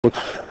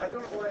Looks,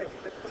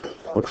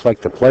 looks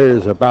like the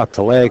players are about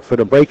to lag for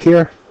the break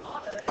here.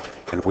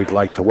 And we'd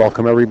like to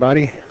welcome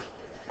everybody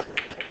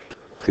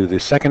to the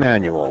second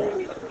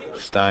annual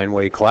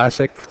Steinway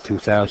Classic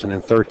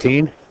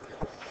 2013.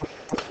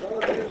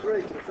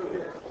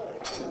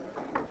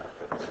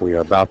 We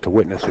are about to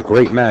witness a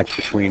great match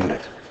between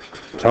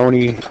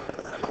Tony,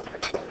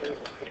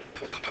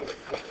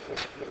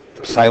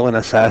 Silent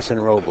Assassin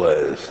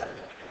Robles,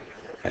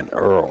 and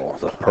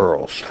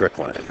Earl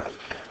Strickland.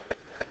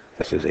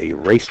 This is a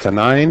race to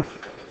 9.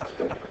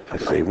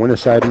 This is a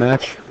winner-side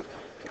match.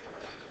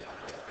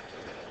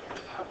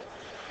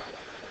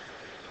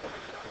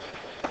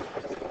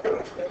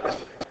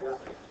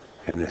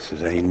 And this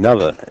is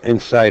another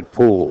Inside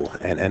Pool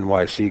and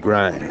NYC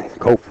Grind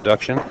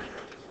co-production.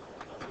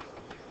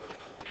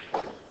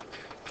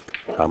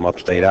 I'm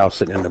upstate out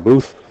sitting in the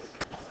booth,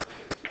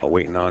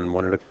 waiting on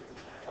one of the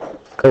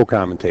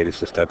co-commentators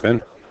to step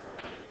in.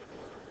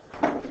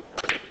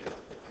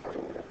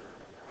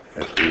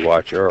 As we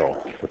watch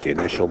Earl with the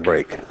initial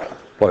break.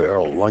 Boy,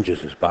 Earl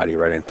lunges his body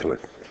right into it.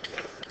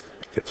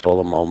 Gets all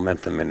the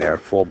momentum in there.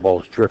 4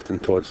 balls drifting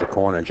towards the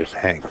corner and just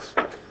hangs.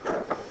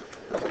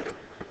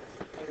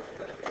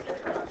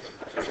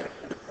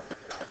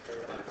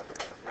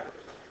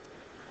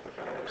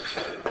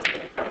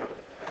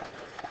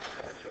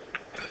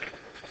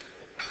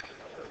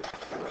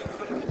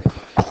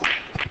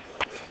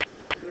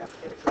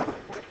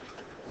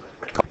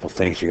 Couple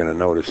things you're going to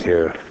notice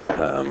here.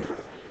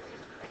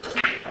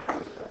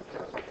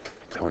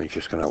 Tony's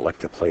just going to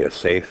elect to play it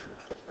safe.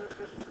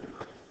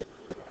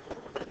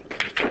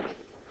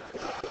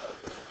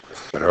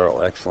 But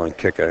Earl, excellent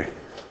kicker.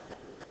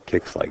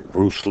 Kicks like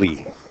Bruce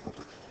Lee.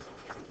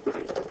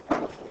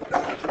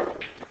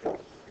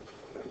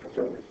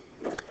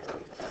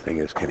 Thing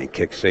is, can he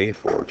kick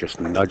safe or just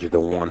nudge the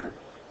 1?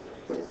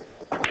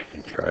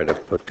 And try to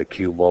put the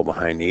cue ball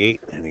behind the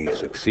 8, and he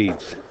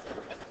succeeds.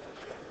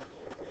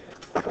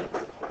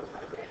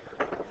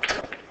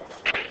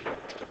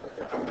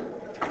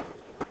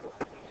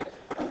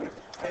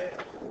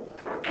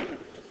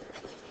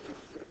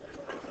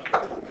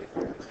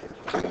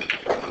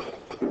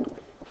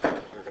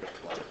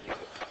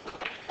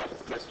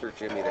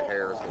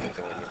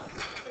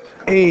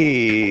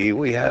 Hey,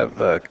 we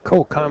have a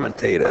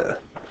co-commentator,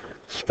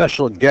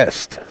 special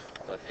guest.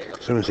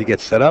 As soon as he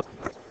gets set up.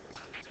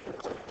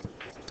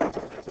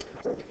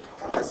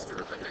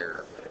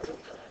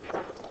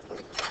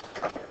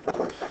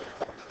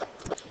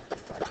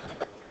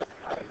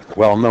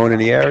 Well known in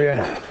the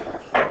area.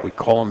 We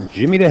call him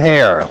Jimmy the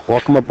Hare.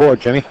 Welcome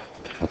aboard, Jimmy.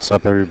 What's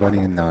up, everybody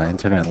in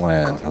internet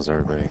land? How's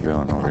everybody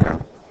going over here?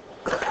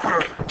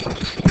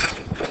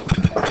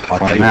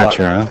 Fun match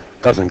here, huh?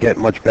 Doesn't get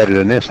much better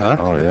than this, huh?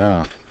 Oh,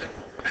 yeah.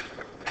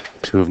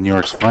 2 of New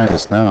York's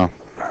finest now.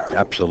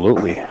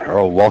 Absolutely.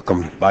 Earl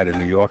welcomed by the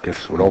New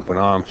Yorkers with open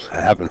arms,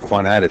 having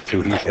fun at it,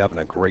 too. He's having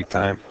a great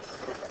time.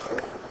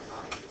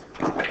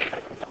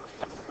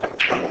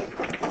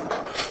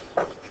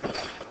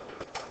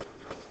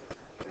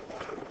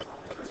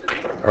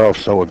 Earl's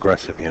so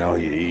aggressive, you know.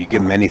 You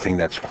give him anything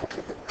that's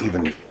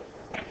even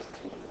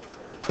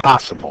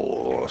possible,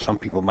 or some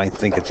people might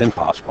think it's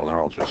impossible, and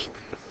Earl just...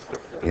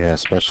 Yeah,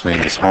 especially in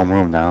his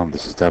homeroom now.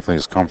 This is definitely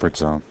his comfort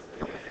zone.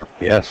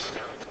 Yes.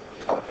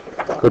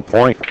 Good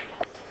point.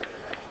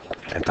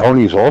 And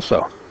Tony's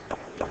also.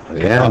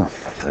 Yeah,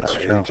 that's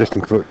true.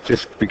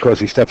 Just because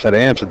he steps out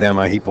of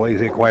Amsterdam, he plays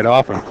here quite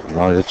often.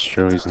 No, that's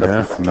true. He's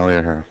definitely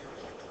familiar here.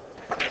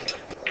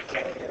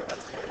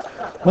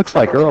 Looks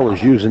like Earl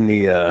is using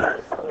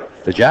the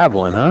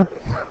javelin, huh?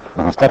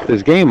 Stepped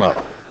his game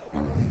up.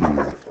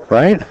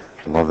 Right?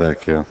 Love that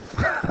kid.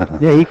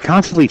 Yeah, he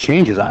constantly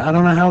changes. I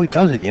don't know how he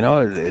does it, you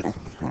know. You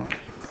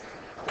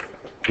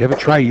ever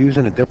try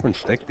using a different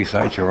stick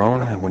besides your own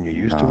when you're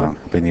used to it?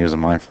 I've been using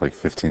mine for like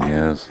 15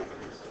 years.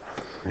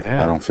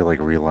 Yeah. I don't feel like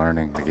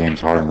relearning. The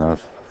game's hard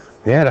enough.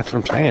 Yeah, that's what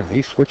I'm saying.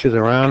 He switches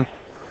around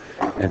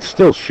and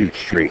still shoots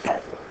straight.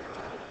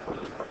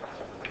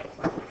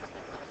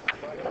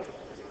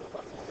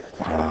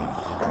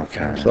 Oh,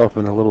 okay. Himself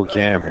in a little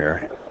jam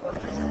here.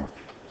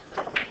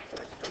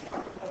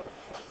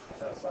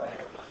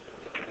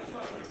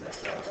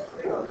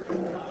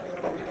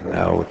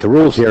 Now, with the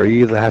rules here,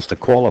 he either has to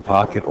call a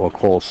pocket or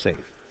call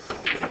safe.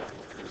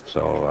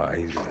 So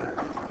he's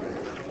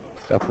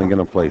definitely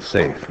going to play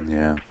safe.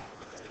 Yeah.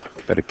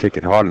 Better kick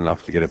it hard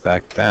enough to get it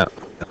back down.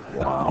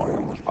 Wow, he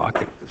almost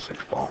pocketed the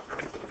 6 ball.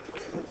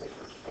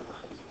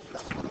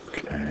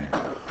 Okay.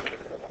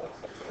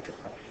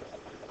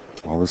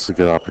 Well, this is a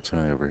good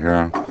opportunity over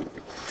here.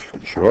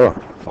 Sure.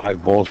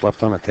 5 balls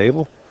left on the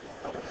table.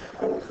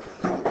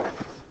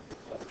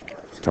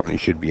 Tony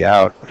should be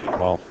out.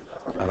 Well,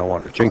 I don't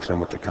want to jinx him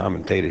with the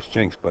commentator's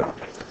jinx, but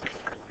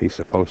he's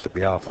supposed to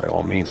be out by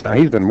all means. Now,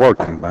 he's been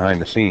working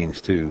behind the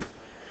scenes, too.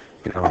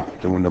 You know,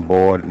 doing the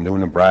board and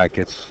doing the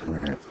brackets.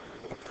 Right.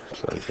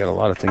 So he's got a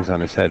lot of things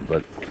on his head,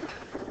 but...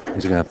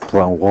 He's going to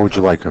play. What would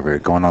you like over here?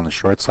 Going on the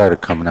short side or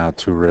coming out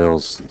 2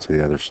 rails to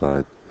the other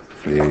side?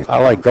 for the 8. I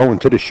like going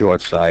to the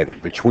short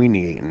side between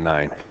the 8 and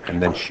 9,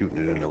 and then shooting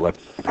it in the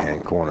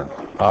left-hand corner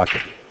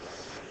pocket.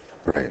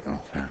 Right,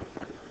 okay.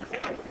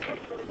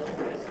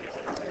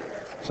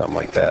 Something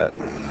like that.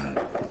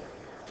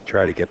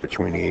 Try to get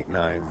between the 8 and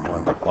 9 and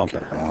wind up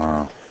bumping.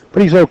 Wow.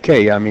 But he's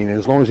okay. I mean,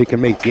 as long as he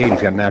can make the 8,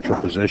 he's got natural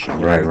position.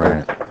 You Right, know,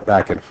 right.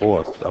 back and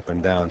forth, up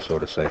and down, so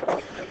to say.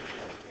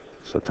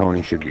 So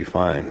Tony should be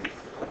fine.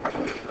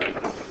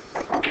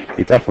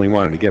 He definitely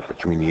wanted to get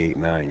between the 8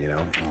 and 9, you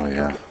know. Oh,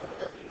 yeah.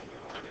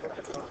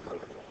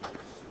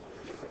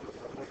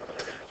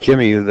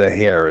 Jimmy the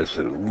Hare is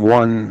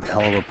one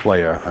hell of a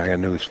player. I got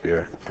news for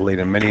you. Played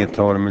in many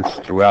tournaments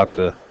throughout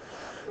the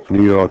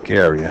New York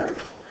area.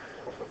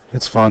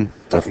 It's fun.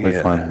 Definitely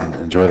Yeah. fun.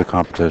 Enjoy the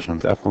competition.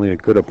 Definitely a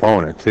good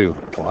opponent, too.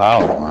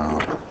 Wow. Wow.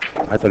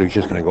 I thought he was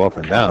just going to go up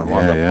and down. Yeah,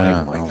 Wound up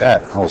yeah. playing like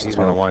that. Oh, He's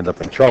going to wind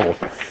up in trouble.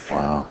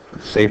 Wow.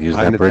 Safe Use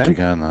behind that the bridge 10?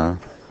 again, huh?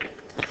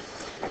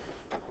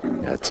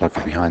 Yeah, tuck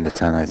it behind the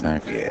 10, I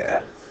think.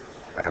 Yeah,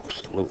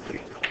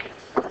 absolutely.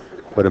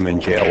 Put him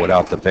in jail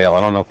without the bail.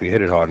 I don't know if he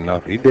hit it hard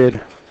enough. He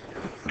did.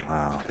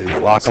 Wow. Did he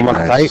lock him up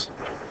Nice.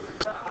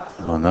 tight?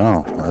 Oh,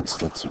 no.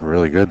 That's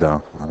really good,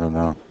 though. I don't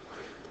know.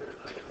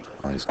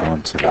 Oh, he's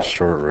going to the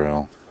short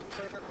rail.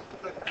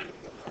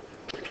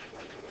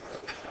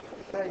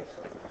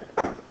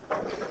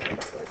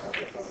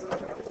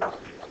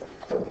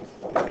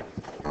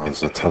 Oh,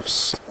 it's a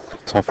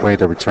tough way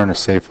to return a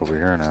safe over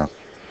here now.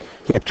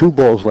 He had 2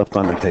 balls left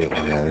on the table.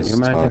 Yeah, this Can is you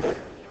imagine?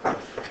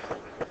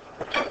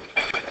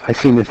 I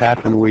seen this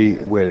happen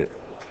where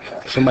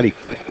somebody,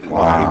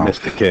 Wow. he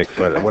missed the kick,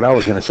 but what I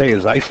was going to say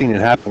is I seen it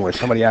happen where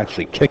somebody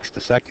actually kicks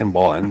the second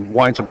ball and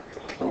winds up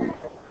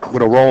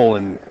with a roll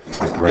and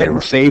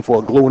getting safe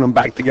or gluing them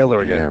back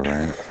together again.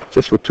 Yeah, right.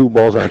 Just with 2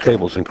 balls on the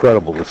table. It's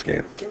incredible, this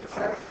game.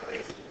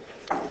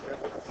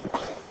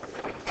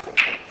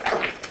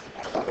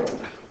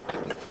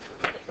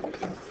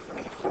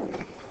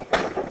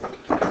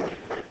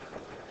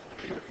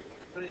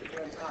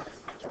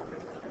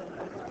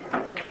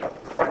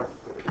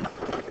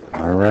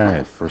 All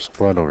right, first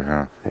blood over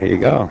here. There you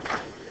go.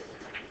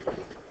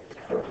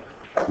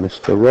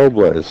 Mr.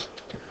 Robles.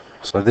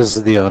 So this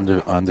is the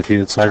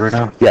undefeated side right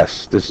now?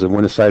 Yes, this is a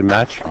winner side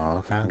match. Oh,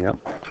 okay. Yep.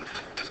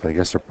 So I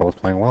guess they're both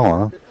playing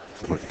well, huh?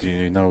 Do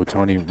you know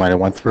Tony might have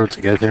went through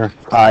to get here?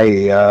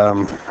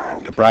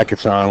 The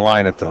brackets are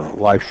online at the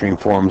live stream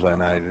forums,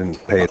 and I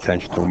didn't pay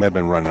attention to them. They've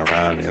been running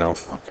around, you know.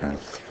 Okay.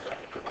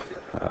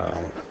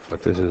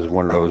 But this is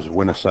one of those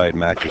winner side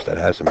matches that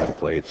hasn't been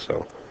played,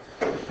 so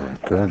Very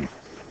good.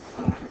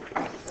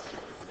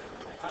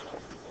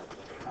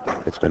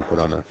 it's been put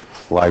on a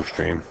live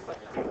stream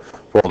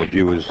for all the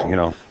viewers, you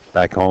know,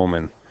 back home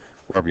and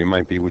wherever you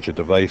might be with your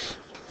device.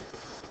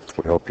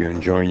 We hope you're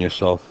enjoying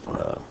yourself.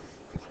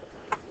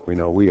 We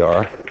know we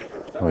are.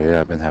 Oh yeah,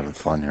 I've been having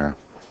fun here.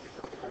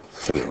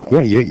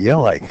 Yeah, you're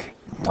like,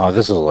 Oh,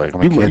 this is like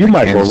you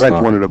might as well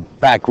rent one of the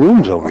back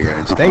rooms over here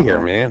and stay here,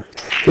 man.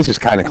 This is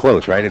kind of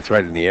close, right? It's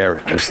right in the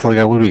area. We still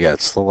got, what do we got?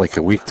 Still like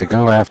a week to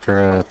go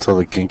after till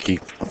the Ginky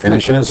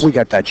finishes. We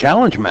got that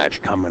challenge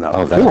match coming up.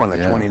 Oh, Too, on the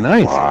yeah.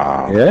 29th.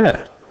 Wow.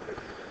 Yeah.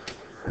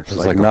 It's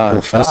like a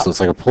pool festival. It's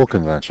like a pool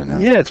convention. Yeah.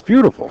 Yeah, it's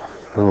beautiful.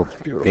 Little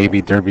beautiful.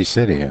 baby Derby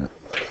City. Yeah.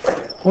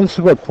 Well, this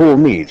is what pool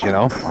needs, you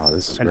know. Oh,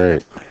 this is And-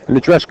 great. And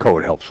the dress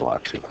code helps a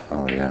lot too.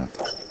 Oh yeah.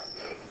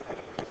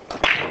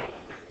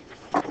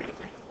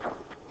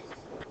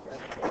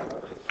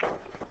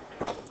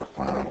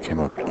 Wow, came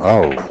up.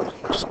 Oh,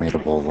 just made a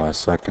bowl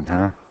last second,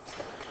 huh?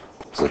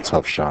 It's a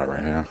tough shot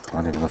right here. I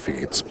don't even know if he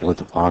could split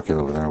the pocket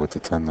over there with the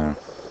 10 there.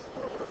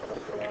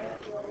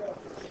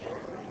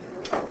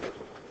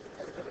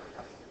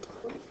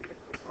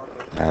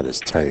 That is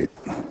tight.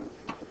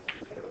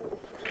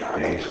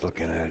 Yeah, he's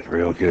looking at it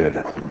real good.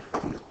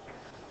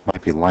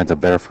 Might be lined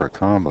up better for a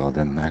combo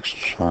than the next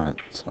shot,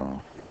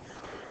 so.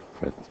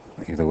 But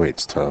either way,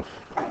 it's tough.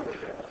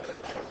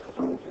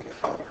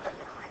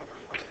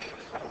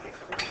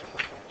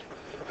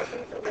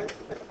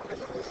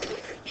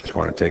 Just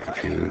want to take a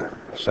few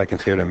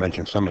seconds here to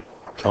mention some of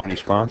Tony's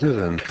sponsors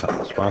and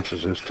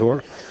sponsors his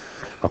tour.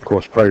 Of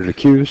course, Predator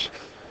Q's,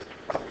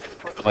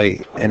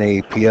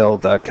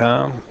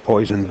 PlayNAPL.com,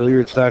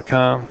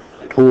 PoisonBilliards.com,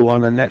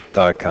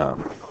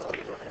 PoolOnTheNet.com,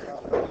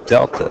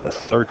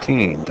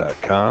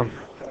 Delta13.com,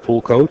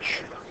 Pool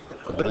Coach,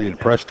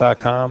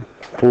 BilliardPress.com,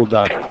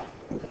 Pool.bz,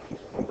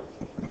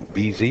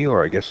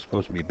 or I guess it's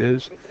supposed to be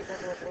biz,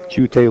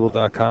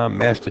 QTable.com,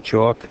 Master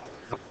Chalk,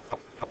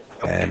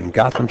 and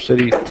Gotham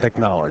City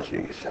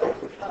Technologies,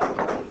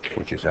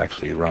 which is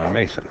actually Ron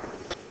Mason.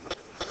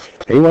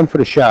 He went for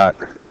the shot.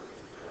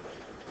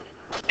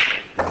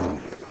 I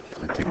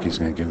think he's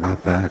going to give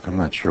that back. I'm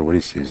not sure what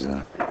he sees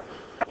there.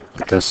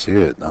 He does see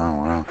it. Oh,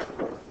 wow.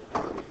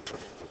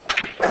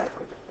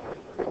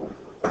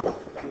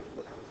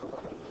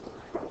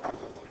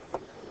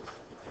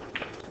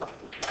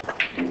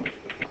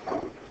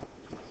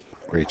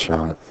 Great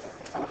shot.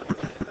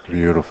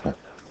 Beautiful.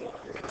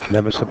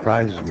 Never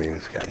surprises me,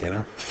 this guy, you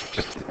know?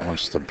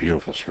 Just a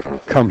beautiful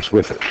stroke. Comes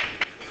with it.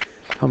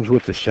 Comes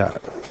with the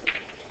shot.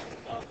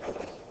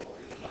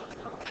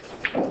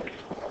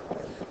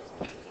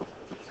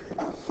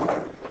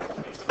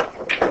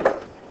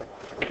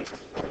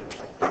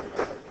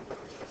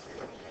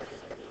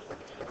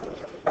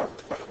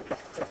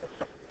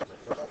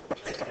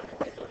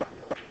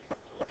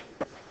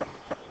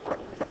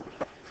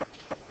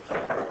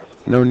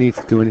 no need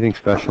to do anything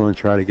special and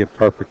try to get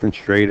perfect and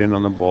straight in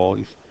on the ball.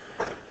 He's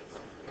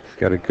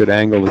got a good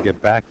angle to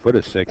get back for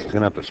the 6. He's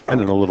going to have to spin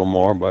it a little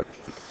more, but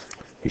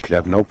he should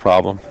have no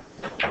problem.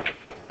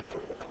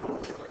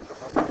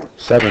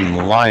 7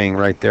 lying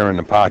right there in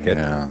the pocket.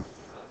 Yeah.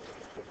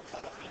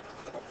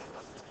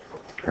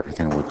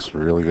 Everything looks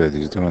really good.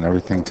 He's doing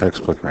everything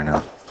textbook right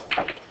now.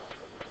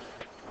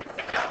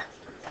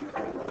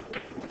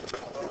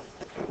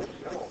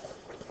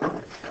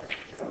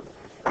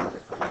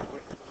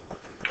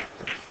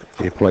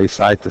 Do you play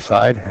side to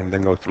side and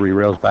then go 3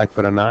 rails back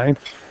for the 9?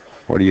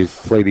 Or do you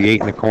play the 8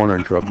 in the corner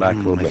and drop back a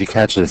little bit? If you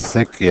catch it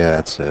thick, yeah,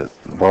 that's it.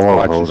 Whoa,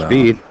 Watch hold the on.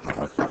 speed.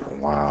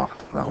 Wow,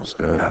 that was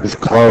good. That was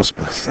close,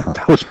 but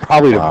That was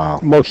probably the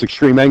most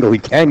extreme angle he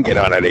can get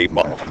on that 8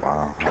 ball.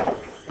 Wow.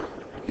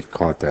 He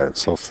caught that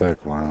so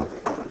thick, wow.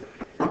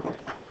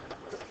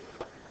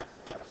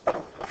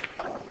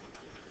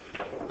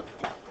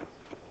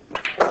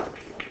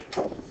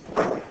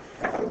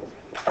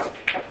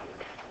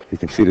 You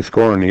can see the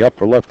score in the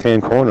upper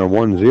left-hand corner,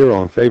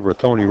 1-0 in favor of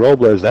Tony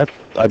Robles. That,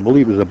 I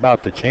believe, is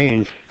about to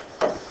change,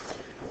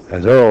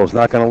 as Earl is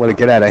not going to let it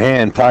get out of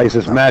hand. Ties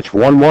this match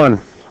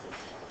 1-1.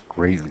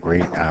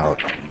 Great out.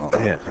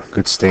 Yeah.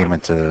 Good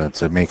statement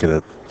to make it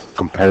a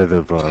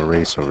competitive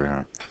race over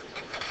here.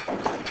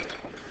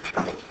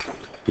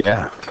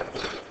 Yeah.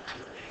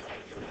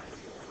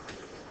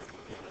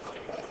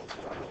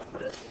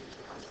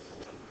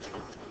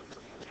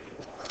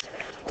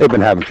 They've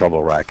been having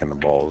trouble racking the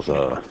balls,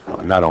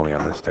 not only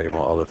on this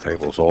table, other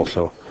tables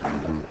also.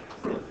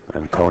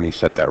 And Tony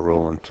set that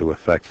rule into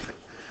effect.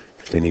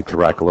 If they need to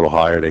rack a little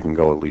higher, they can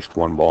go at least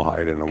 1 ball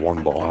higher than a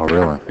 1 ball. Oh,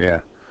 really?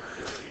 Yeah.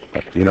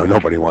 But, you know,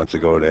 nobody wants to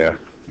go there.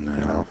 No. You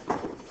know.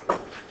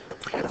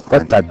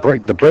 But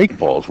the break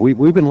balls,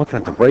 we've been looking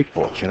at the break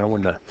balls, you know,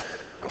 when the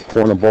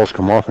corner balls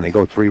come off and they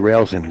go 3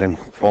 rails and then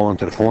fall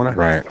into the corner.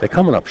 Right. They're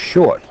coming up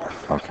short.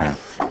 Okay.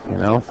 You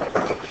know?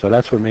 So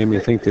that's what made me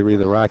think they're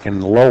either racking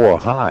low or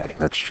high.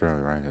 That's true,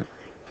 right?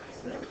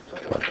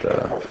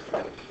 But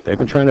they've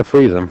been trying to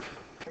freeze them.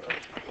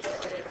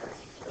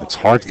 It's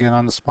hard to get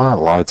on the spot.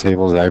 A lot of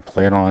tables that I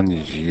played on,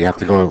 you have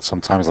to go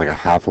sometimes like a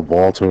half a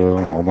ball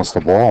to almost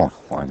a ball.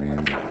 I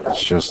mean,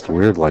 it's just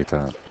weird like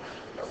that.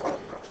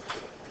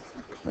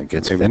 It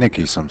gets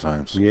finicky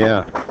sometimes.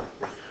 Yeah.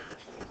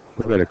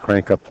 We better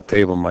crank up the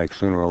table mic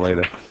sooner or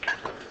later.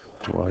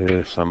 Well,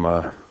 here's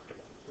some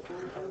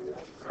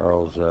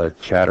Earl's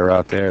chatter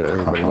out there that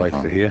everybody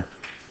likes to hear.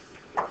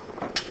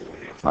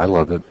 I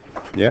love it.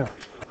 Yeah.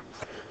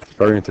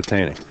 Very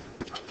entertaining.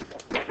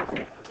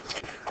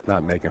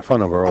 Not making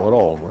fun of Earl at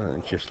all.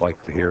 It's just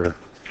like to hear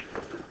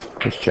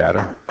his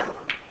chatter.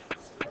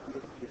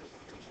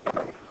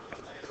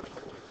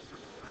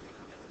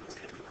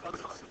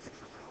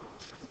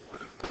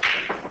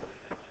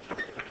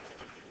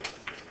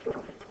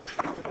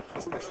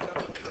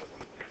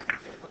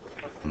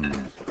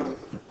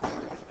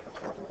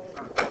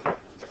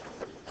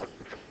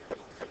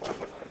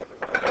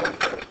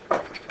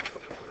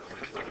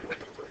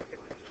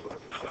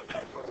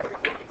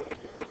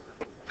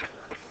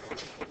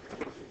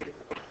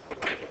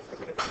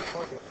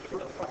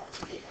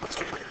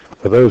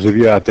 For those of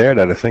you out there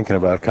that are thinking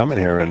about coming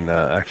here and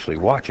actually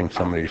watching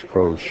some of these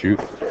pros shoot,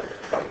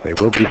 they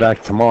will be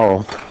back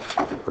tomorrow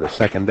for the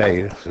second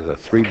day. This is a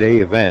 3-day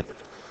event.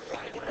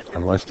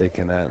 Unless they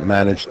can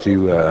manage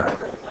to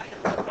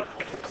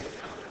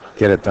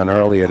get it done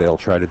earlier, they'll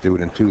try to do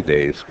it in 2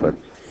 days. But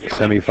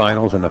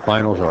semifinals and the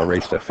finals are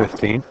raced at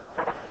 15.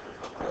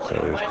 So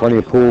there's plenty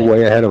of pool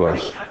way ahead of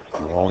us.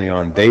 We're only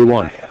on day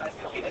 1.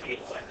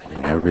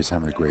 Everybody's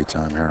having a great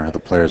time here. The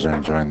players are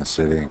enjoying the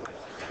city.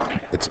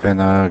 It's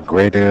been a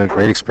great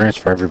experience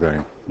for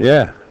everybody.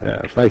 Yeah,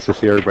 it's nice to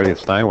see everybody at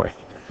Steinway.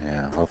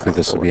 Yeah, hopefully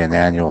this will be an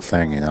annual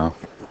thing, you know,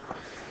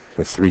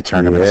 with 3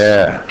 tournaments.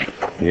 Yeah,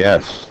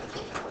 yes.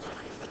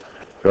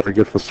 Very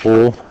good for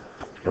pool.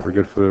 Very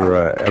good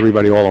for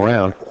everybody all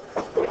around.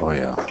 Oh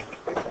yeah.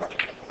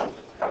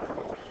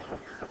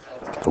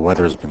 The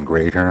weather's been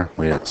great here.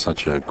 We had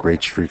such a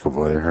great streak of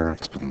weather here.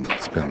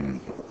 It's been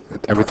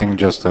everything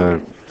just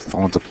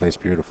fell into place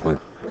beautifully.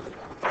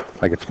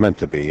 Like it's meant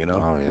to be, you know?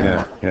 Oh,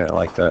 yeah. Yeah, I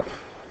like that.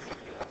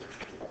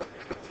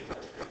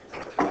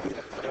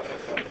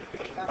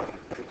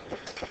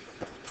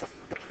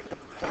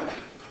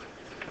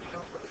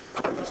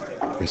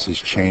 I guess he's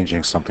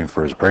changing something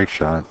for his break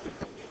shot.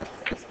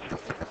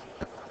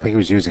 I think he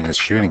was using his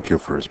shooting cue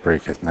for his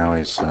break. Now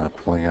he's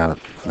pulling out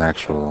an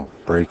actual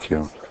break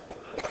cue.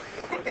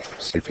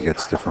 See if he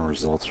gets different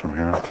results from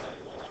here.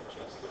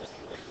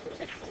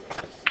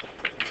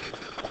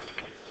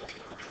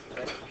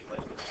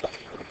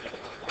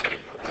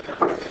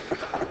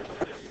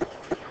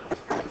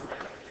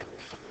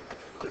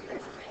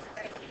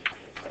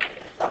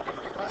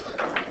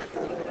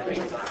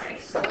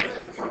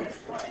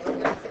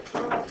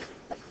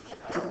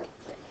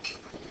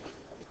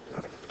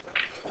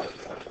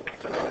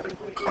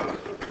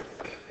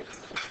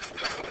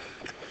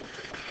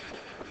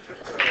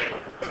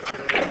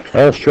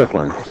 Earl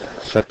Strickland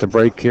set the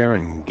break here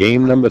in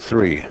game number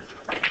 3.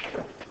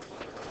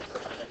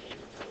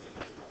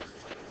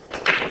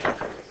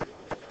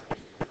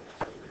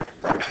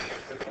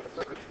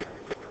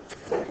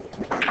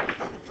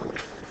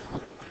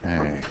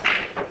 Hey.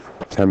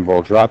 10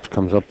 ball drops,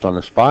 comes up on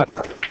the spot.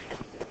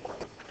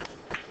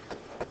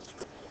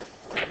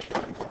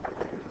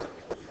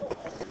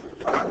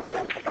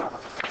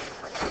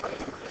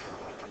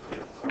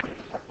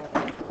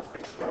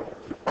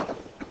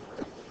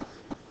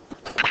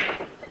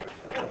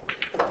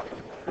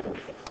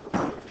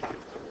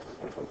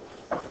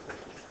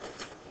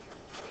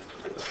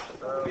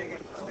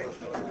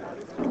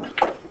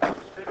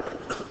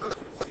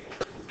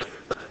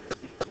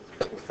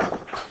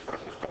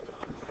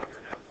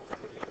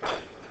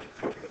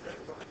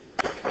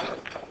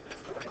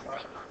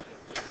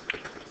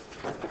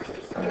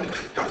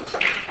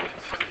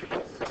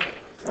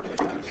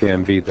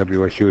 Can beat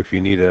WSU if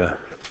you need a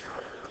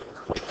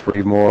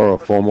 3 more or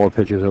 4 more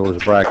pitches over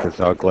those brackets.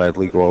 I'll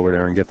gladly go over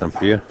there and get them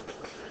for you.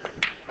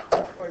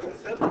 But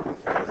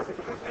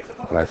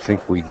I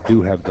think we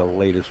do have the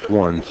latest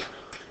ones.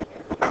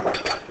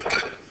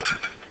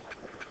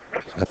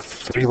 That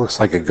 3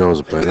 looks like it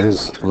goes, but it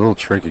is a little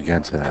tricky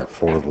again to that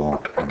 4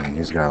 ball. I mean,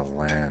 he's got to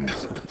land.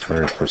 It's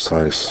very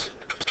precise.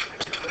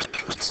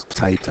 It's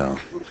tight, though.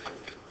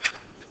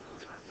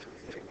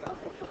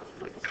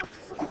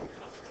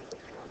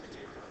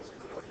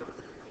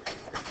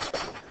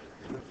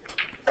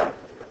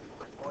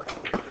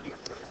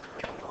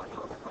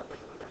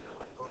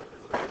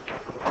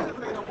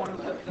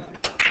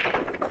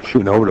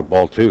 Shooting over the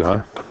ball too,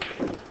 huh?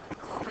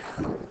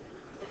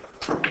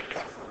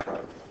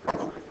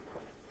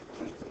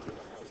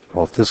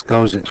 Well, if this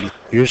goes,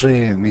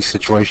 usually in these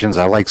situations,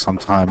 I like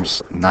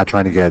sometimes not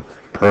trying to get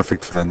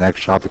perfect for the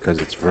next shot because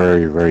it's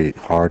very, very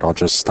hard. I'll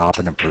just stop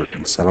it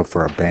and settle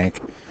for a bank,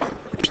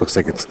 which looks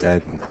like it's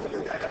dead.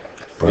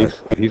 But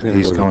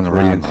he's going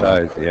around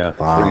inside, yeah,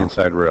 wow. 3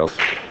 inside rails.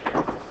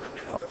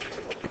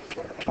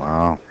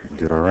 Wow, you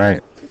did all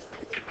right.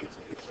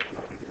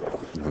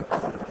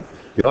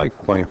 You like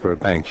playing for a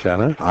bank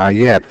shot, huh?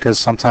 Yeah, because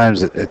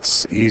sometimes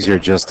it's easier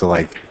just to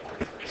like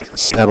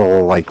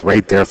settle like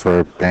right there for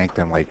a bank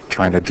than like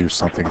trying to do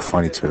something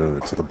funny to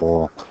the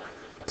ball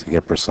to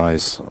get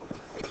precise.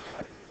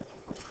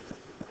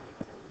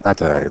 Not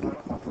that I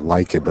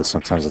like it, but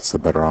sometimes it's the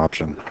better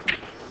option.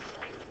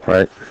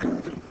 Right.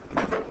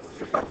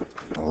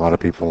 A lot of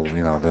people,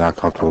 you know, they're not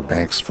comfortable with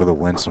banks for the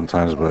win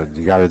sometimes, but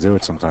you got to do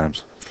it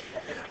sometimes.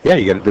 Yeah,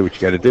 you got to do what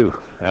you got to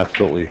do.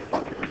 Absolutely.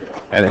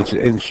 And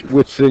it's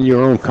within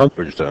your own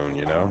comfort zone,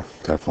 you know.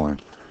 Definitely.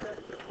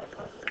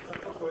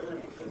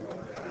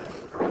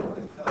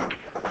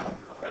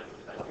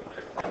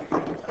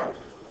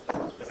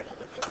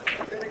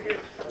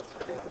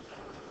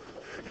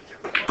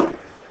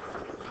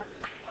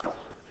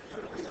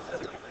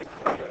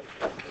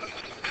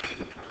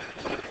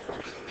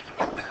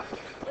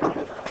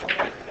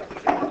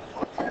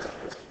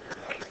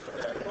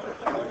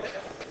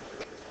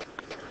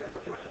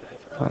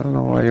 I don't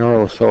know why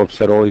Earl was so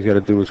upset. All he's got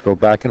to do is go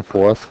back and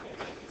forth.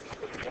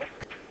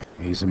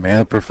 He's a man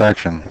of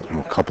perfection.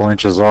 A couple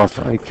inches off.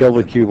 He killed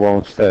the cue ball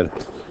instead.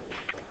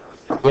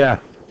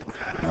 Yeah.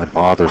 That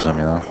bothers him,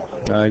 you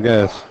know. I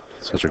guess.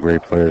 Such a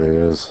great player that he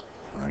is.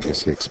 I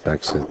guess he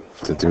expects it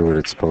to do what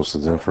it's supposed to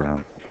do for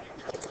him.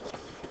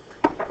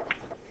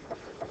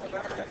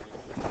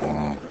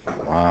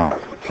 Wow.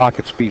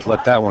 Pocket speed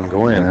let that one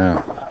go in.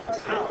 Yeah.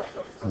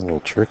 A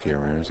little tricky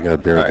over here. He's got to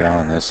bear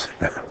down on this.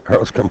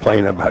 Earl's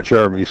complaining about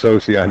Jeremy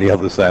Sosi on the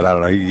other side. I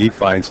don't know. He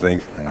finds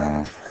things.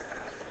 Yeah.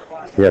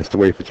 He has to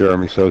wait for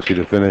Jeremy Sosi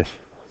to finish.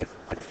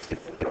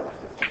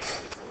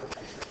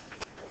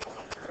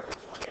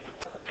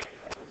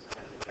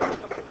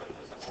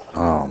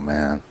 Oh,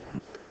 man.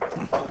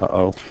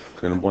 Uh-oh.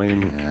 Gonna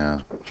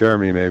blame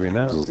Jeremy maybe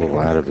now. He was a little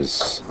out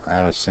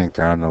of sync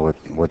there. I don't know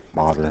what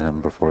bothered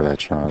him before that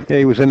shot. Yeah,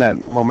 he was in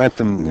that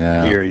momentum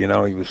here, you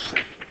know. He was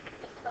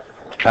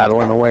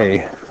paddling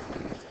away.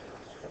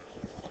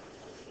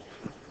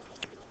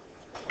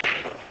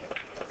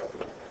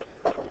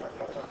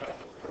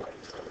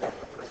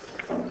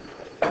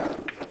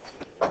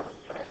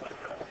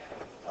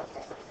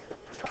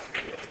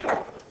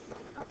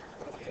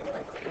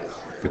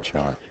 Good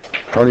shot.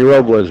 Tony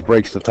Robles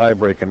breaks the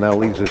tiebreak and now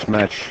leads this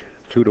match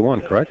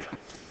 2-1, correct?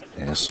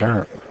 Yes,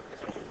 sir.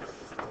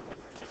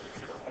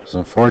 It's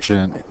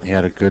unfortunate. He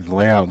had a good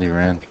layout he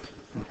ran.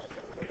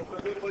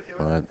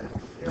 But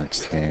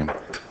next game.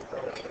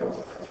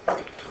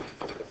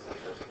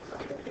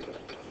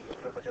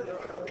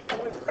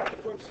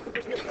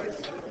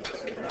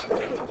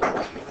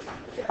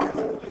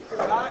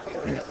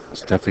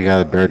 He's definitely got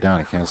to bear down.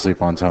 He can't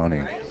sleep on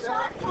Tony.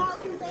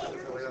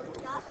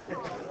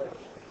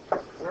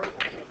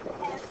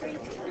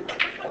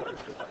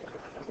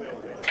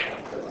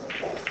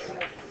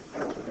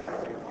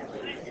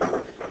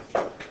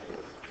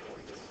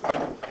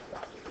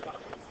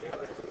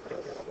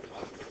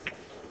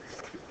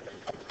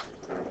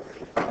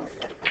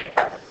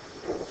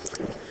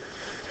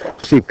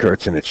 Steve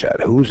Kurtz in the chat.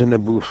 Who's in the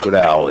booth with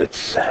Al?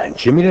 It's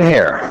Jimmy the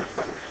Hare.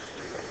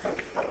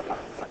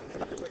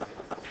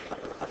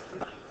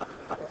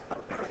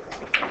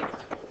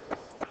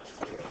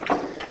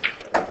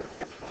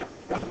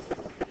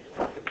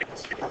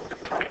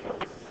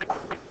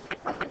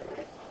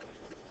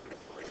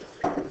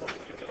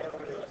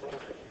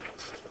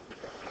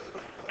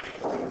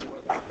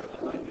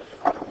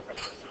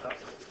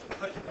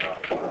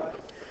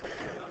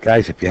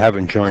 Guys, if you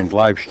haven't joined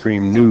live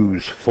stream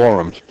news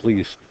forums,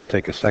 please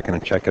take a second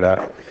and check it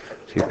out.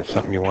 See if it's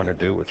something you want to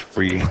do. It's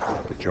free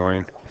to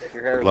join.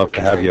 We'd love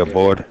to have you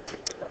aboard.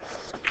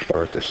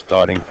 We're at the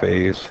starting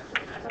phase,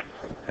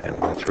 and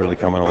it's really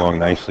coming along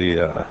nicely.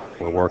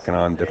 We're working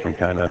on different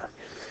kind of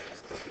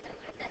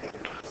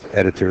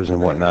editors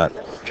and whatnot.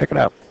 Check it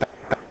out.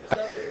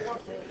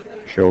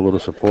 Show a little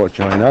support.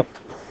 Join up.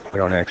 We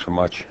don't ask for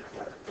much.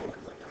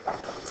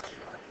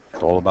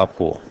 It's all about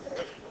pool.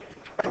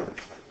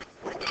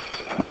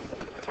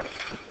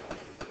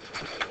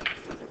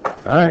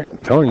 All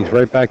right, Tony's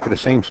right back to the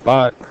same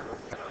spot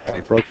he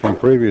broke from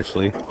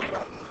previously.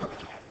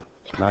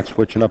 Not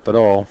switching up at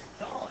all.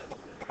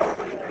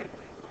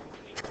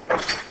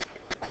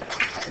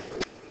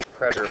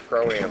 Predator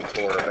Pro-Am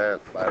Tour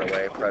event, by the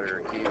way,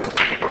 Predator Q's.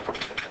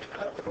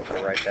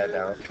 I'll write that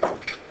down.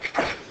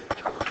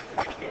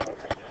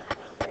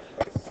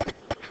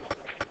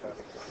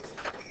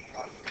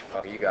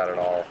 Oh, you got it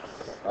all.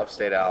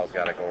 Upstate Al's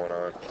got it going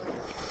on.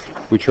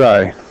 We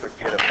try.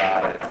 Forget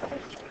about it.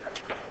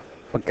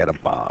 Forget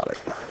about it.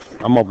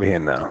 I'm over here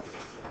now.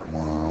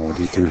 What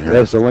do you do here?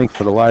 There's the link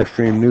for the live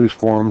stream news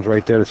forums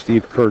right there that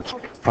Steve Kurtz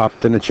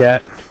popped in the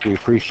chat. We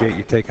appreciate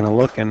you taking a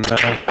look and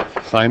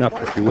sign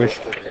up if you wish.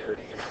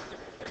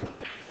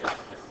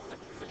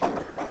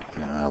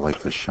 Yeah, I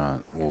like this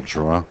shot. We'll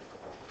draw.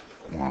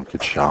 Well,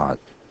 good shot.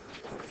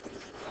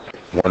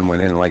 One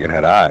went in like it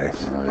had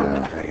eyes. Oh,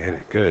 yeah. He hit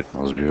it good. That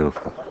was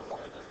beautiful.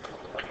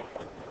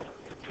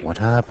 What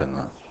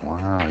happened?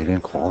 Wow, he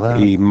didn't call that?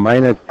 He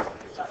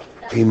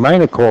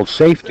might have called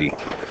safety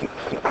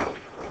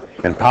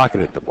and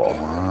pocketed the ball.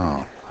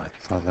 Wow, I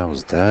thought that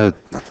was dead.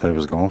 I thought he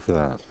was going for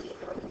that.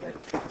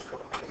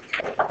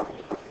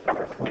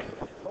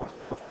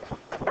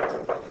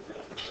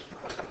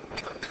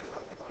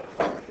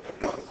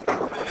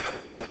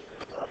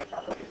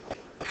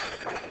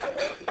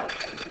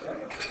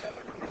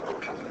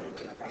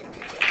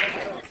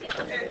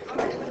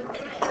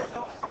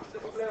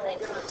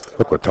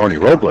 Look what Tony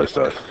Robles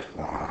does.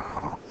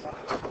 Wow.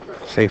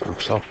 Saved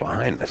himself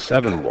behind the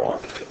 7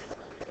 ball.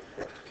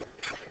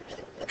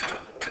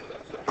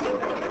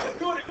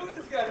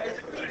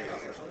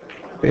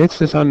 It's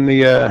just on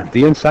the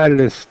inside of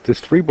this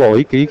 3 ball.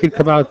 He could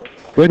come out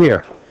good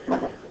here.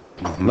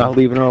 Not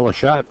leaving Earl a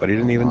shot, but he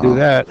didn't even do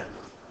that.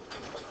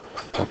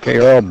 Okay,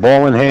 Earl,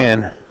 ball in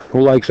hand.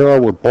 Who likes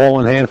Earl with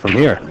ball in hand from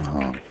here?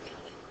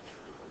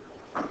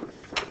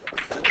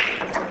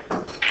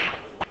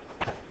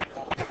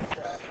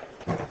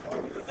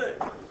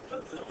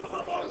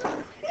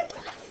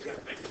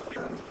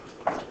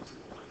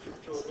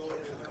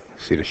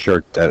 See the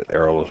shirt that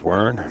Earl is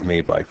wearing,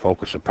 made by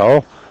Focus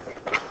Apparel.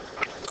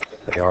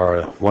 They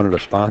are one of the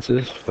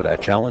sponsors for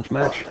that challenge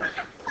match.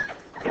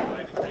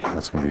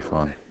 That's going to be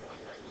fun.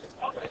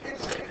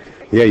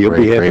 Yeah, you'll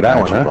be here for that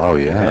one, huh? Oh,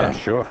 yeah. Yeah,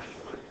 sure.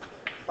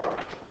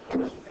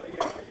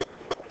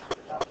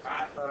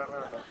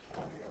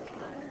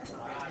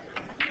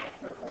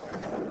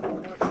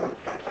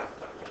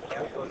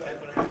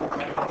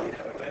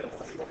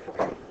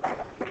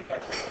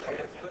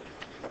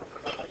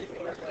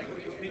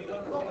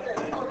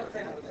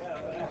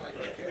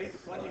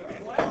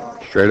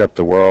 Straight up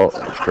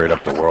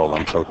the world.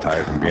 I'm so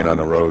tired from being on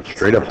the road.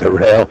 Straight up the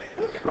rail.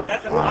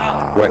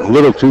 Wow. Went a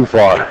little too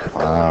far.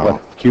 Wow.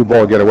 Let cue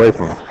ball get away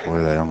from him.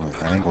 Boy,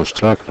 that English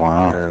took.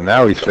 Wow. And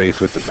now he's faced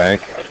with the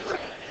bank.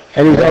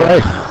 And he's all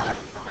right.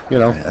 You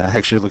know. That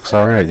actually looks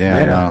all right. Yeah,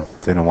 I know.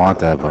 Didn't want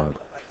that, but.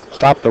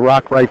 Stop the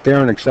rock right there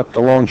and accept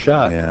the long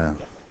shot. Yeah.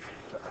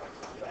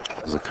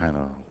 It was kind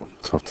of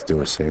tough to do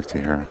with safety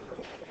here.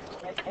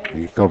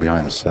 You could go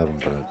behind the 7,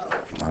 but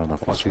I don't know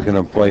if he's going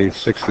to play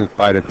 6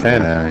 by the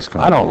 10. Yeah, he's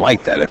gonna... I don't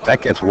like that. If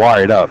that gets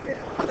wired up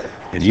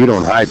and you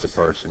don't hide the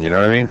person, you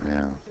know what I mean?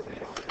 Yeah.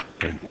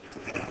 And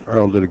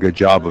Earl did a good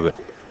job of it.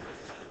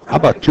 How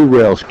about 2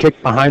 rails?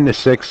 Kick behind the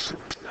 6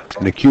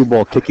 and the cue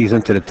ball kickies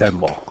into the 10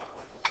 ball.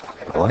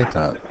 I like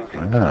that.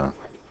 Yeah.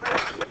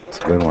 It's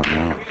a good one,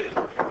 yeah.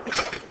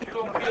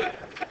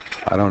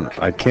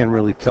 I can't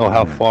really tell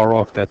how far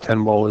off that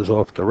 10 ball is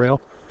off the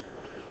rail,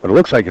 but it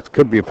looks like it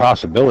could be a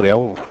possibility.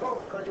 I'm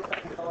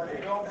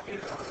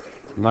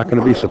not going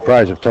to be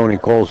surprised if Tony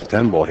calls the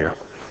 10 ball here.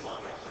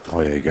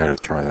 Oh, yeah, you got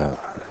to try that.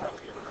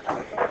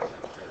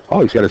 Oh,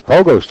 he's got his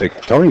pogo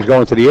stick. Tony's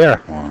going to the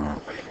air. Wow.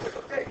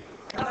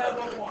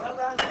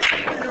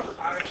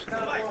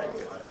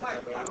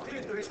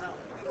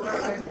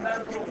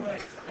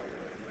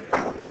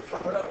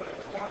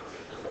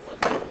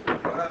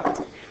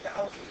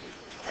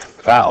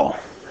 Foul.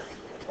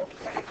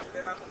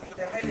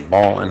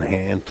 Ball in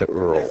hand to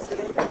Earl.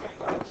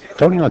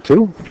 Tony on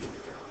 2?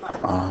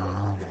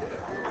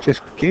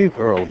 Just gave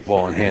Earl the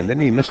ball in hand. Then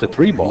he missed a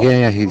 3 ball.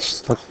 Yeah, he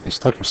stuck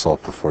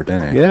himself before,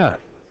 didn't he? Yeah.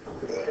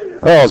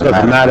 Oh, it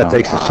doesn't matter.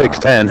 Takes a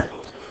 6-10.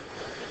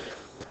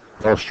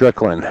 Earl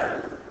Strickland.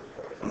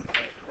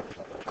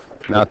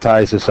 Now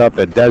ties this up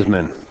at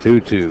Desmond.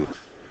 2-2.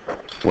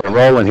 We're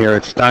rolling here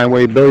at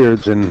Steinway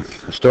Billiards in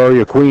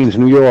Astoria, Queens,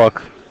 New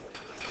York.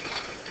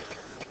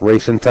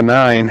 Racing to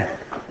 9.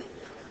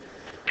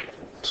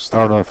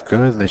 started off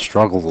good. They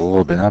struggled a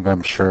little bit, but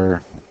I'm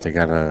sure they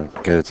gotta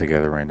get it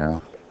together right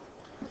now.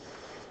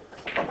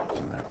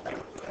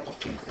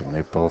 And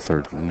they both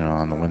are,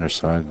 on the winner's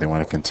side. They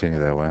want to continue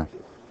that way.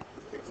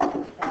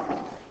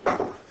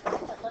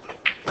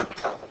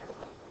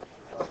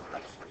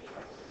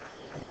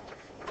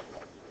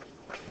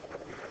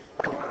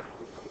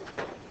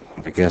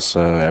 I guess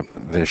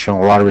they're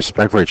showing a lot of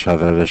respect for each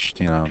other. They're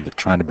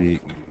trying to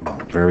be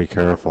very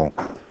careful.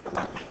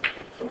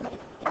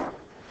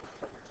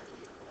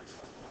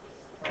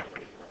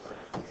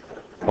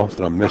 Both of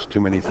them missed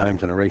too many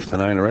times in a race to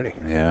 9 already.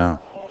 Yeah.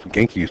 That's what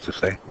Genki used to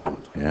say.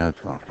 Yeah,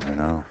 I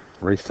know.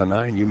 Race to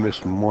 9, you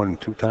miss more than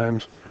 2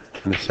 times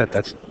in a set.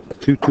 That's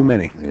too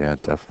many. Yeah,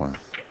 definitely.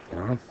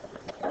 Uh-huh.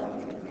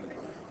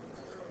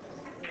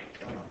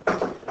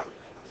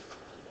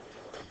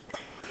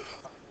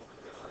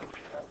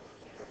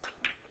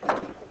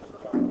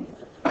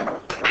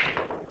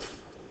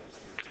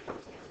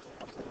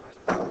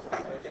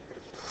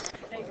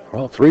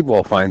 Well,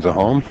 3-ball finds a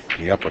home.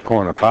 The upper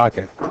corner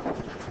pocket.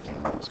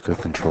 It's a good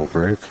control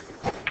break.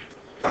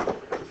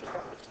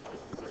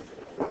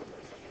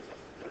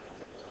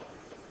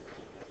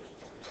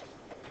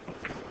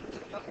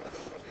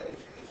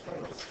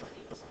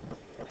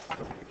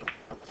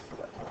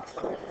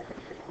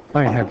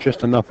 Might have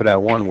just enough of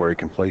that one where he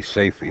can play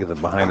safe either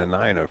behind the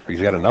 9, or if he's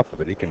got enough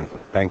of it, he can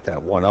bank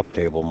that 1 up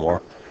table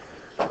more.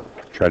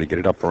 Try to get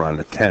it up around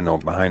the 10 or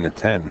behind the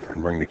 10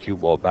 and bring the cue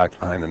ball back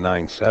behind the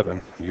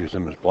 9-7. Use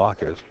them as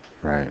blockers.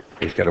 Right.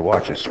 He's got to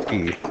watch his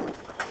speed.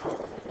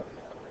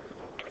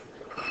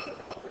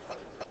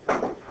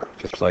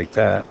 Just like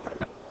that.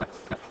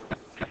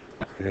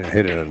 He didn't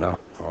hit it enough.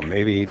 Or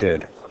maybe he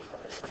did.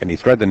 Can he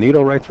thread the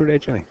needle right through there,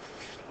 Jimmy?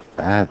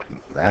 That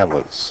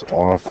was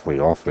awfully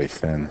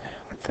thin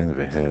of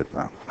a hit.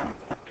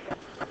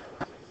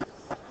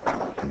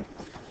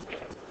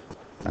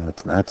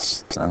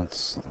 That's I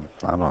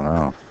don't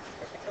know.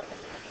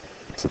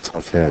 It's a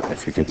tough hit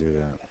if you could do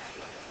that.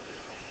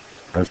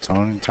 But if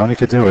Tony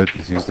could do it,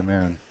 he's the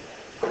man.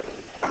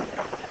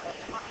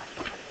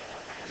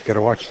 He's got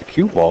to watch the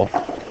cue ball.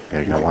 Yeah,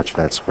 you gotta watch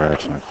that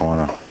scratch in the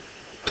corner.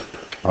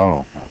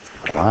 Oh,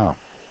 wow.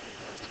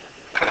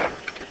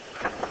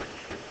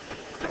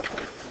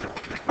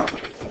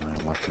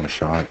 Left him a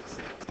shot.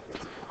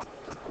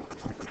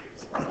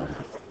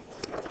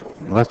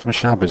 Left him a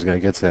shot, but he's got to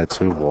get to that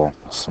 2-ball.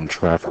 Some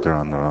traffic there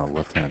on the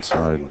left-hand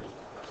side.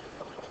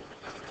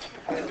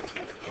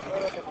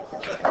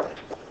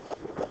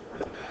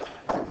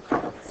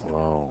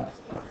 Whoa.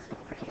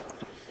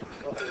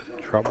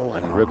 Trouble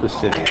in River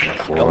City.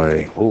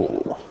 Boy.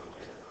 Ooh.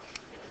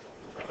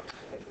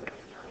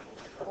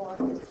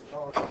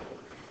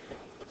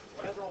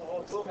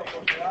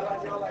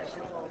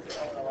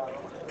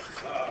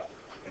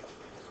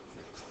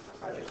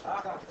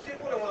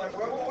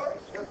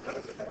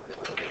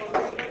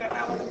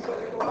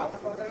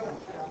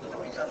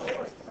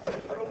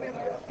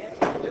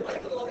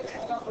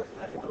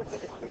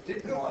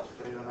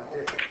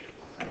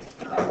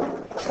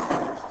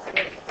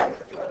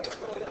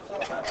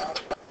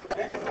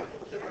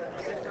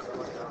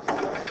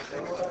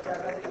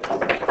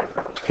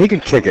 He can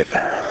kick it.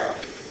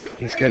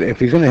 If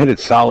he's going to hit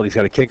it solid, he's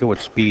got to kick it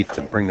with speed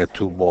to bring the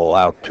 2-ball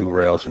out 2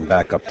 rails and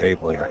back up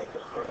table here.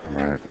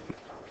 Right.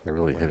 They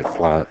really hit it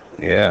flat.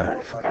 Yeah,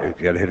 you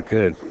got to hit it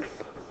good.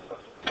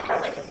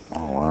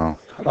 Oh, wow.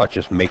 How about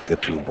just make the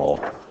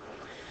 2-ball?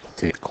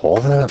 Did he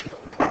call that?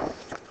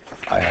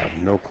 I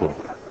have no clue.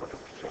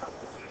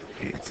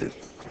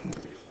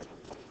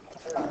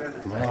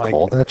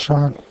 Call that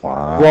shot?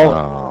 Wow.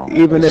 Well,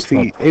 even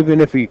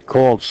if he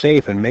called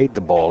safe and made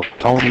the ball,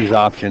 Tony's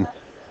option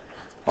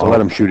to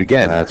let him shoot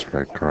again. That's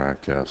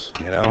correct, yes.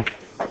 You know?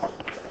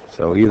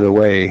 So either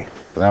way.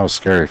 But that was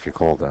scary if you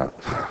called that.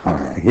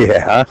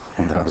 Yeah.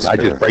 That I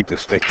just break the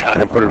stick down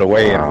and put it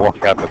away and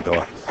walk out the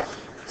door.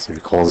 So he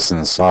calls us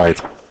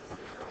inside.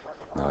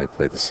 No, he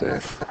played the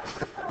safe.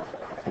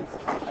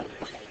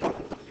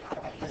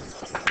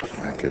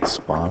 That gets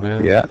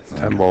spotted. Yeah,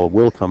 and ball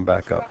will come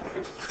back up.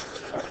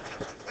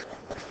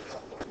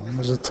 It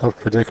was a tough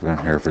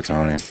predicament here for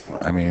Tony.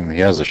 I mean, he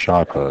has a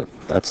shot, but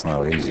that's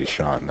not an easy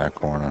shot in that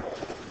corner.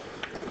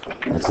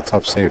 That's a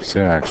tough save,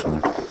 too,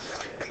 actually.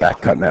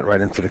 Back cutting that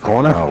right into the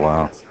corner. Oh,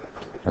 wow.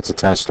 That's a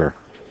tester.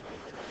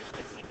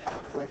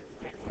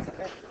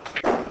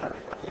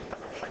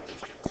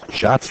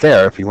 Shot's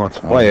there if he wants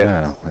to play it.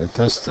 Yeah,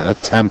 it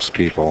tempts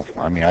people.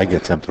 I mean, I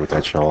get tempted with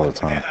that shot all the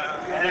time.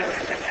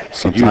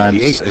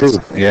 Sometimes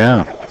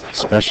yeah,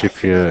 especially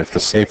if the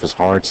safe is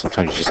hard,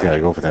 sometimes you just gotta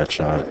go for that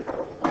shot.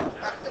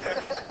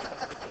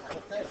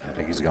 I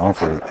think he's going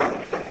for it.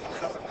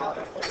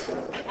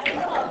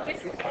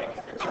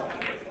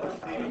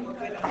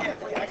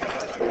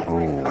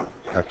 Ooh,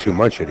 not too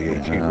much of the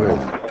AG will.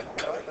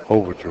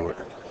 Overthrew it.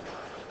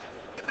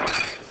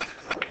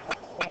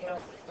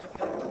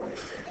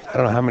 I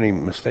don't know how many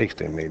mistakes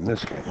they made in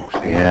this game.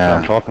 Yeah,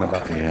 I'm talking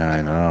about. Yeah,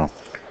 I know.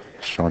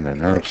 Showing their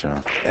nerves,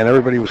 yeah. And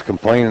everybody was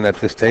complaining that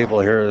this table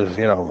here is,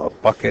 a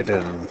bucket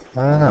and.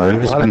 I don't know.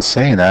 Everybody's been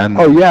saying that.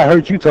 Oh yeah, I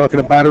heard you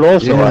talking about it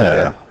also.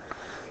 Yeah.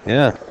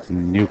 Yeah.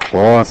 New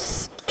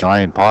cloth,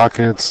 giant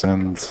pockets,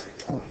 and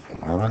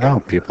I don't know.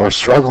 People are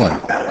struggling.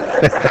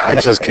 I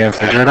just can't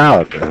figure it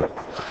out.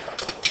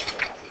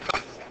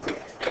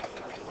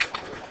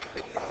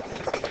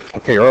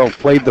 Okay, Earl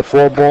played the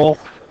 4-ball.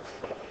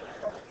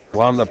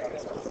 Wound up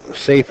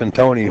safe in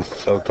Tony's,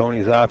 so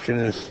Tony's option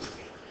is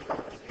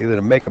either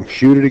to make him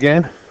shoot it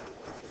again,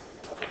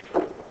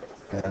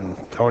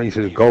 and Tony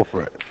says go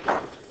for it.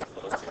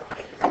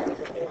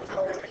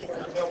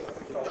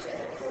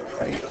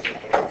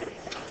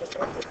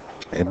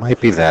 It might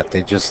be that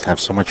they just have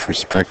so much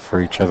respect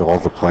for each other, all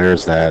the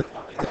players, that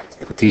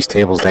with these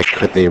tables they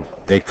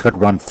could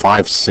run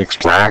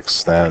 5-6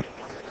 racks, that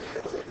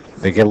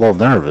they get a little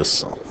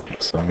nervous.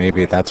 So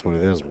maybe that's what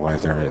it is. Why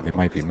they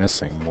might be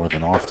missing more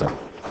than often.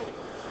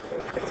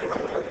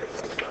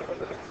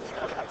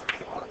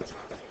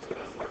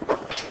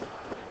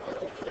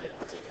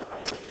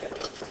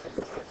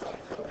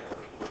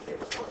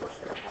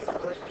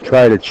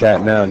 Try to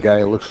chat now,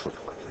 guys.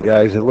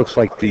 It looks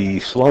like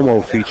the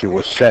slow-mo feature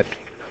was set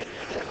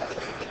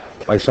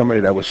by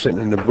somebody that was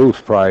sitting in the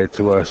booth prior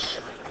to us.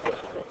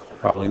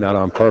 Probably not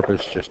on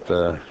purpose, just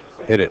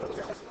hit it.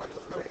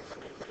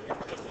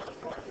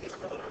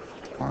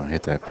 Well, I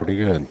hit that pretty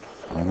good.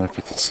 I don't know if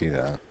you can see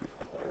that.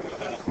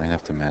 Might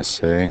have to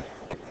massage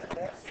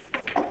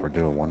or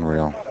do a one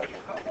reel.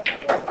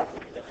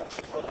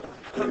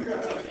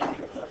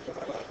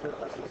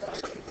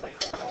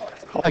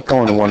 I like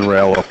going to one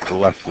rail up the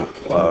left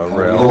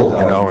rail,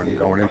 and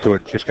going into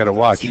it. Just got to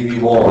watch.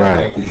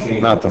 Right.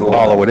 Not to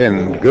follow it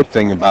in. The good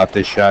thing about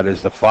this shot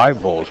is the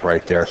 5 ball's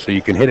right there, so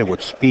you can hit it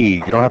with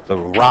speed. You don't have to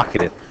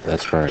rocket it.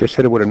 That's right. Just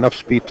hit it with enough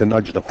speed to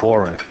nudge the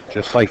 4 in,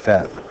 just like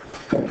that.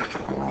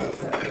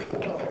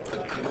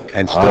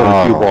 And still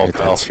the cue ball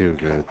fell. Too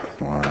good.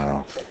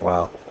 Wow.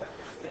 Wow.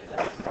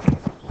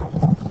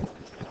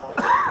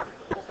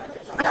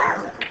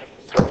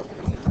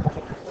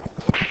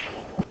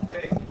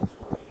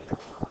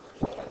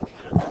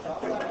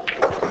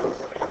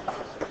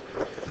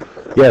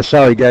 Yeah,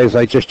 sorry guys,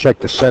 I just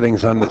checked the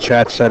settings on the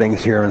chat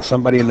settings here, and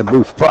somebody in the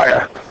booth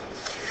prior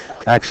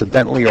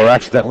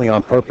accidentally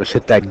on purpose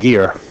hit that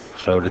gear.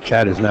 So the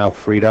chat is now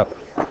freed up.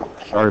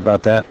 Sorry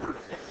about that.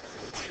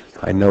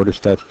 I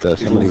noticed that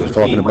somebody was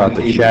talking about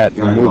the chat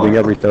moving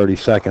every 30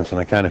 seconds,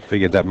 and I kind of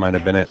figured that might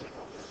have been it.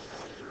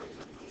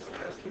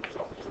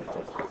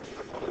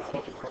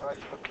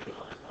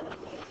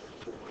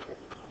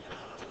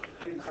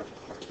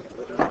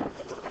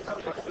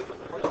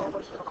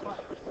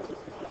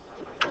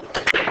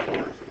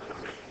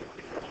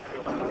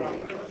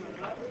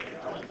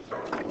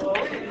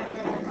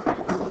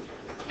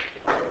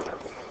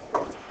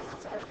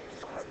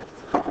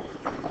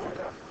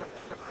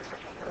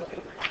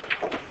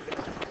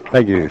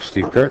 Thank you,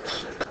 Steve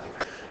Kurtz.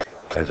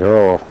 As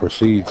Earl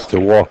proceeds to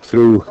walk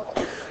through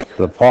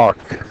the park,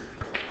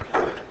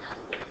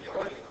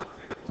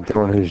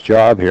 doing his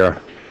job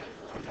here,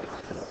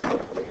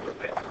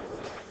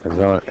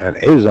 and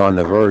is on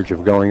the verge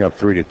of going up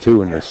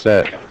 3-2 in the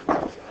set.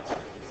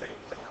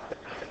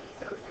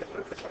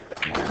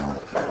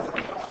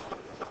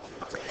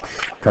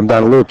 Come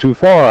down a little too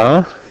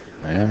far, huh?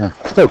 Yeah.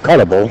 Still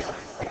cuttable.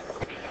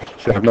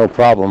 Should have no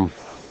problem.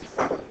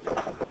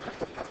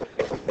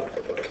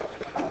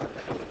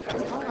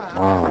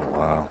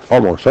 Wow.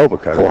 Almost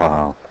overcut.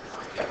 Wow.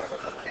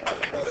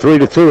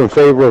 3-2 in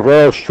favor of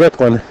Earl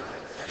Strickland.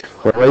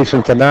 We're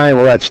racing to 9.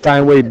 We're at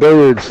Steinway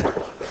Billiards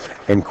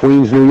in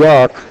Queens, New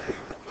York.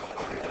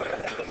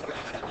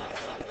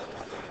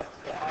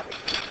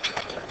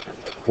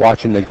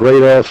 Watching the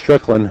great Earl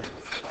Strickland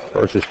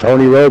versus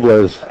Tony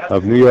Robles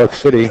of New York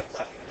City.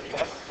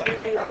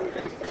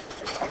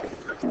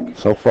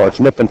 So far it's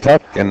nip and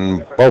tuck,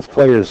 and both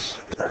players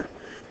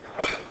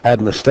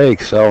had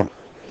mistakes, so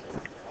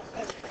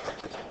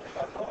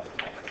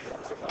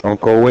don't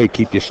go away.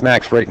 Keep your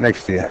snacks right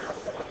next to you.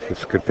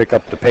 This could pick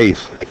up the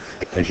pace.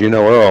 As you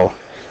know, Earl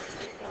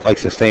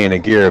likes to stay in a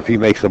gear. If he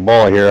makes a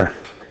ball here,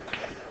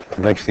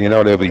 next thing you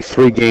know, there'll be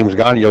 3 games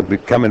gone. You'll be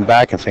coming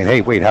back and saying, hey,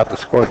 wait, how'd the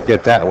score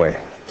get that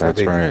way?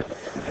 That's right.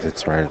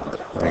 That's right.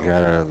 They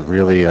gotta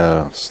really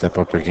step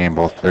up their game,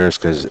 both players,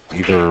 because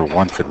either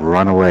one could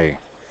run away.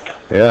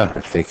 Yeah.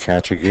 If they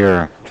catch a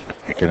gear,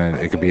 it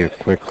could be a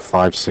quick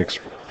 5-6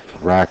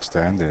 racks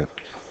to end it.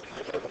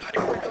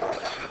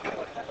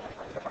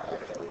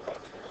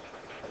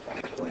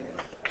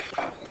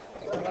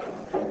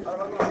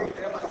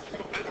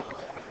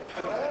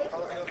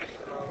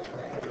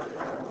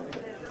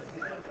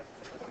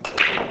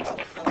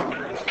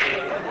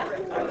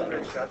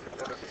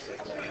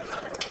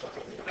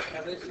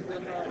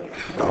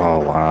 Oh,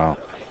 wow.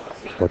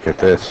 Look at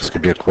this. This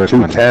could be a quick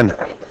one.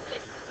 210.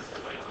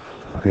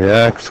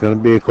 Yeah, it's going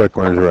to be a quick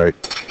one, right.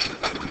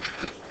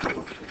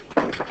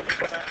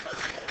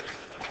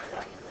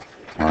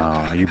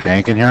 Wow. Are you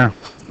banking here?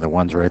 The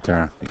one's right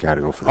there. You got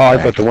to go for the bank.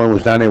 bank. I thought the one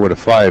was down there where the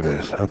 5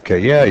 is. Okay,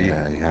 yeah.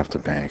 Yeah, you have to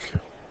bank.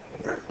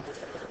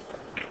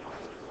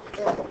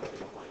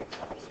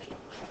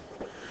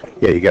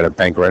 Yeah, you got to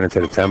bank right into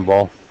the 10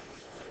 ball.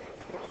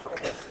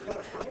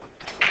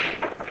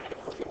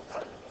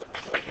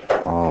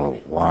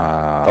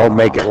 Wow. Don't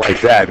make it like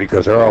that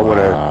because Earl would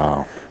have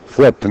Wow.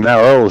 flipped, and now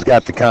Earl's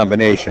got the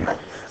combination.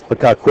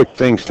 Look how quick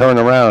things turn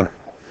around.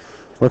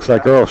 Looks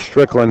like Earl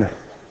Strickland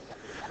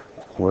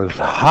was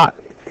hot,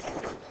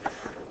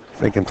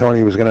 thinking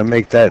Tony was going to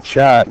make that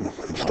shot.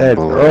 Instead,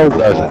 Earl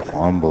does it.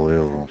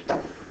 Unbelievable.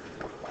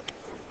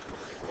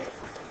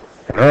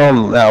 Earl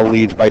now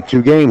leads by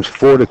 2 games,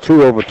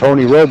 4-2 over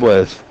Tony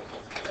Robles.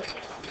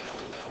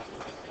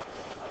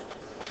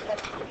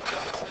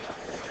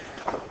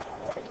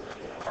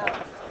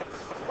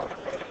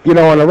 You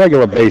know, on a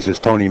regular basis,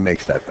 Tony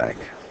makes that thing.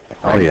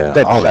 Oh, yeah.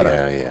 That's Oh, better.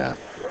 yeah.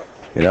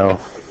 You know,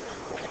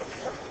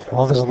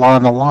 Well, there's a lot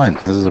on the line.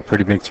 This is a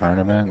pretty big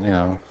tournament, you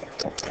know.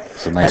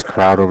 It's a nice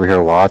crowd over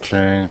here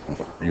watching.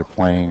 You're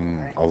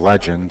playing a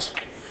legend.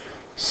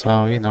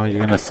 So, you know, you're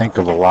going to think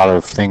of a lot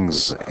of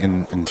things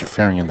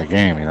interfering in the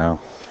game, you know.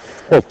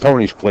 well,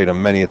 Tony's played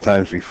him many a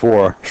times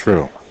before,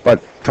 True.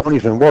 but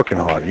Tony's been working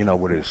hard, you know,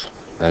 with his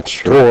That's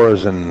true.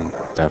 tours and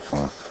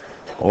Definitely.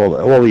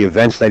 all the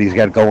events that he's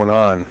got going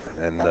on,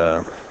 and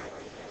I'm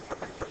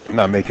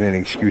not making any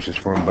excuses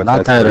for him, but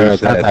Not that's what he that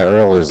said.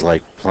 Earl is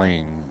like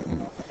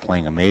playing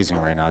amazing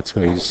right now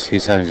too.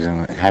 He's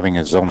having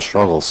his own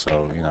struggles,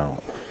 so you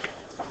know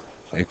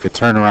it could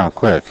turn around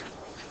quick.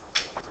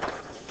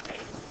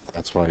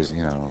 That's why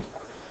you know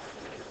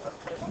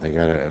they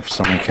gotta. If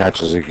someone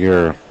catches a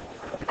gear,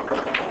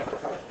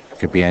 it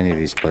could be any of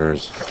these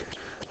players.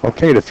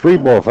 Okay, the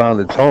 3-ball found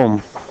its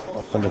home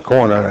up in the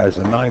corner as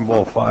the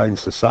 9-ball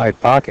finds the side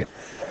pocket.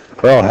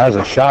 Earl has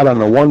a shot on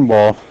the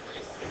 1-ball.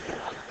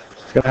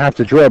 He's going to have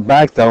to draw it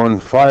back, though,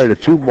 and fire the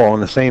 2-ball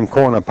in the same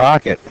corner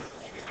pocket.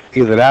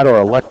 Either that or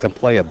elect to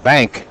play a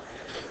bank.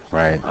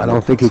 Right. I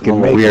don't think he It's a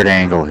can little make weird it.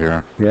 angle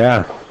here.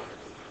 Yeah.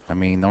 I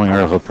mean, knowing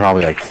Earl, he'll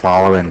probably like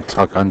follow and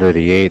tuck under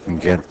the 8 and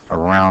get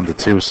around the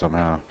 2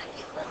 somehow.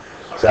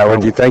 Is that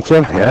what you think,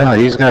 Jim? Yeah,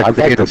 he's got I'd like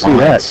to creative see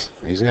minds.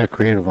 He's got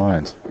creative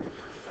minds.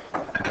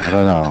 I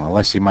don't know,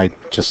 unless he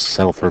might just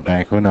settle for a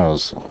bank. Who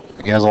knows?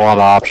 He has a lot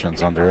of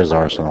options under his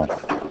arsenal.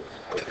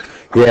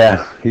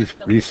 Yeah, he's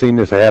seen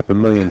this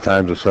 500,000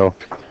 times or so.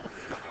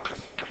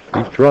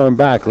 He's drawing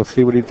back. Let's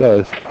see what he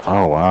does.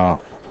 Oh,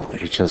 wow.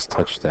 He just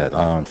touched that.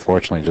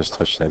 Unfortunately, just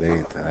touched that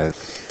 8. I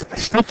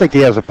still think he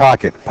has a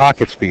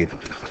pocket speed.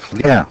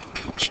 Yeah,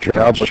 it's true.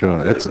 Yeah, It's but- true.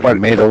 It's but-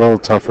 made it a little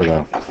tougher,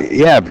 though.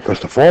 Yeah, because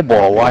the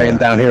 4-ball lying Yeah.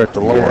 down here at the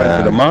lower end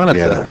of the monitor.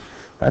 Yeah.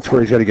 That's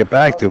where he's got to get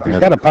back to. If he's Yeah.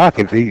 got a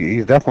pocket,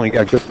 he's definitely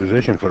got good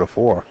position for the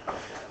 4.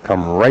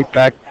 Come right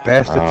back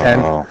past the 10.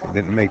 Oh.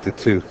 Didn't make the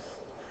 2.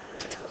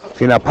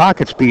 See, now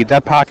pocket speed,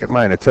 that pocket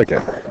might have took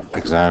it.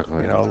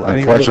 Exactly. You know, I mean,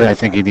 Unfortunately, I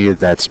think he needed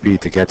that speed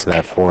to get to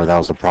that 4. That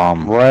was the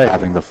problem. Right.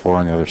 Having the 4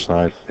 on the other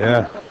side.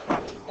 Yeah.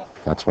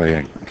 That's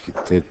why he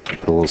did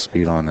put a little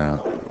speed on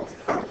that.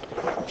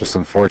 Just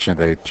unfortunate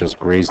they just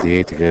grazed the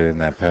 8 to get in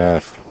that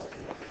path.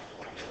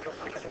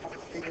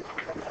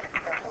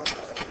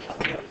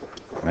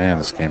 Man,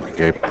 this game can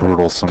get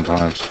brutal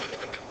sometimes.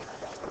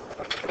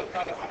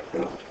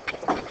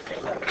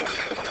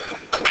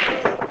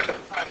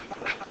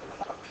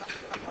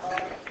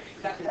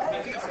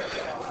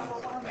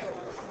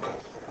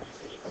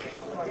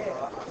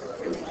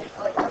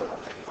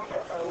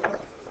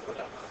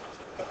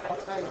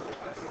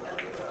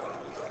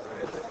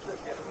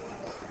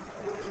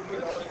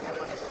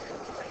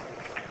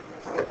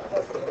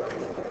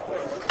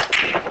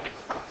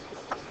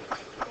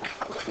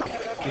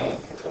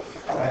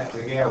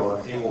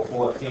 Table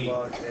 14.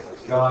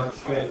 John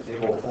Schmidt,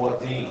 table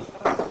 14.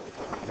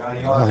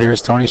 Johnny Well,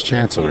 here's Tony's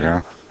chance over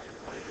here.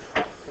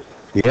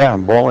 Yeah,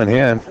 ball in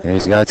hand. Yeah,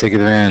 he's got to take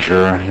advantage,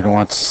 or you don't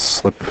want to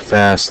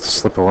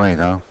slip away,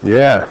 no?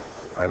 Yeah.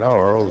 I know,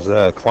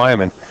 Earl's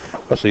climbing,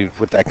 especially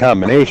with that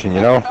combination,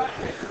 you know.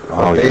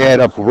 Oh, They yeah. add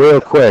up real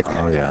quick.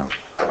 Oh, yeah.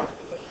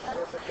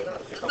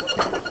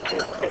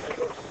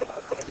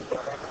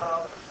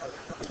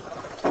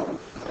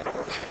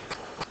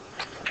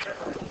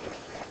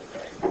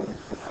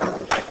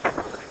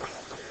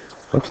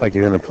 Looks like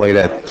you're going to play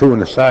that 2 in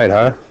the side,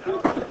 huh?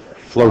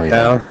 Float Oh, yeah.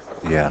 down.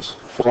 Yes.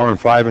 4 and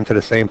 5 into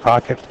the same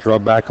pocket. Draw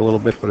back a little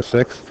bit for the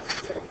 6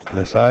 on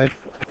the side.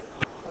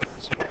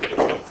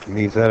 He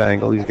needs that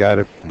angle. He's got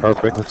it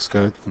perfect. Looks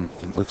good.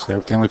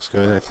 Everything looks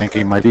good. I think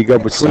he might Do you go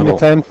between the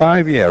settle.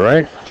 10-5? Yeah,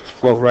 right? Just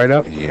float right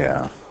up.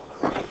 Yeah.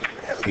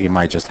 He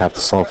might just have to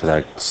solve for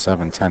that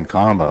 7-10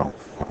 combo.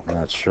 I'm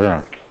not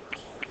sure.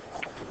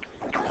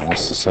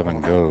 Once the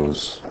 7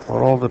 goes, Well,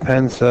 it all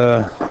depends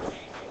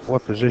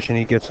what position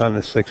he gets on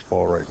the 6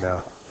 ball right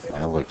now.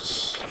 that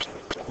looks.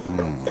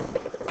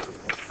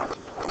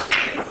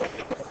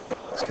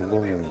 It's a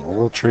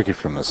little tricky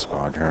from this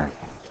spot here.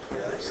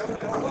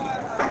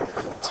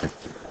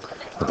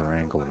 Other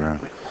angle there.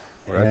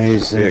 Well, Yeah,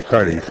 that's the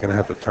Cardi. He's going to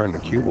have to turn the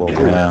cue ball.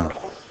 Yeah.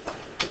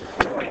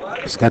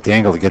 He's got the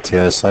angle to get to the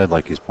other side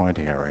like he's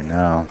pointing at right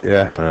now.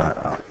 Yeah.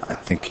 But I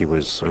think he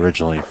was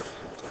originally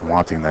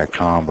wanting that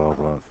combo,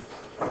 but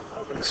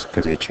it's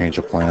because he changed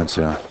of plans,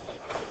 yeah.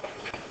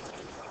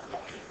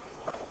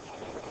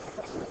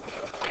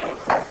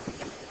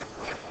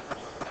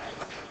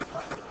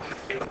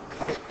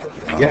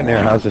 Getting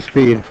there. How's the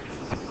speed?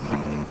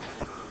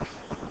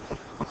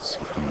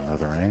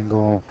 Another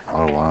angle.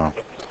 Oh wow.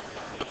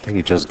 I think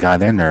he just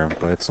got in there,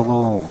 but it's a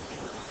little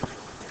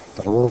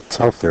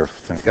tough there.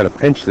 You got to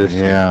pinch this.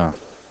 Yeah.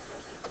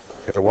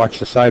 Got to watch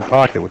the side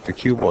pocket with the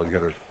cue ball. You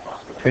got to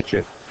pitch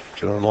it.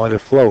 You don't let it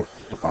float.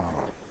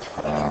 Oh.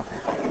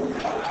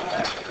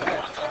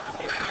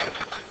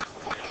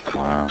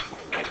 Wow.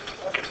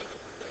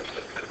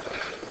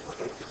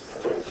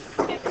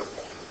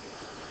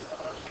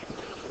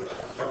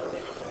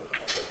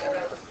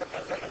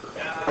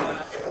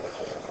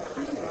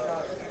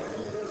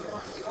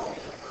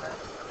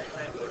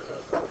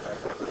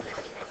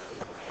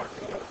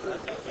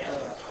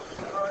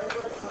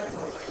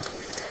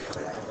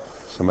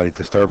 Somebody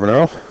disturbing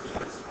Earl?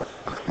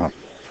 Oh.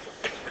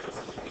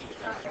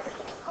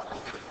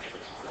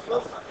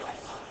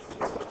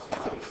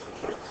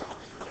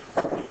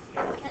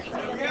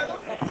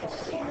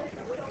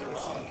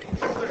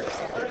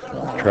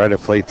 Try to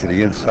play to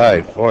the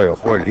inside. Boy, oh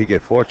boy, did he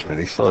get fortunate.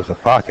 He still has a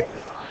pocket.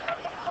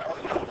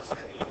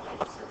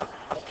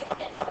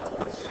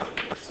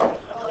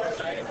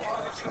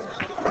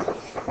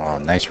 Oh,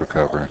 nice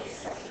recovery.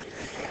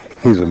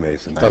 He's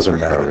amazing. Nice Doesn't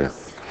recovery. matter.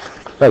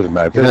 Doesn't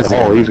matter. If there's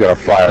a hole, he's going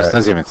to fire He it.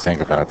 doesn't even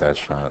think about that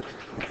shot.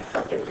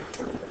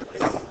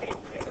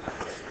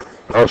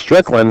 Earl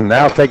Strickland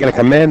now taking a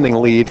commanding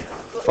lead,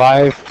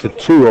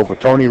 5-2 over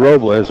Tony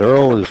Robles.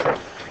 Earl is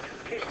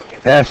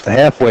past the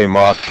halfway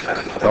mark.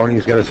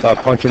 Tony's got to start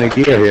punching a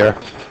gear here,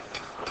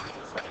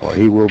 or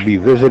he will be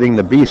visiting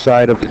the B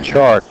side of the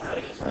chart.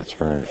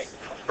 That's right.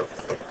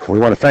 We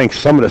want to thank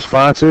some of the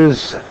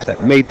sponsors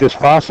that made this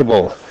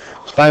possible.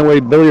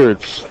 Steinway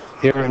Billiards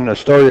here in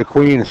Astoria,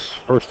 Queens,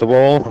 first of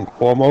all and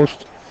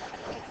foremost.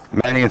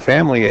 Manny and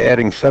family are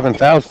adding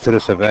 7,000 to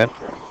this event.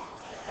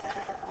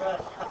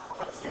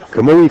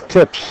 Kamui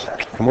Tips,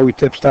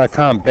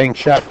 KamuiTips.com, Bank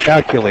Shop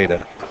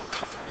Calculator,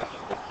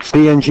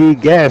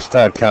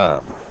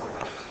 CNGGas.com.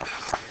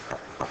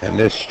 And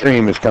this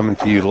stream is coming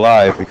to you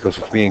live because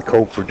it's being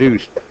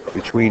co-produced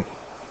between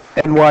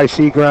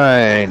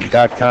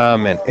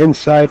NYCGrind.com and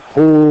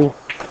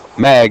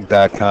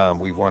InsidePoolMag.com.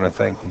 We want to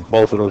thank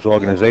both of those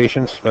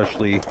organizations,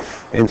 especially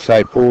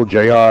Inside Pool,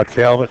 JR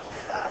Calvert,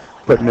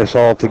 putting this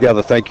all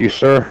together. Thank you,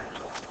 sir.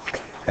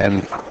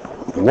 And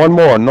one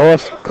more,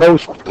 North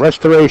Coast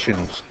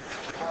Restorations.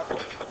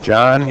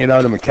 John, you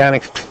know, the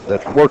mechanics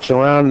that works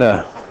around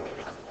the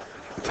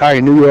entire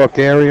New York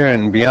area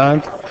and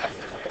beyond.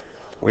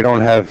 We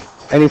don't have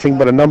anything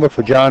but a number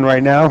for John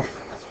right now,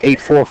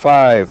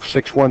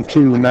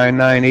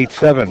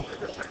 845-612-9987.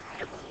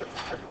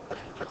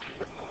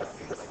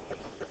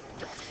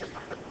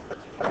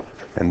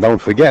 And don't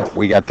forget,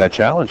 we got that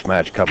challenge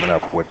match coming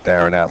up with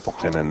Darren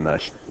Appleton and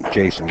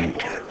Jason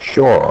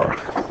Shore.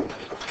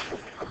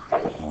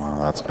 Wow,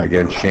 that's gonna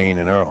Against Shane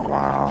and Earl.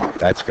 Wow.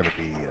 That's going to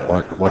be...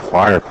 What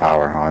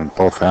firepower on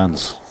both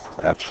ends.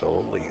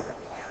 Absolutely.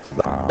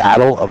 The Wow.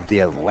 Battle of the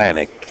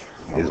Atlantic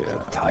is the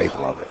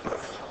title of it.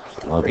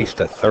 Race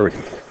to 30.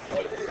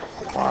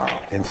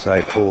 Wow.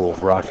 Inside Pool,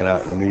 rocking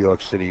out in New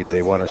York City.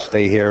 They want to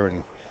stay here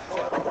and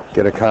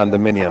get a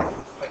condominium.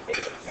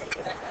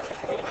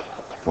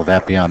 Will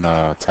that be on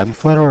a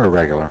 10-footer or a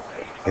regular?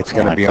 It's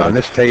going to be on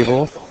this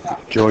table,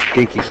 George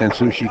Kinky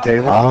Sensushi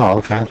table, Oh,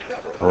 okay.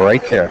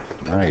 right there,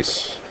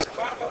 Nice.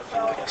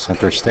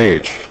 Center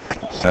stage.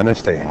 center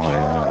stage. Oh,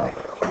 yeah.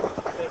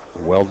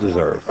 Well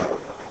deserved.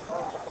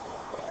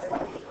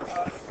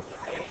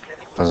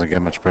 Doesn't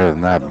get much better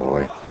than that,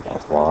 boy.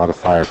 A lot of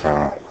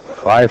firepower.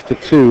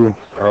 5-2,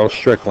 Earl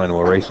Strickland.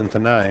 We're racing to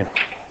 9.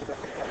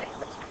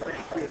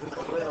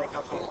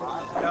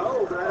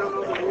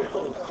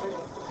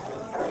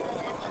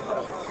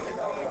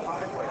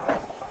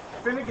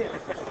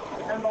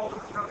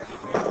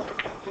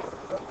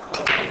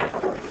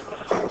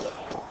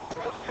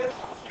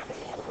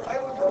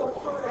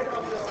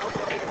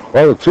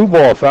 Well, the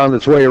 2-ball found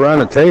its way around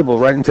the table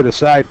right into the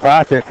side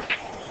pocket.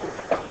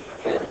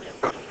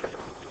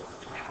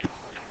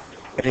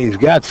 And he's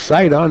got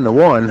sight on the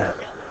 1.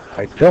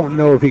 I don't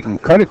know if he can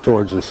cut it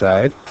towards the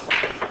side.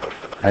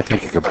 I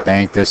think you could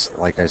bank this,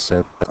 like I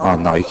said. Oh,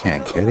 no, you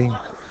can't. Kidding?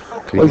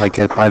 Could you, Well, like,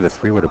 get by the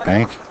 3 with a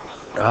bank?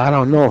 I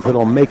don't know if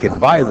it'll make it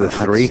by the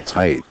 3. That's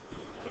tight.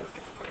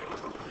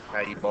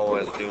 How you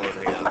boys doing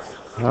here?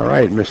 All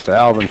right, Mr.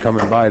 Alvin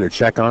coming by to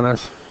check on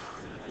us.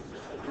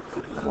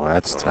 Well,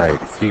 that's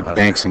tight. If he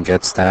banks and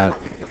gets that,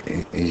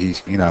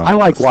 he's, you know. I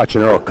like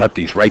watching Earl cut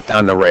these right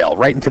down the rail,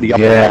 right into the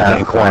upper Yeah,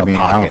 left-hand corner I mean,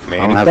 pocket, I man.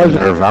 don't He have the does it-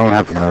 nerve. I don't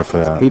have the nerve for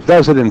that. He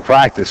does it in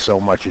practice so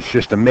much. It's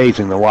just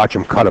amazing to watch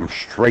him cut them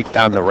straight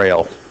down the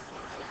rail.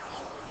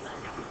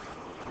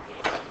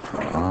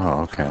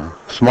 Oh, okay.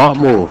 Smart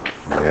move.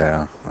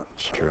 Yeah,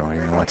 that's true.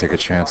 You want to take a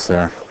chance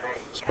there,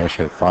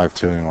 especially at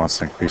 5-2. He wants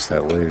to increase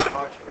that lead.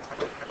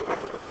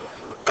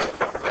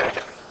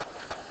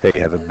 They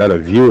have a better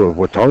view of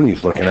what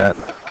Tony's looking at.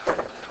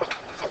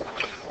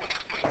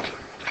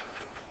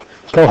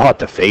 It's so hard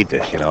to fade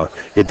this, you know.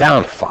 You're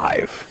down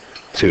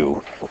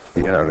 5-2,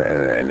 you know,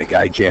 and the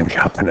guy jams you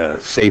up in a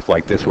safe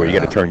like this where you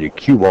got to turn your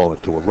cue ball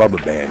into a rubber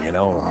band, you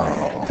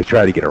know, to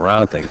try to get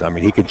around things. I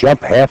mean, he could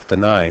jump half the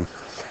 9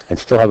 and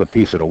still have a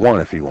piece of the 1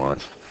 if he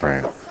wants.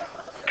 Right.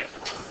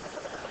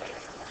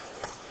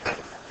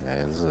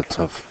 Yeah, this is a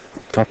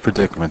tough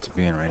predicament to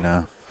be in right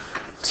now.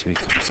 See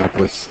what he comes up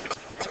with.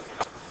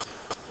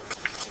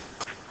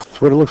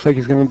 That's what it looks like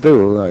he's going to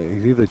do.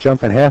 He's either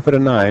jumping half of the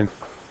 9.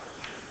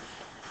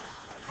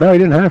 No, he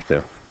didn't have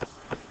to.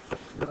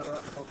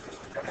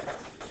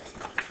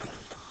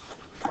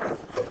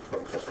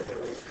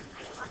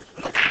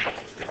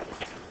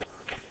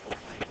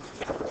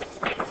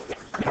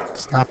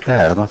 It's not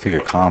bad. I don't know if you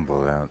could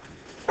combo that.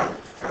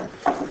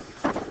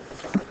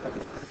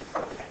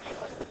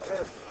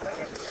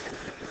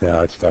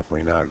 No, it's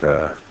definitely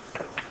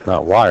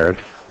not wired.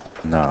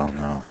 No,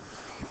 no.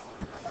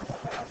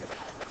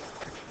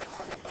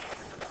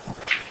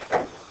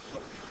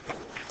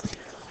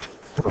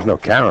 There's no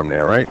carom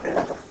there, right?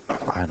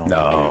 I don't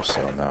No. believe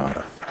so,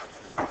 no.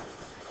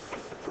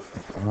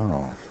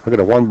 Oh. Look at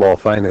the 1 ball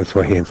finding its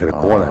way into the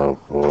corner. Oh,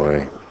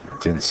 boy.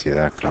 Didn't see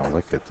that coming.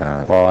 Look at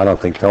that. Well, I don't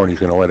think Tony's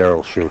going to let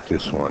Earl shoot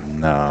this one.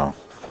 No.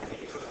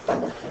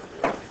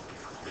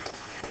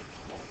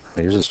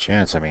 Here's his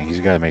chance. I mean, he's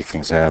got to make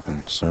things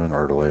happen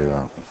sooner or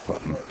later.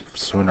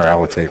 Sooner, I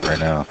would take right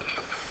now.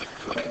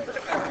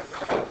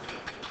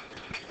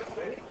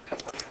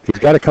 He's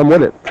got to come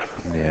with it.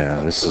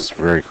 Yeah, this is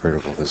very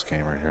critical, this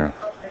game right here.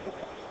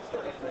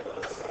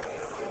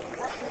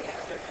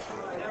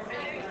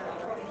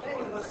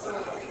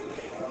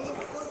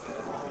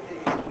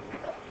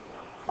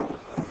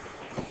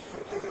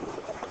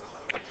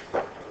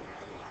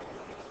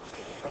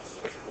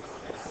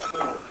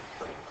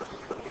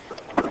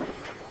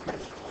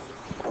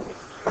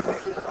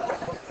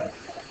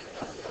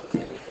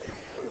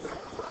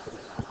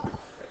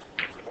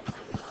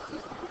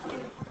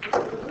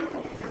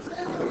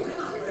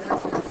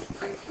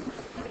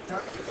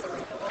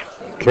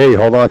 Okay,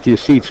 hold on to your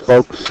seats,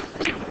 folks.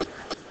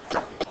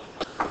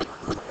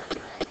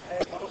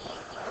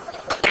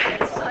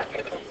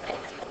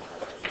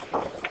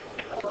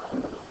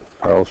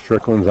 Earl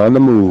Strickland's on the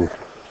move.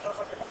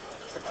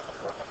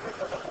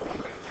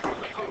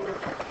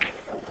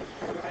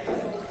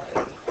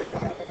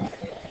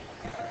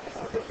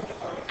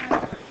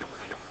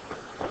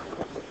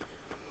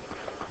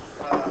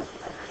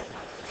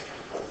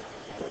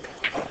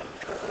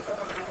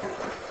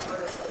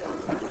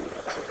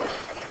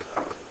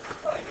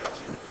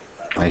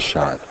 Nice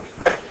shot.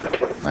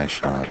 Nice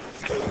shot.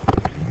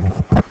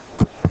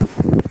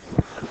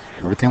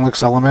 Everything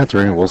looks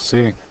elementary. We'll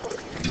see.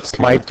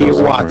 Might be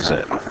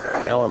Watson.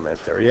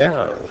 Elementary,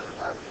 yeah.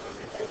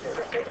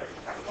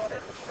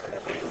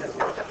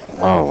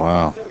 Oh,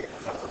 wow.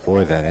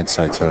 Boy, that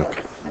inside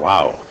took.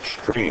 Wow,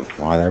 extreme.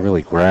 Wow, that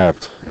really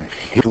grabbed.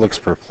 He looks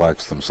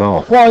perplexed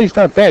himself. Well, he's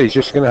not bad. He's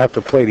just going to have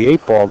to play the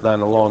 8 ball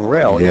down the long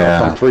rail.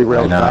 Yeah, From 3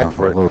 rails I know. back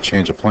for A it. little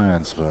change of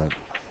plans, but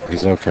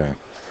he's okay.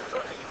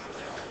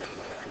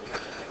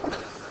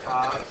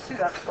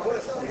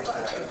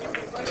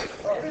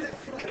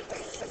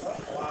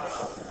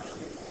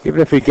 Even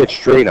if he gets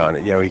straight on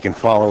it, he can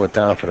follow it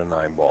down for the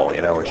 9 ball,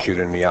 and shoot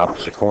in the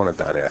opposite corner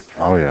down there.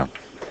 Oh, yeah.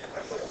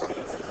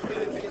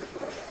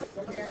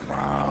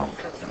 Wow.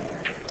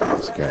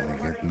 He's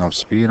getting enough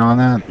speed on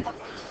that.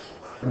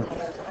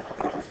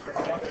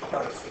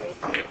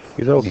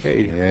 He's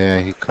okay. Yeah,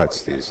 he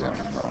cuts these in.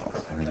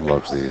 He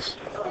loves these.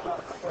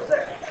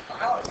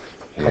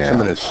 Puts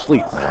him in his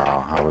sleep.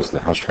 Wow,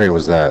 how straight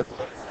was that?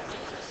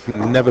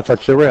 Never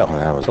touched the rail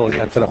That was until he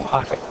got to the beautiful.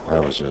 pocket.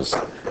 That was just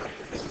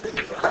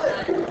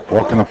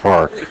walk in the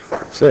park.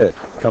 That's it.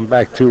 Come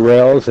back 2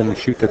 rails and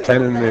shoot the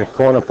 10 in the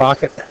corner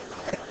pocket.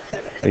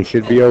 And he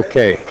should be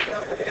okay.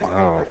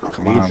 Oh,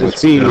 come Needs on, the let's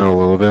speed. go a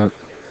little bit.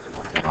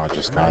 Oh,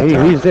 just got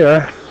there. He's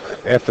there.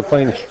 After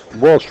playing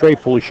ball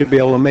straight pull, he should be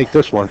able to make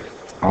this one.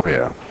 Oh,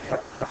 yeah.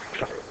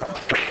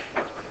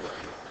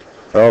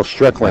 Earl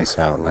Strickland Nice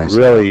out, nice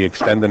really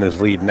extending his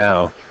lead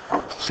now.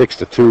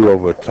 6-2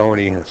 over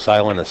Tony, a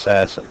silent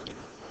assassin.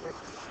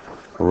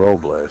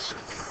 Robles.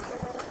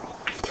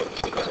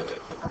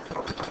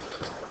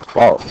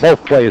 Well,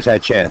 both players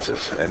had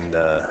chances, and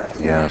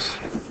Yes.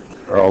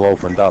 Earl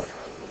opened up.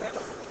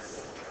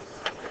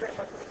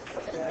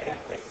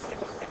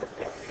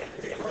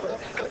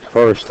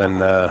 First and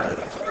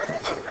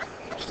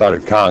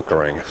started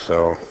conquering,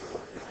 so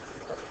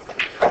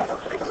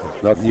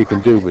nothing you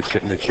can do but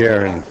sit in the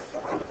chair and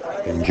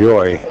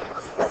enjoy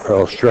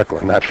Earl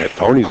Strickland. Not that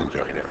Tony's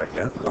enjoying it right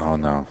now. Oh,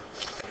 no.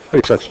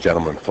 He's such a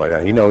gentleman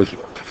player. He knows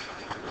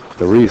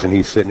the reason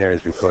he's sitting there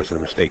is because of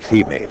the mistakes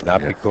he made,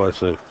 not Yeah.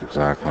 because of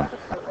Exactly.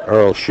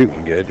 Earl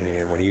shooting good.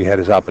 And when he had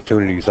his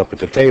opportunities up at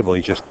the table,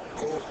 he just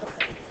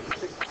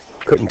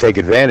couldn't take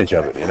advantage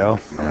of it,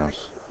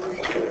 Yes.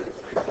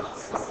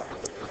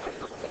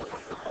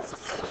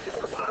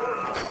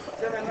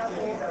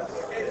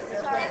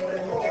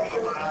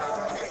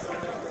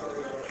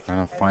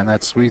 Trying to find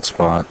that sweet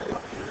spot.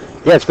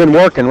 Yeah, it's been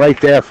working right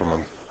there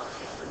from him.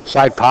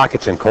 Side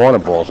pockets and corner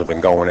balls have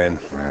been going in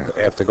Right.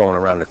 after going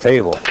around the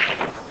table.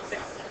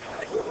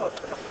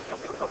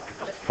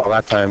 Well,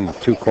 that time the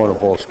 2 corner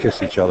balls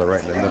kissed each other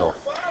right in the middle.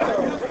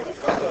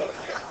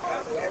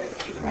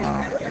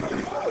 Wow.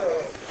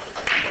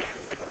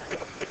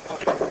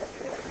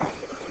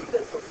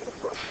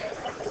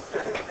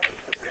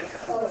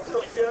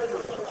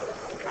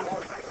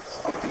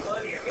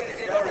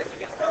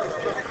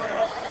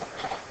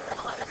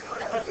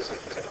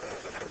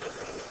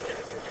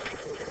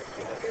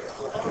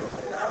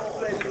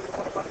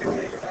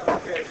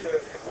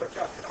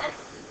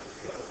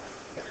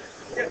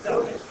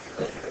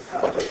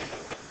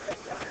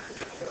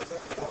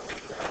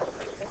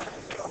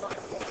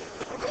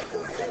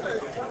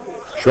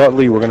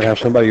 Shortly, we're going to have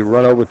somebody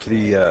run over to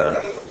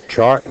the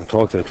chart and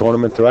talk to the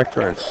tournament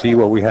director and see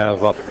what we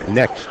have up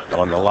next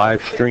on the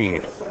live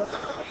stream.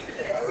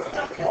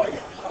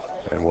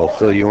 And we'll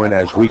fill you in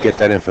as we get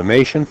that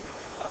information.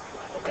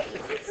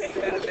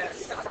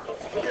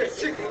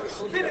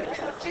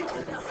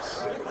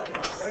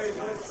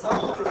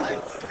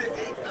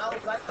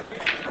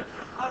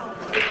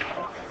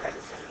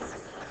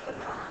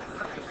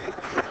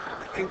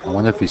 I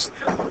wonder if he's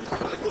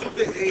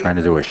trying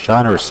to do a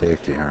shot or a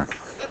safety here.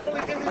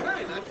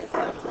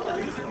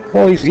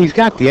 Well, he's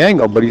got the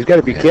angle, but he's got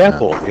to be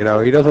careful. You know,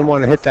 he doesn't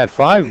want to hit that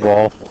 5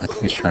 ball. I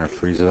think he's trying to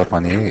freeze it up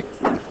on the 8.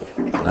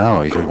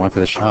 No, he just went for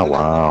the shot.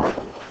 Wow.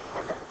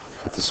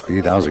 At the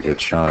speed, that was a good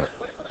shot.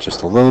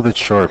 Just a little bit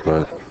short,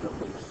 but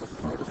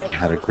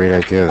had a great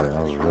idea there.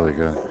 That was really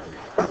good.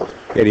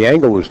 Yeah, the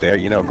angle was there,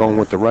 you know, going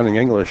with the running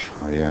English.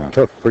 Oh, yeah.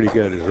 Took pretty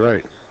good, is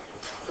right.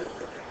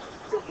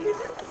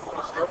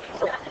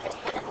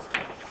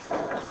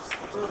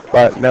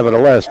 But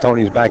nevertheless,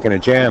 Tony's back in a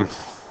jam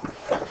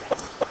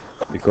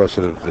because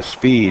of the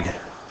speed.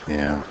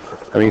 Yeah.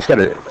 I mean, he's got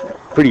a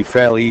pretty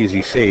fairly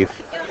easy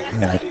safe.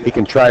 Yeah. He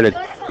can try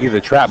to either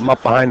trap him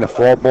up behind the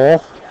 4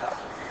 ball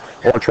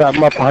or trap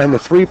him up behind the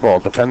 3 ball,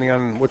 depending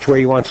on which way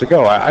he wants to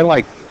go. I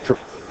like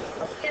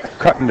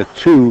cutting the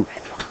 2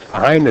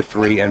 behind the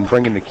 3 and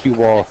bringing the cue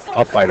ball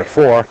up by the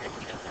 4.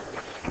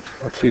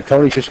 Let's see,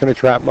 Tony's just going to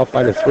trap him up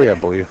by the 3, I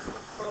believe.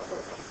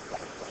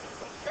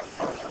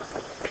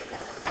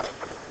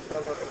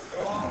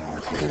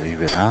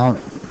 Leave it out.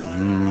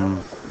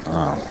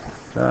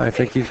 No, I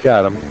think he's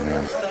got him.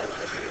 Yeah.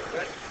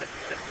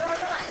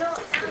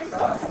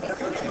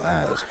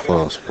 That is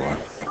close, boy.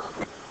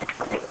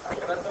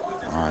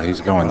 Oh, he's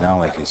going down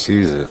like he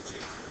sees it.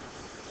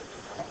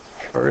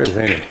 Sure is,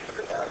 ain't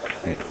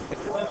he?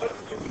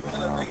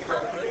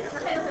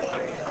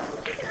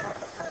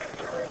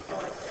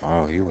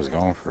 Oh, he was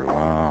going for it.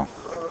 Wow.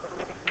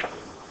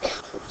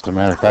 As a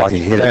matter of fact, he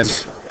hit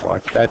it.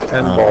 Watch that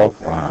 10 ball.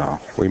 Wow.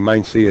 We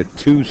might see a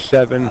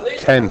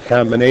 2-7-10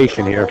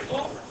 combination here.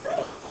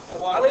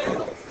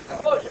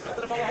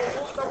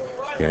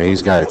 Yeah,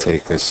 he's got to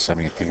take this. I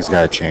mean, things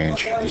got to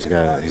change. He's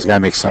got to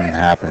make something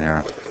happen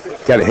here.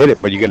 Got to hit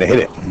it, but you're going to hit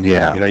it.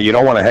 Yeah. You know, you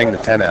don't want to hang the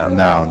 10 out.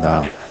 No,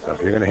 no. So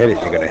if you're going to hit it,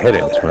 you're going to hit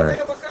it. That's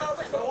right.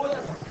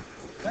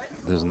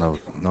 There's no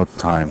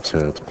time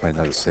to play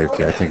another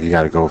safety. I think you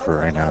got to go for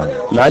it right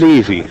now. Not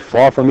easy.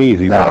 Far from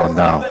easy.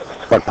 No.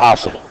 But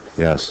possible.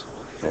 Yes.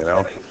 You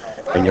know?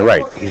 And you're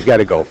right. He's got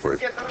to go for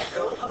it.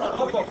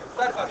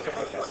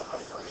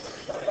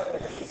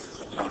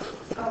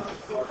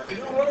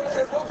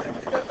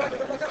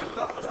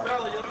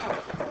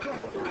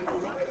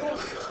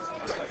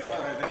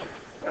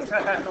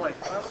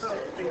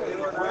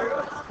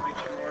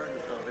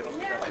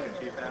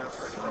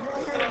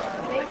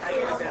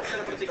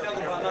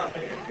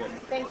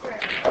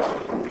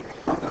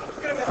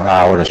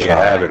 Ah, what a shot. You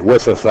have it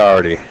with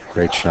authority.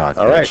 Great shot.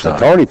 All right, so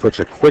Tony puts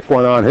a quick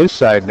one on his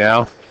side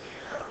now,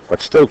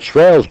 but still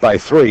trails by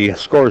 3.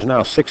 Score is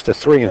now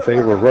 6-3 in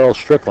favor of Earl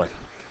Strickland.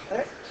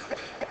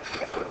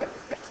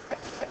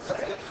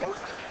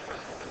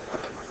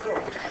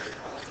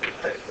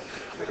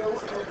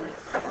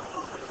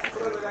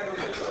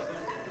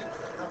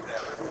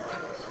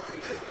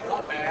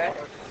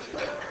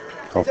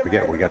 Don't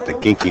forget, we got the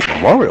Ginky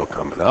Memorial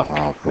coming up.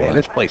 Oh, man,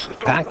 this place is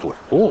packed with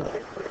full.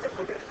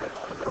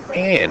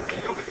 Man,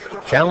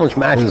 challenge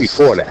match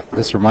before that.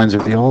 This reminds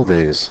me of the old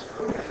days.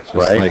 Just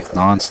right? Like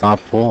non-stop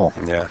pool.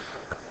 Yeah.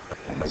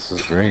 This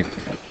is great.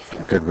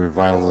 Good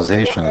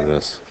revitalization of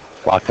this.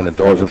 Locking the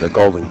doors of the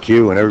Golden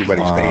Q and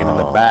everybody staying in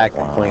the back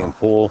and playing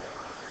pool.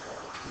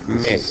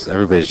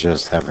 Everybody's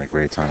just having a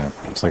great time.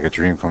 It's like a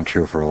dream come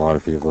true for a lot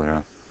of people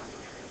here.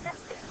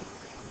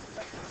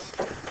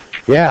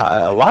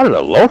 Yeah, a lot of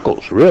the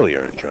locals really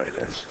are enjoying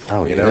this.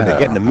 Oh, you know, they're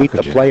getting to meet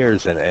the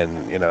players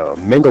and you know,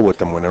 mingle with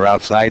them when they're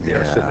outside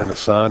there, sitting in the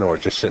sun or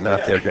just sitting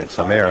out there getting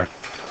some air.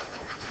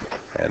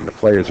 And the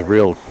players are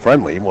real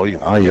friendly. Well,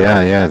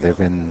 yeah. They've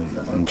been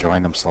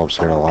enjoying themselves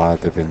here a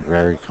lot. They've been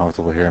very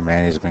comfortable here.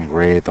 Manny's been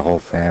great. The whole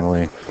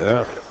family.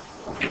 Yeah.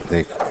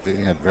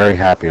 They're very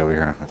happy over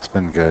here. It's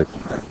been good.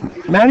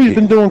 Manny's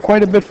been doing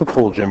quite a bit for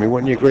pool, Jimmy.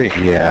 Wouldn't you agree?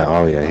 Yeah.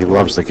 Oh, yeah. He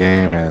loves the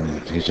game,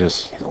 and he's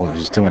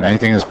doing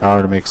anything in his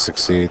power to make it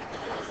succeed.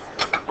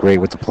 Great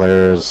with the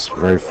players.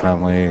 Very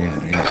friendly.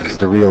 He's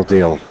the real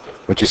deal.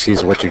 What you see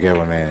is what you get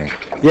with Manny.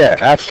 Yeah,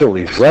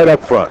 absolutely. He's right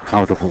up front.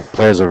 Comfortable.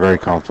 Players are very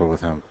comfortable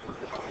with him.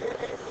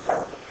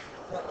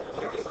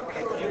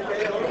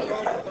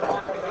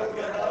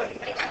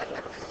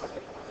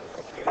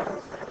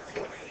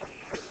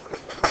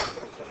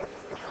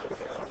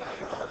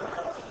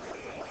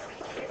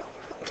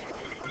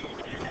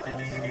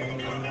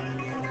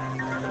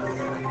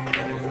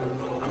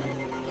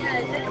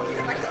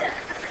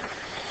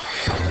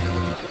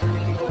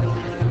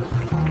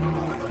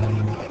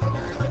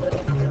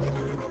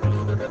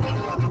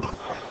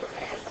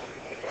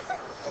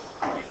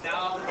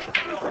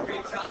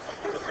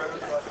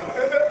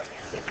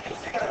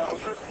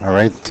 All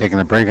right, taking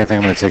a break. I think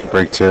I'm going to take a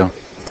break too.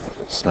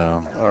 So,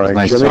 All right,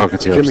 nice Jimmy. talking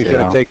to you. Jimmy's upstate,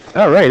 gonna Al. take.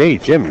 All right, hey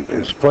Jim,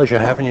 it's a pleasure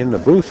having you in the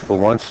booth for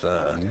once.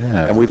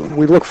 Yeah. And we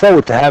look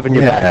forward to having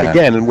you back Yeah.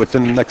 again. And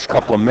within the next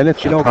couple of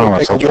minutes, you I know, go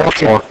promise. take I'll a try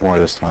to walk. talk more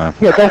this time.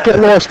 Yeah, don't get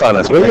lost on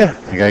us, will you?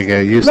 You gotta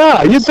get used No,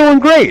 to you're this. doing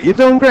great. You're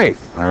doing great.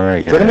 All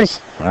right, Jimmy? guys.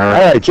 All All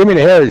right. right, Jimmy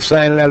the Hair is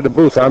signing out of the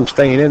booth. I'm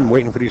staying in,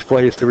 waiting for these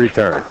players to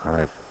return. All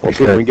right. We'll Be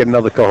see if we can good. get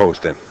another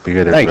co-host in. Be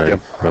good, Thanks,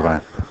 everybody.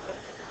 Bye-bye.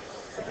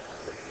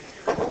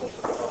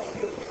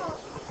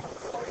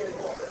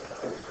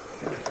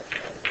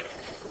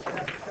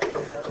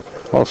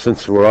 Well,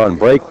 since we're on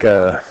break,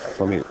 let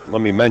me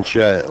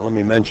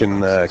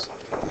mention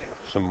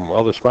some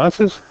other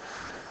sponsors.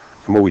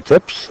 Movie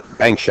Tips,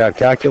 Bank Shot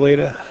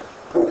Calculator,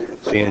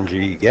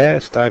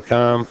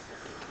 CNGGas.com,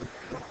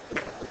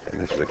 and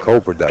this is a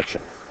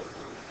co-production.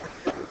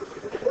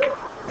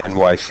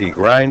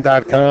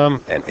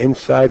 NYCGrind.com and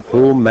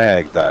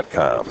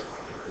InsidePoolMag.com.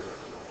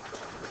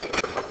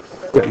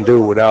 Couldn't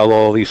do it without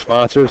all these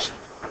sponsors.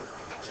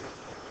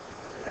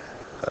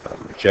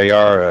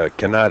 JR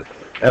cannot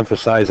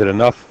emphasize it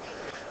enough.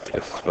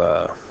 If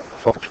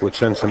folks would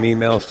send some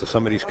emails to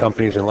some of these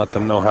companies and let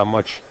them know how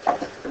much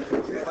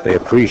they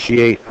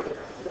appreciate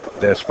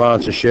their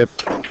sponsorship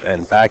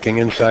and backing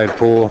Inside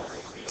Pool,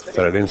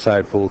 so that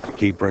Inside Pool can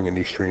keep bringing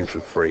these streams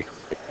for free.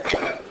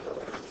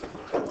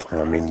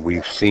 I mean,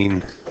 we've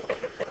seen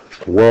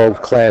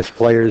world-class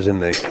players in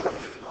the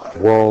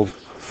World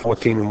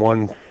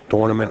 14-1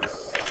 tournament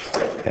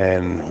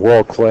and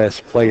world-class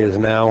players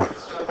now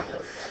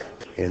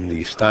in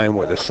the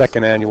Steinway, the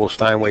second annual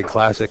Steinway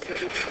Classic.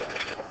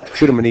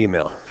 Shoot them an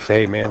email.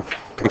 Say, hey, man,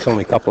 takes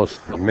only a couple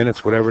of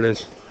minutes, whatever it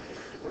is.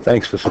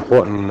 Thanks for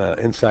supporting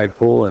Inside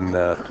Pool and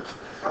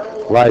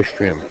live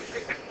stream.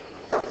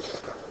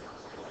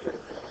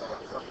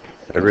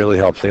 It really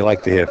helps. They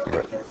like to hear from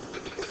it.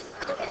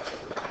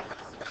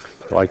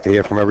 They like to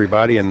hear from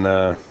everybody, and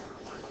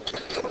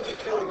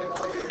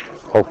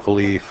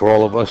hopefully for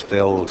all of us,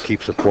 they'll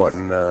keep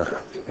supporting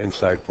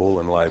Inside Pool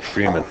and live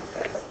streaming.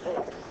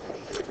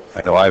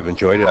 I know I've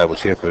enjoyed it. I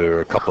was here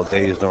for a couple of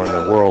days during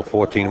the World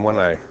 14-1.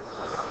 I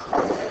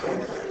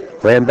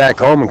ran back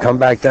home and come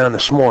back down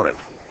this morning.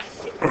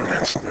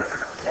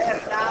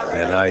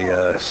 And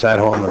I sat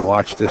home and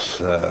watched this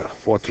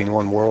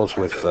 14-1 Worlds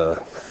with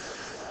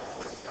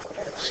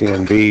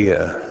CNB,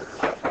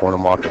 Corner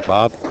Market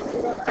Bob.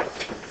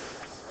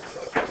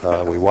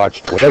 We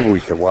watched whatever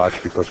we could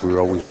watch because we were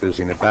always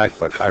busy in the back,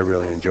 but I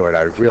really enjoyed it.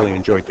 I really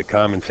enjoyed the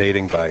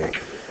commentating by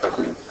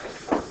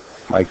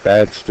Mike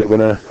Bad,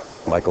 Stigner,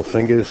 Michael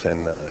Fingers,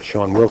 and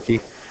Sean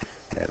Wilkie,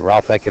 and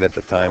Ralph Eckert at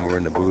the time were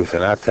in the booth.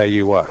 And I'll tell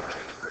you what,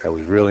 that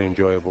was really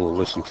enjoyable to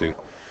listen to.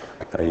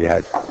 You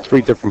had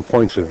three different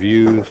points of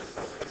view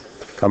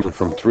coming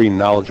from three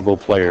knowledgeable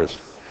players.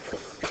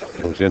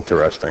 It was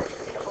interesting.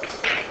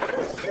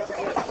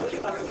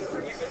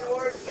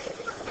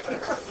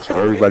 So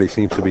everybody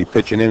seems to be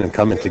pitching in and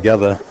coming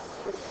together.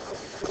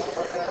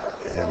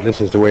 And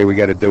this is the way we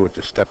got to do it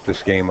to step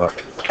this game up.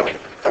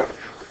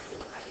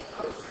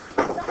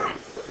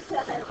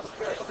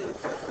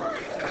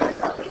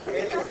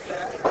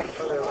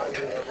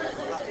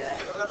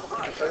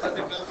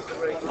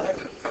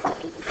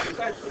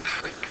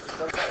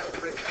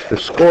 The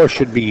score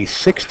should be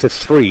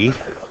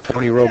 6-3.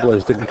 Tony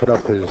Robles didn't put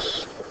up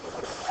his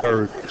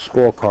third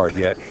scorecard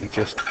yet. He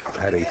just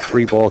had a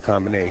 3-ball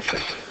combination.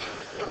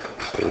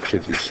 So it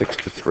should be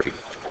 6-3.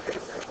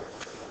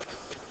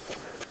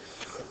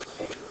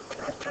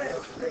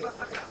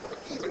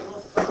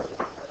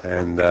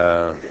 And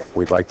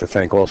we'd like to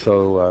thank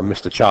also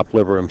Mr. Chop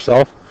Liver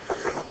himself.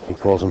 He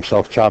calls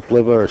himself Chop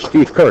Liver,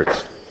 Steve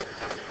Kurtz,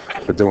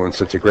 for doing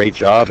such a great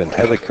job. And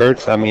Heather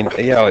Kurtz, I mean,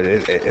 you know,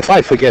 if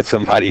I forget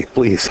somebody,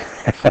 please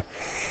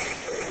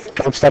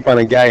don't step on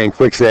a guy in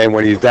quicksand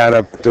when he's down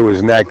up to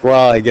his neck.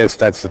 Well, I guess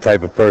that's the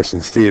type of person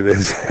Steve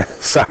is.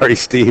 Sorry,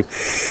 Steve.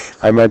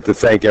 I meant to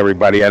thank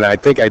everybody, and I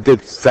think I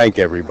did thank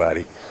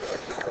everybody.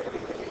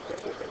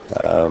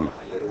 But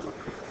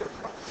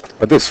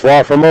this is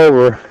far from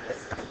over.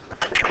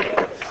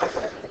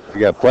 We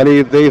got plenty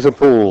of days of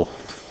pool.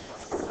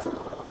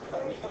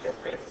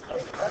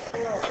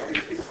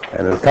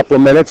 And in a couple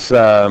of minutes,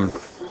 I'll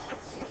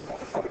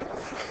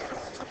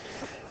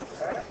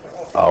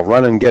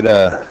run and get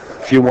a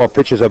few more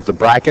pictures of the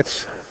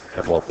brackets,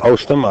 and we'll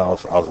post them.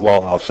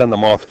 I'll send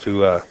them off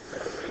to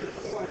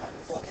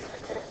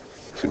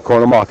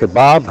Corner Market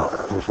Bob,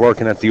 who's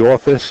working at the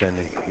office, and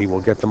he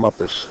will get them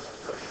up as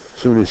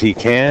soon as he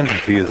can,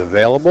 if he is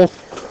available.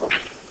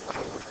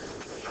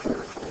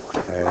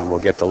 And we'll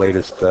get the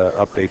latest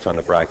updates on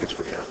the brackets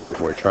for you.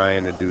 We're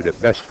trying to do the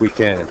best we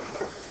can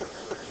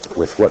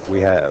with what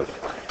we have.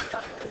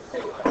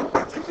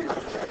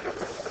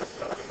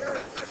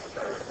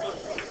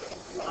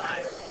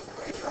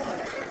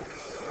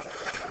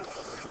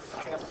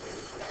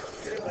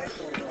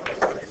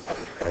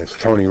 As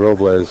Tony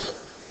Robles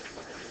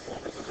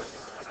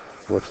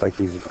looks like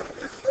he's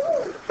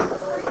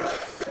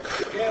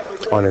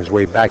on his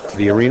way back to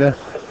the arena,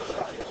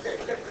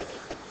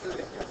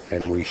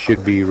 and we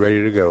should be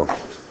ready to go.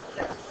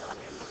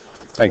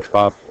 Thanks,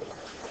 Bob.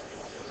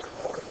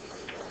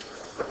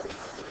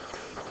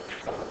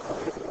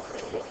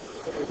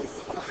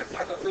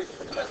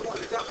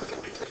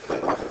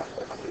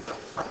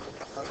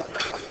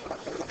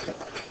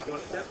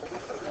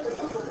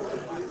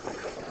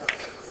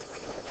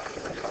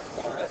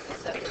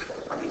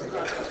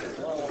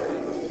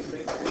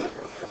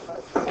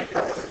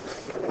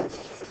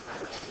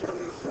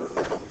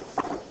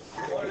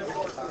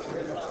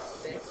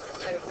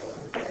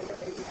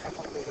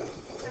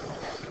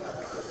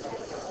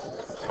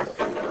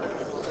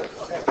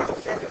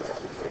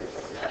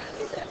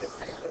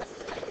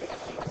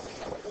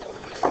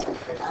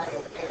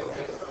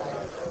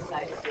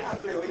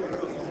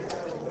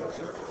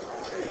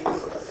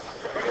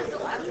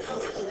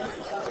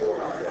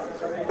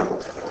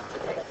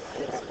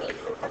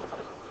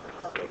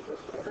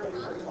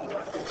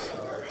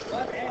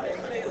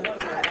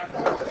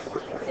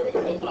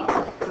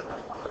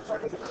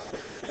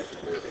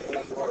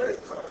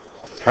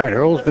 All right,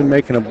 Earl's been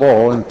making a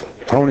ball, and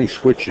Tony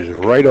switches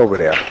right over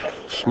there.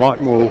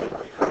 Smart move.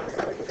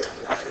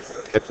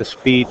 Get the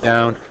speed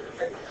down.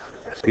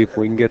 See if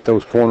we can get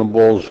those corner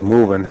balls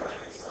moving.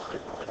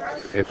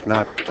 If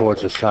not,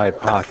 towards the side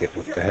pocket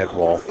with the head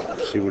wall.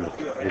 See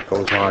what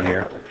goes on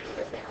here.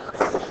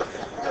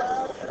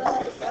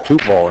 2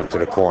 ball into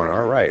the corner.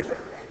 All right.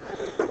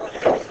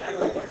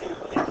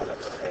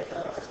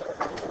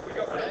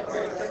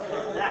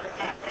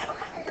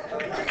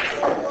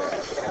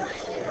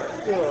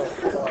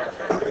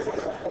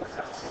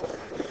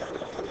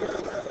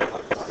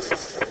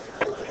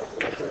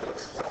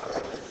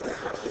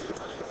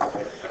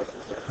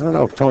 I don't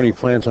know if Tony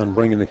plans on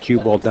bringing the cue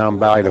ball down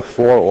by the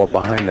 4 or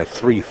behind the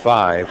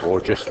 3-5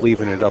 or just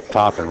leaving it up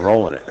top and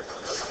rolling it.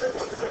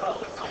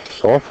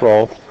 Soft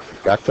roll,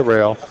 got the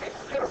rail.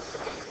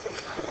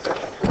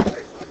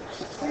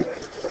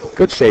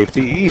 Good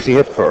safety, easy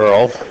hit for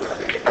Earl.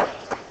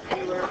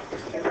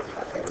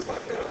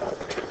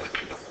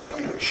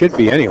 Should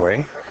be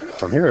anyway.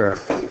 From here,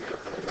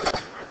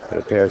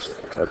 it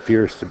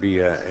appears to be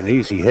an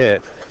easy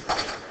hit.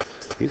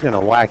 He's going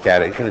to whack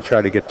at it. He's going to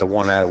try to get the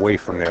one out away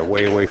from there,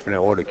 way away from there,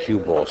 or the cue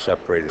ball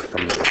separated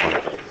from the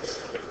front.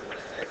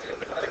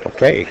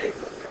 Okay.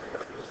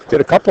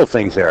 Did a couple of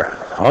things there.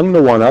 Hung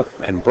the one up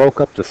and broke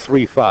up the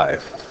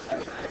 3-5.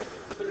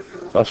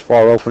 Thus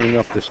far opening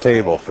up this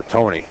table for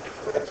Tony.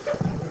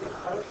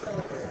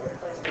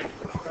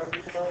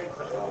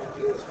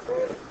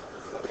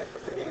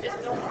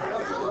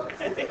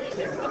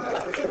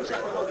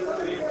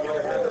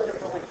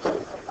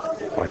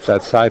 Watch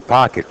that side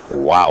pocket.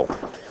 Wow.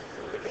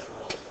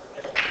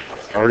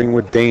 Starting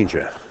with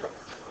danger.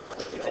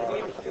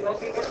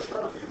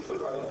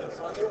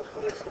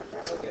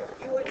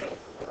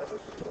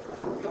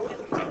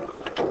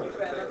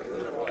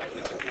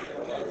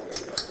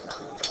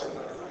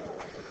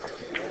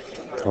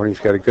 Tony's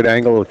got a good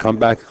angle to come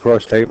back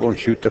across table and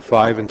shoot the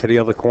 5 into the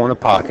other corner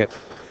pocket.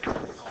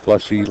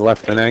 Plus he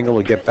left an angle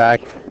to get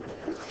back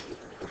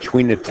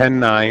between the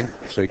 10-9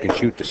 so he can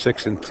shoot the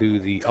 6 into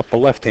the upper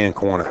left-hand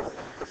corner.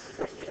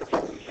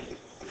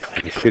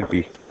 He should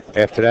be,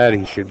 after that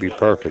he should be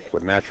perfect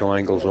with natural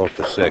angles off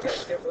the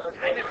 6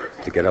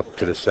 to get up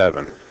to the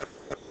 7.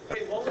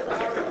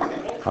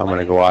 I'm going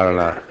to go out on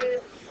a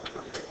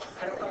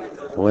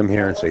limb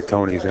here and say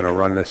Tony's going to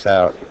run this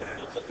out.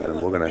 And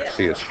we're going to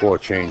see his score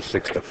change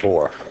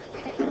 6-4.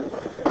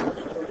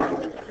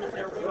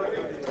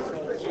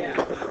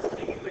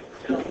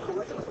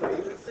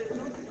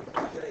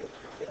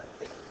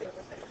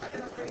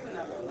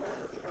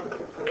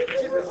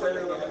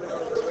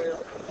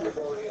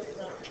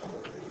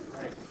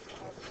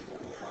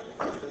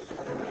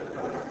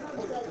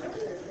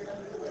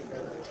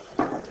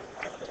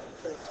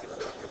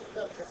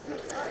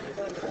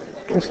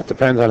 I guess it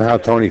depends on how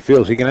Tony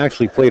feels. He can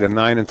actually play the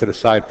 9 into the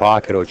side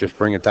pocket or just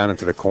bring it down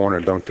into the corner.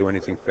 Don't do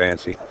anything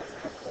fancy.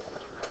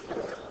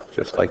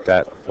 Just like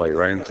that. Play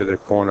right into the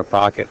corner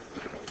pocket.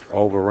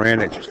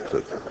 Overran it.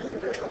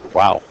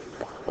 Wow.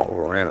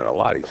 Overran it a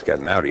lot. He's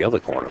getting out of the other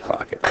corner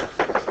pocket.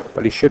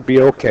 But he should be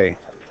okay.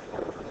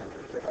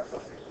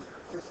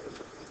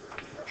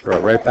 Throw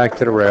it right back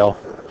to the rail.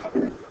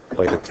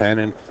 Play the 10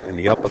 in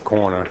the upper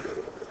corner.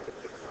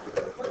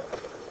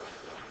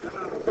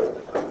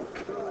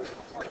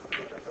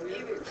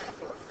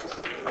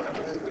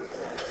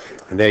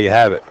 And there you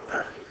have it.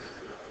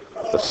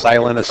 The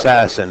silent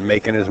assassin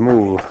making his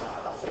move.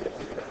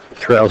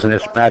 Trails in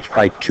this match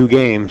by 2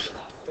 games.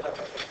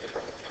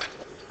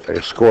 A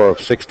score of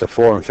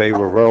 6-4 in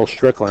favor of Earl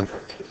Strickland.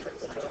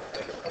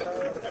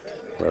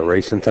 We're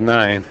racing to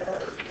 9.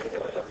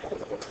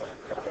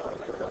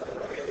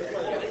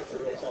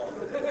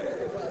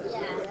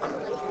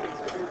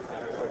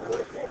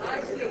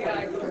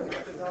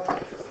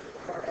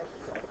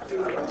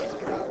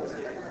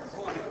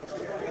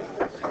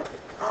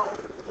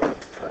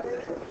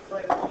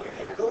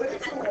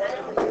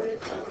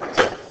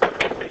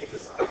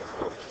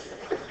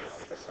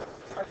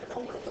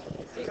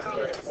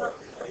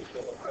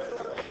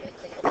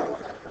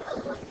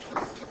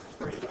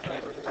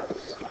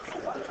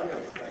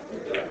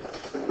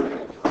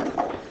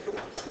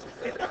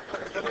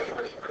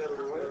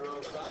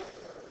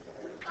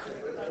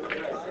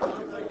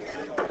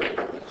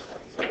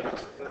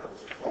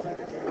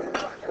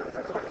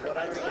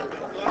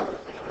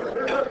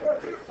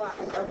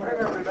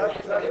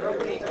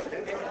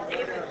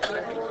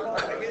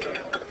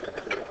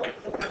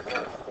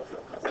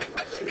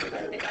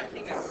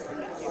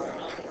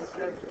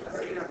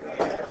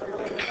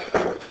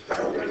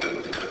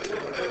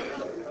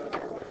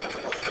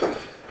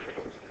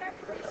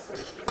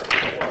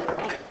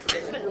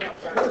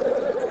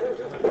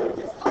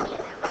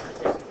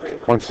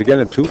 Once again,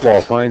 a 2-ball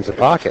finds the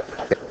pocket.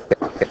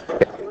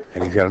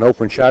 And he's got an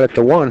open shot at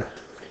the 1.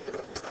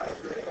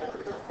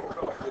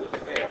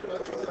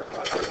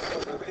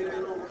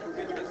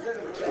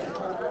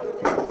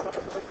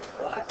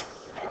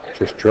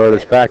 Just draw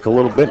this back a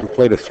little bit and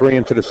played a 3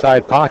 into the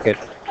side pocket.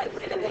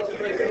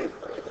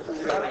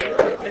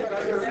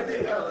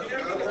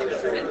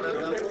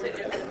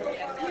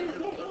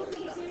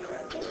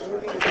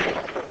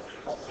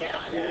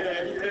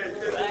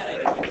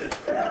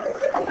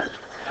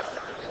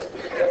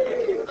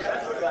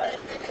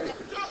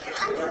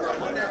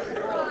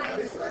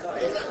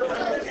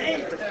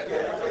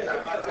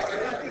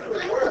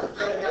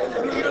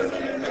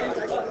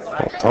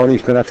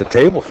 Tony's been at the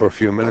table for a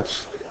few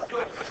minutes.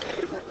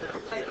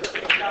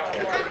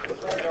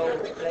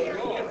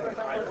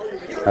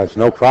 Has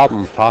no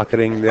problem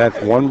pocketing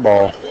that 1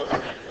 ball.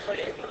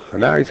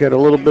 And now he's got a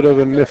little bit of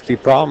a nifty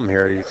problem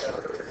here. He's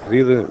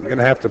either going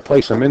to have to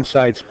play some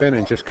inside spin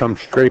and just come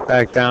straight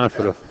back down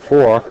for the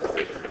 4.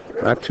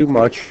 Not too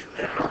much.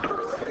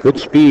 Good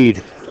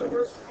speed.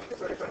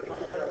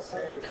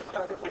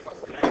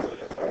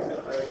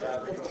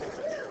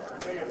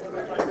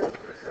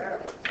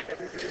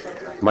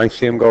 Might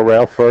see him go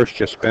rail first,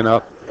 just spin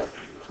up.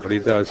 That's what he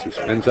does. He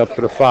spins up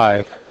to the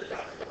 5.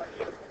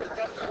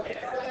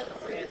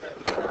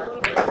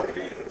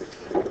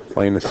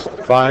 Playing the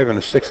 5 and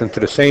a 6 into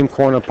the same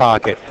corner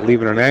pocket,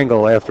 leaving an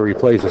angle after he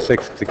plays the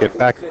 6 to get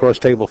back across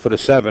table for the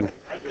 7.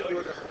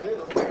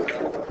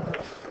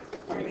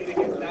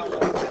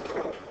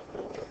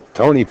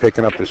 Tony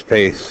picking up his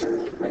pace.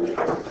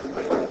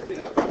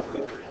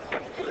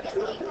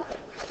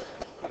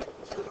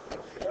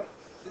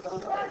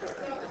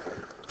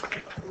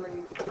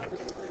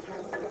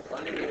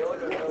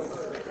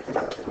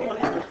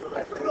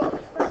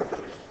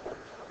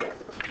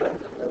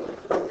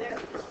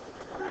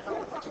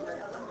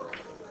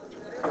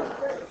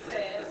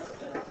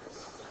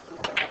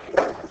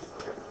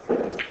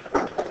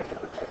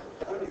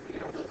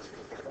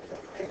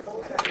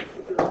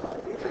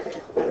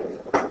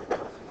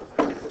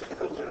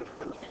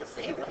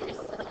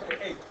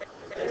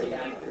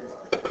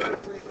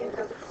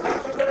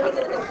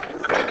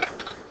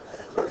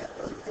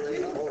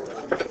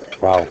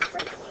 Wow.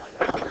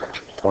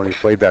 Tony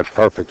played that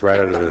perfect right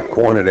out of the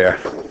corner there.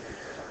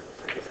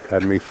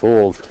 Had me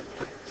fooled.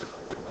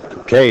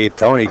 Okay,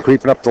 Tony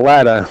creeping up the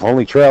ladder.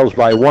 Only trails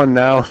by 1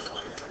 now.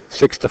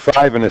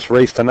 6-5 in this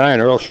race to 9.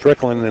 Earl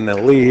Strickland in the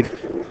lead.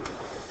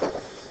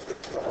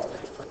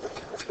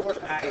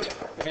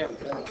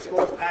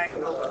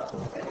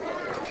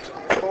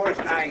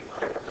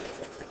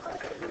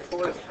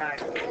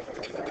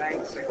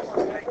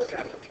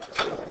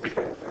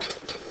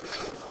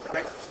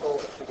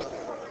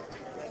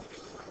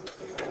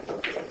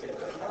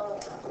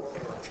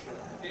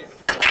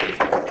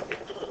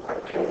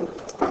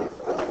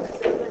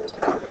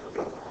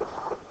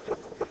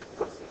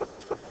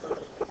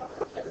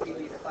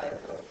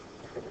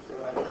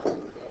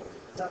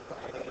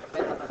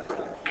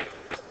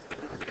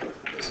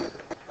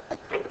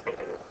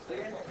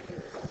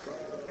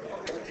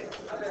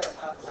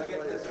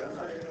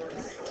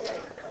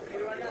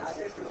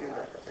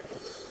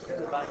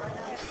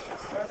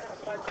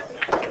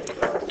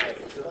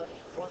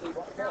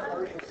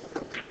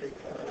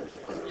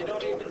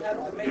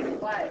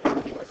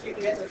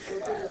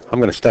 I'm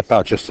going to step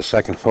out just a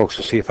second, folks,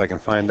 to see if I can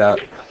find out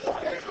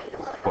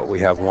what we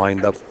have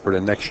lined up for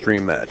the next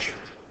stream match.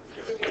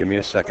 Give me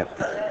a second.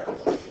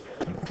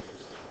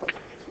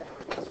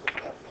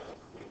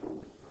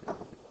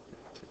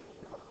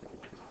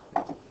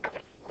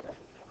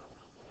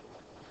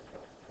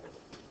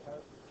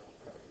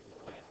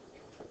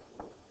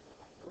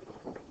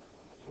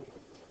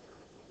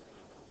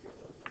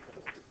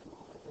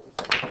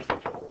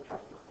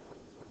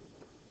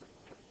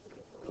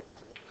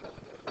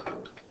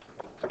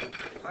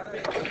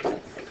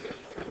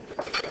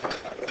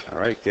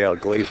 All right, Gail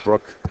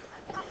Glazebrook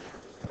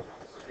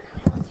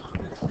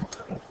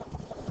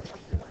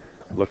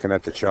looking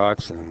at the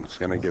charts, and it's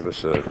going to give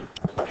us a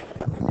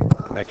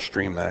next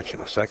stream match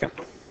in a second.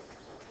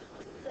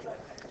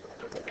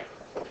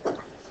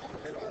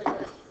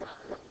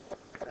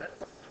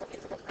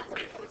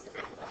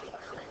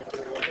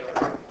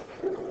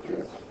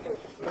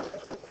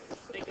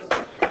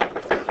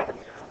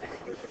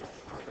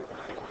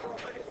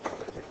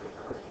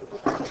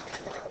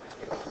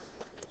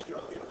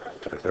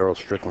 Earl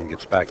Strickland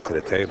gets back to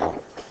the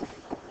table.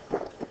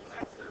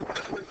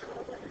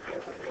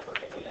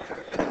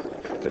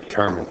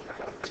 Determined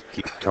to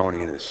keep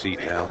Tony in his seat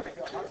now.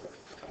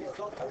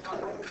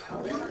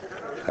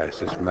 As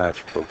this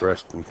match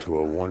progressed into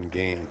a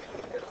 1-game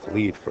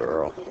lead for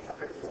Earl.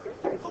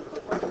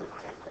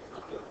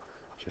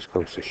 Just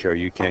goes to show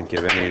you can't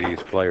give any of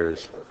these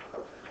players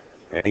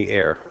any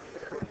air.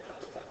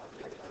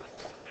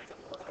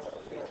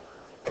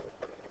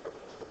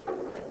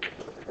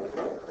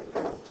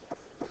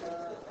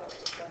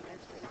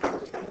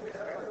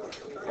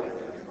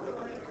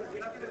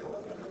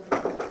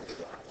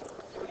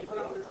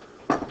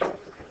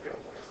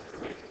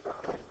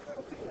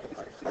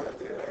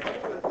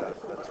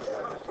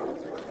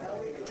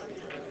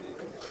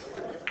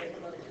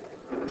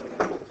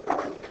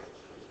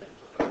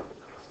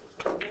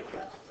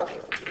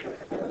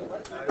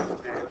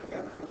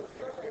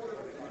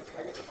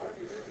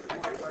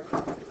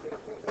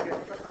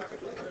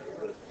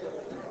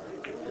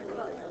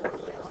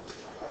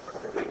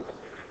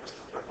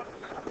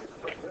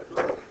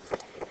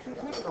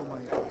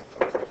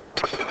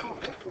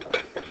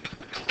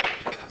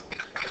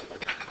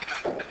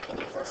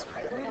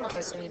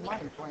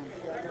 So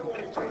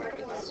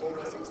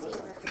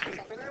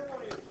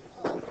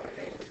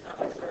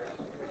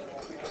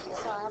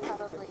I'll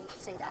probably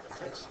say that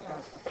much.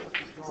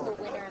 The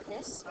winner of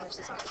this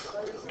versus us.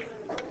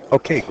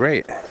 Okay,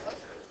 great.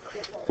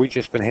 We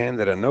just been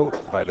handed a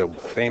note by the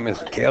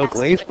famous Gail That's the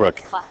winner of Glazebrook,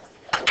 the class.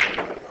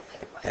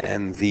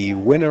 and the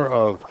winner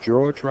of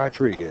George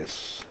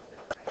Rodriguez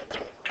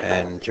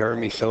and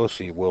Jeremy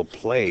Sosi will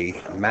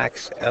play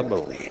Max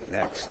Eberly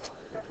next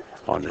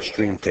on the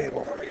stream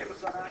table.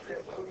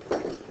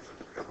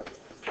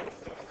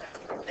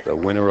 The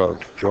winner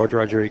of George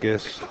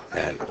Rodriguez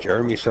and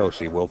Jeremy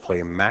Sosi will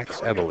play Max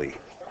Eberly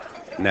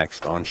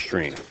next on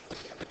stream.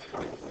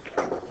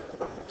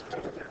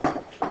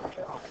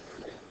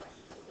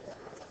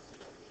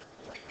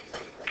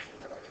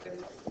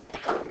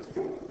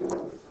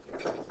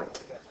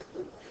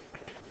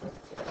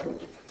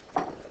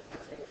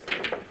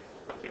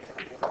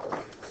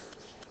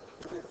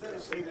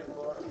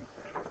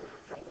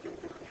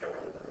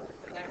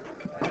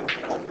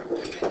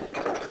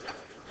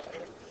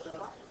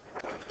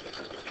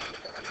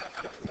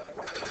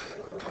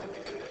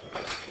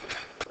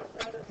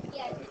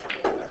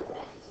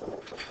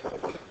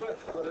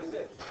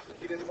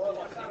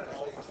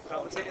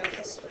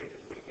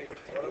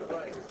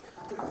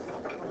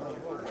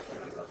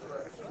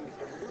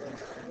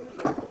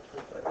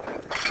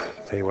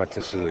 Tell you what,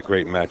 this is a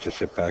great match to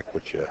sit back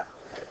with your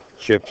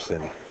chips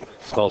and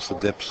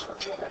salsa dips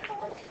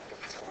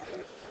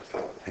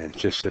and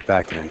just sit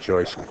back and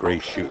enjoy some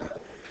great shooting.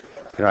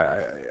 You know,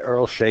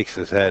 Earl shakes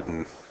his head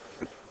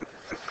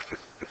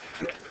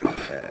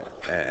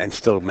and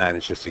still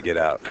manages to get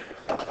out.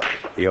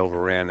 He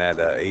overran that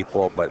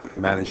 8-ball, but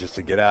manages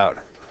to get out.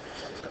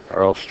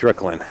 Earl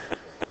Strickland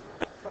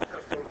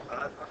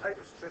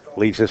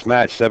leads this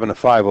match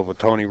 7-5 over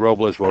Tony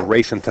Robles. We're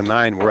racing to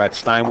 9. We're at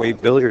Steinway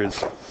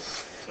Billiards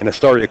in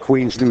Astoria,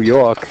 Queens, New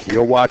York.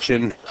 You're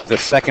watching the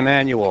second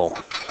annual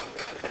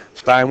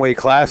Steinway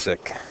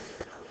Classic.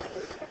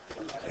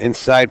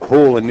 Inside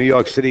Pool and New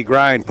York City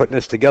Grind putting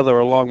this together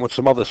along with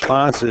some other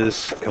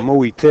sponsors.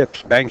 Kamui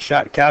Tips, Bank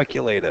Shot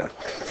Calculator,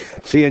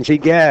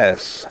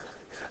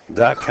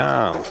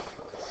 CNGGas.com,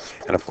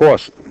 and of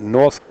course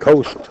North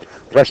Coast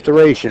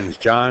Restorations.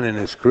 John and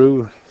his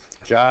crew,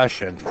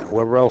 Josh and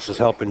whoever else is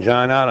helping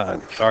John out.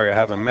 I'm sorry I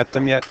haven't met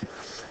them yet.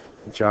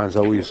 John's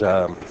always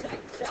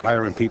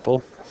hiring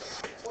people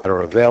that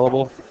are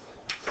available.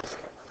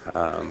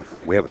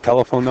 We have a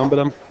telephone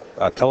number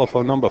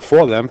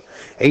for them,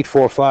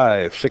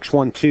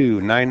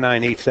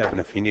 845-612-9987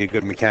 if you need a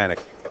good mechanic.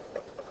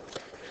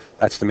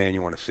 That's the man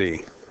you want to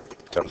see.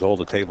 There's all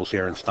the tables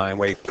here in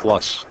Steinway,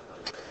 plus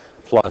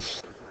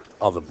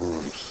other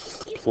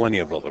rooms, plenty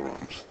of other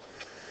rooms.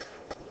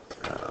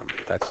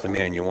 That's the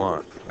man you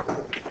want.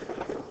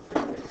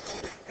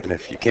 And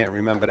if you can't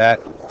remember that,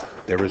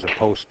 there is a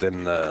post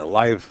in the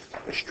live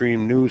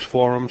stream news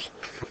forums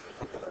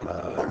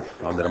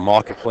under the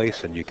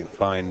marketplace, and you can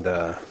find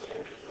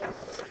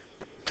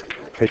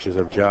pictures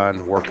of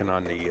John working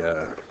on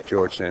the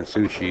George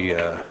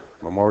Sansucci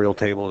memorial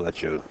table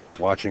that you're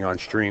watching on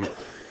stream,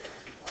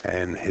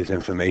 and his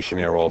information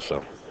there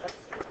also.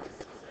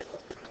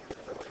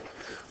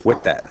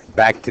 With that,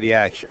 back to the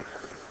action.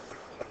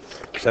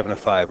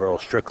 7-5, Earl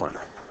Strickland.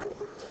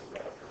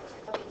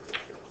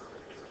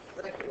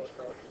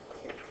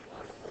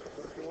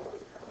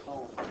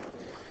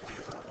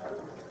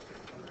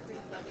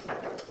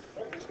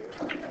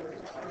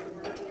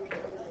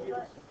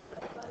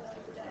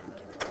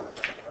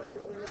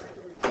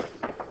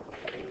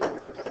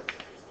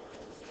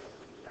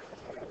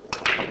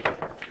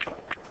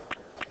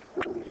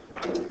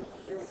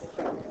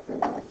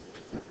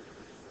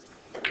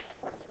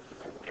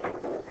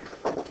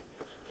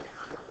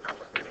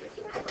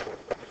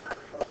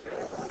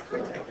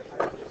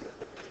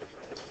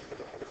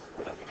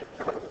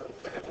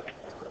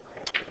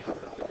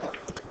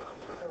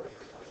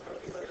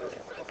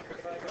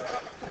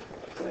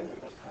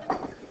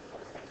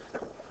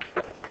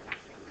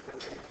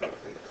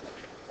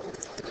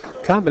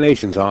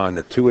 Combination's on.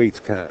 The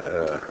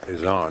 2-8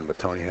 is on, but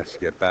Tony has to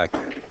get back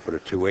for the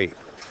 2-8.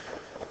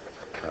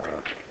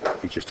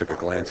 He just took a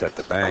glance at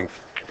the bank,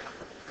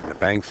 and the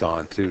bank's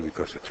on too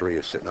because the 3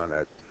 is sitting on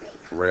that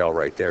rail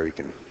right there. He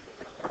can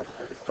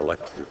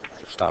elect to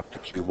stop the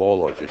cue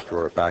ball or just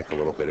draw it back a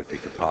little bit if he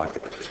can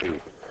pocket the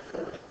 2.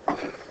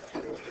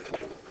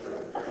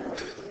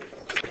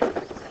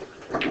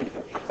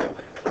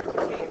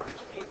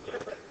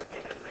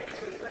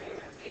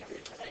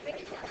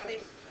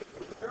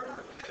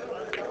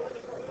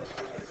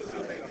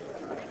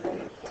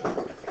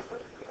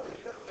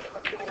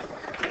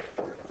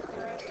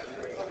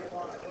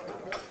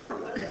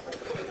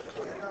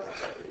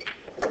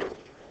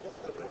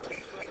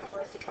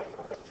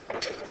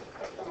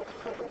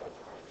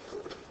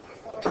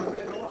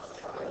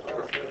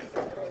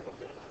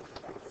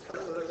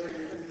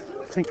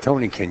 I think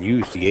Tony can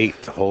use the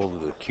 8 to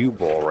hold the cue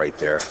ball right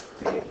there.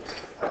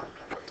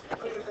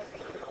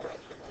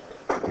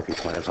 If he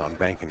plans on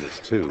banking this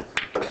 2.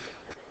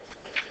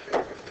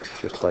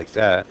 Just like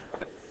that.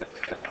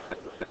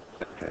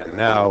 And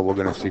Now we're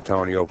going to see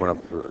Tony open up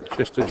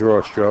just a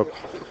draw stroke.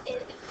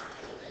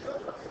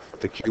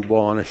 The cue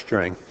ball on a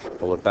string.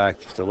 Pull it back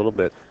just a little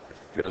bit.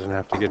 He doesn't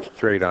have to get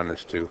straight on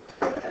this too.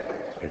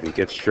 If he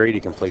gets straight,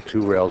 he can play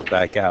 2 rails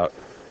back out.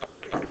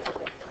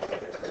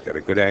 Got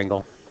a good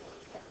angle.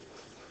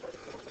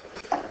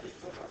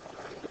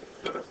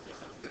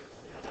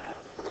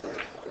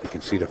 You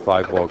can see the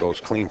 5 ball goes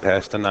clean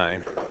past the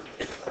 9.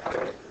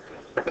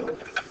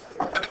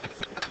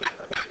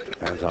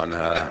 Depends on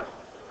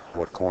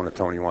what corner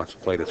Tony wants to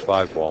play this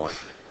 5 ball in.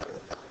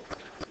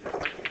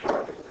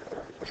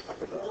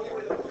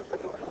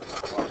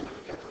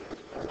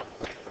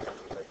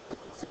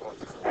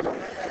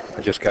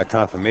 I just got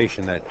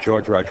confirmation that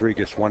George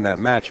Rodriguez won that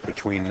match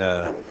between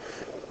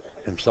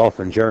himself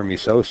and Jeremy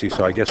Sosi,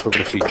 so I guess we're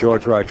going to see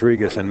George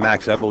Rodriguez and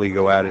Max Eberle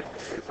go at it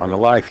on the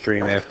live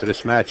stream after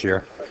this match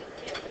here.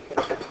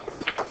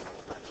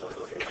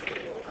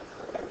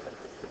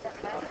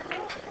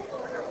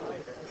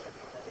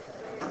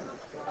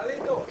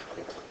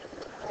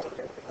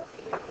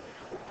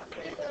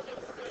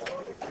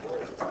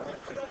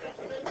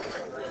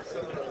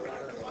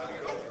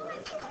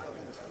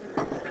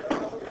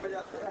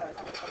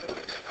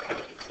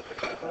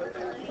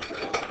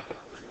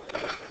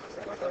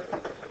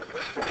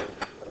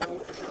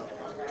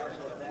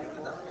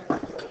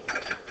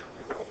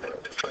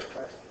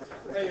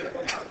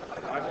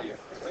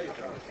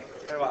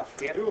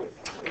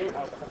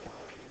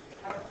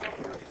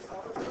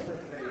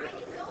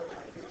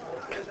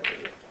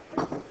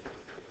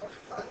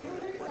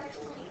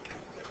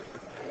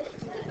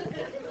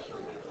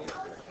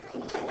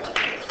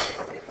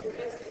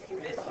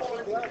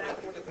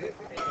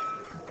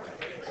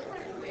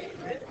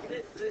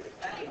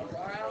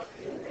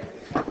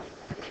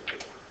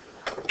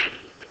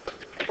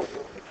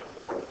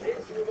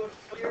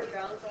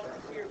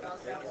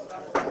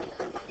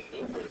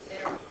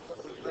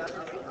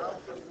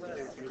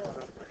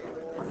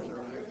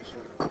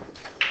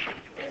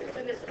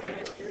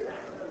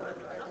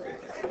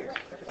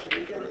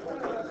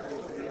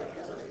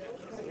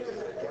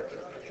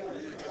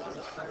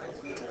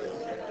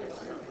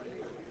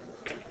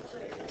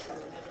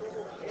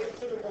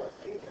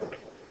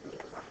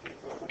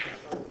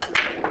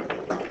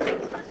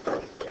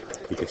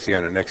 You can see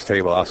on the next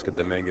table, Oscar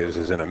Dominguez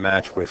is in a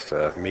match with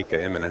Mika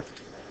Immonen.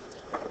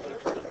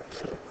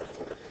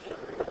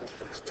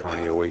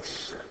 Tony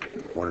awaits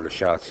one of the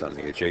shots on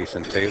the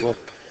adjacent table.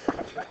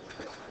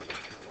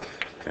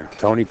 And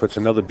Tony puts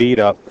another beat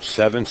up,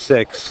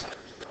 7-6.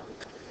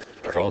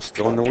 Earl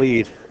still in the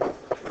lead.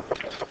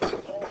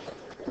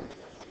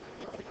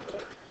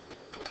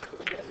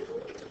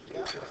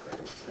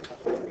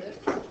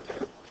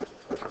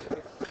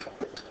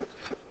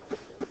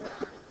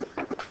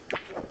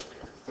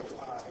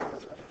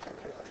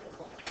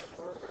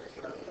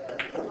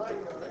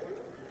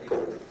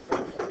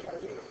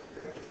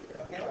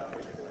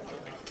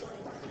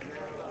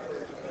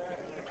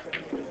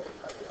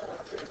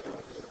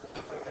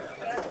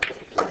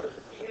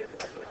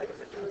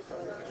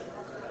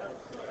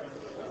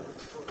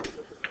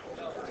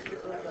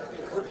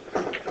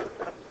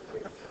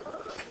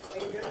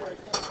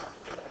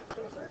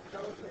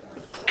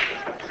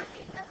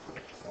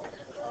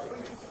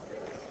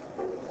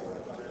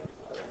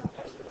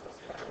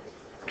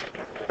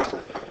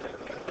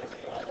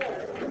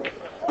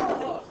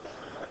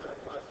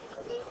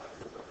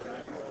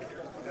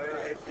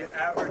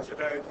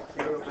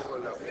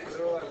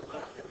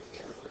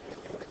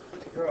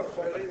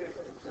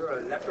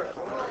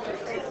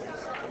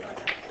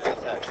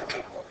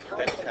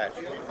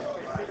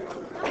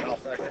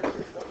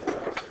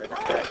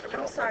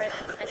 I'm sorry,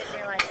 I didn't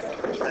realize.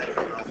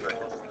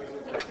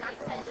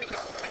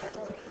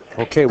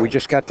 Okay, we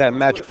just got that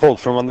match pulled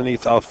from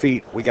underneath our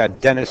feet. We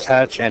got Dennis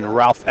Hatch and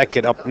Ralph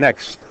Eckert up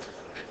next.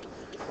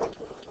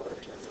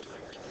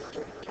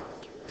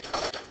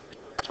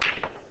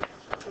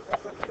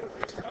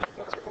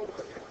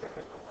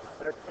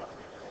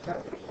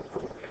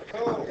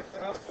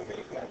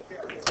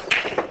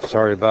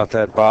 Sorry about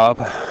that,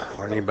 Bob,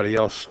 or anybody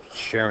else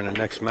sharing the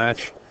next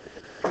match.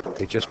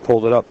 They just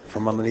pulled it up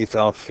from underneath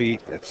our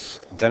feet.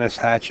 It's Dennis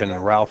Hatch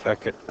and Ralph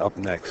Eckert up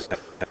next.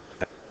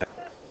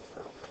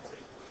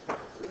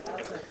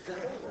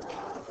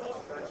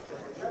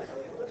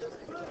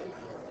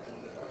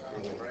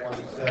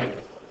 27.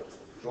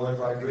 George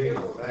Rodriguez,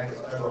 Max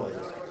Eberle.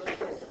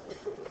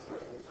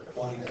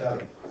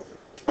 27.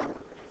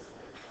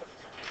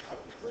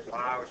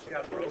 Wow, she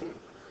got broken.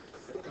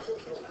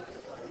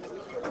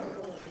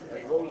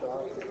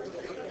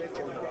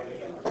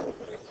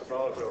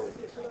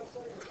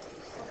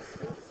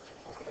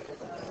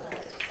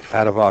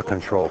 Out of our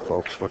control,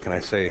 folks. What can I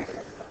say?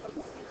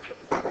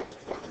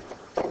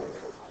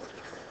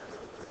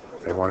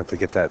 They wanted to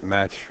get that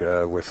match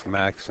with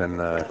Max and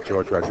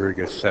George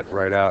Rodriguez set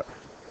right out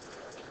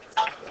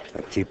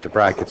and keep the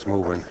brackets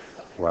moving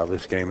while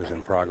this game is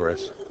in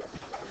progress.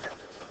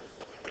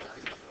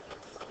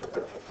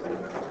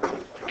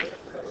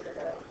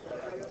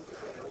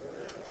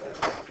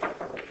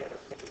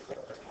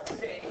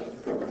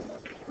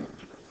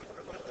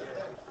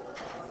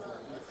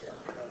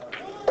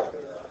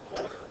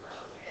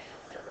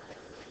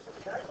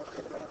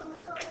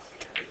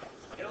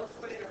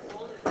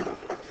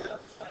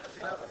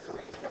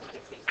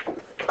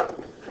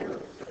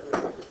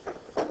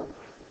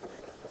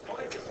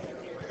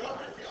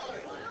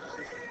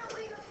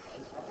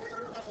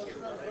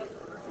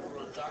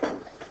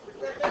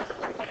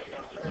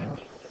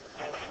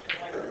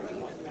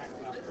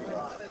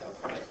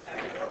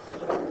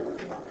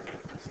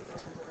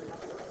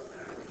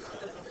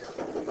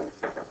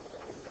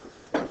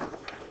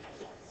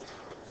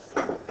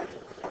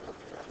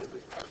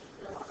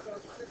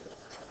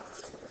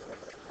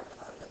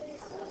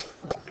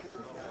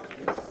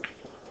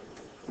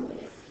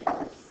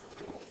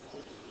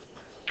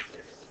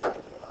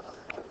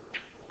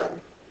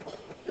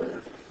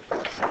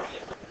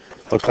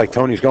 Looks like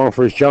Tony's going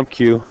for his jump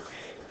cue.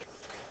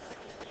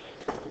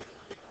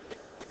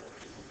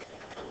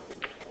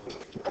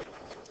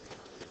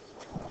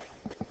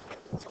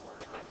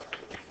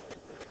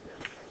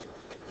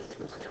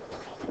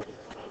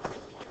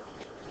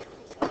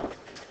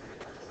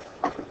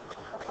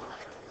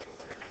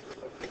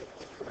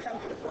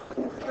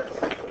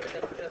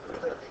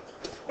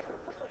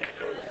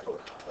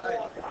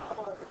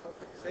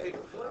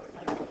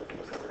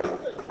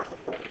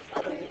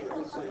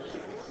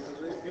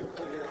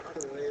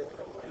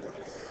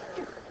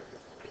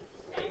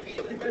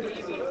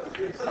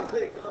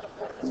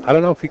 I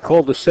don't know if he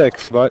called the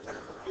 6, but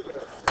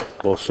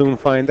we'll soon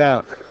find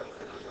out.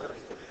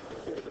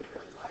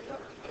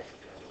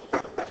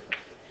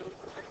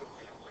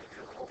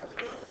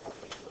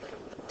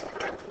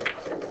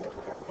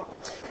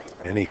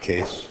 In any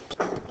case,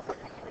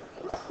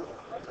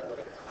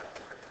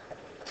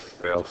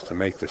 fails to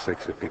make the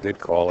 6 if he did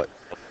call it.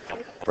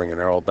 Bringing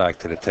Earl back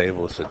to the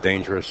table. It's a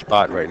dangerous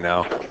spot right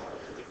now.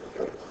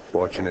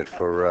 Fortunate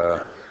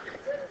for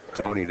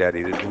Tony that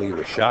he didn't leave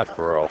a shot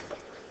for Earl.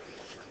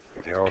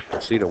 Earl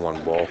can see the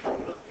 1 ball.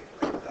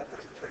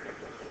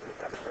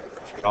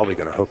 Probably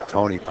going to hook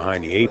Tony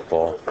behind the 8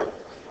 ball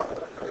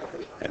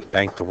and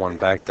bank the 1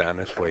 back down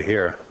this way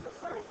here.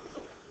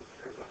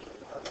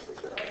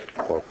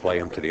 Or play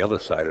him to the other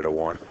side of the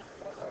 1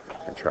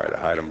 and try to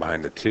hide him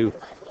behind the 2.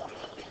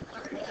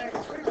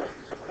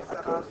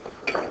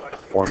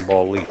 1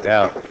 ball leaked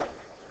out.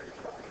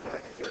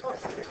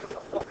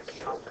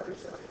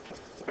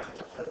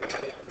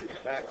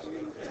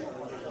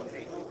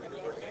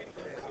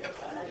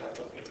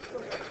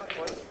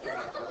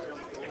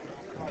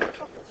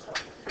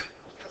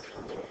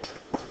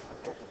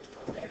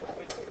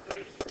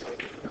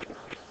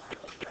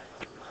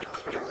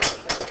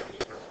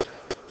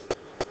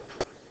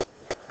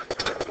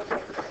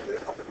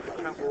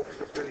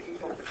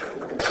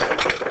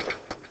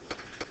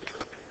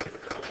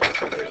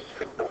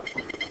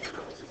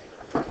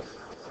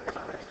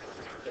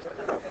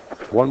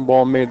 One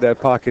ball made that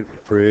pocket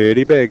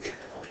pretty big.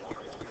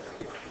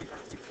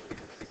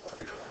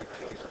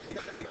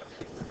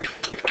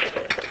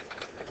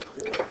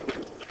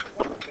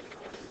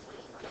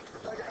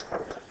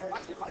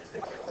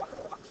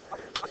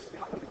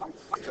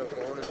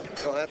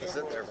 Don't have to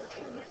sit there.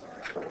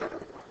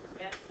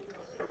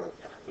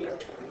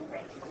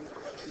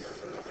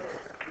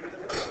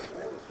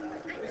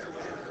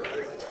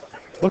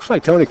 Looks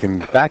like Tony can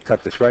back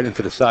cut this right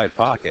into the side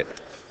pocket.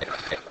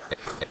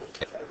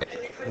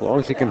 As long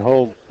as he can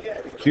hold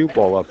cue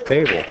ball up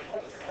table.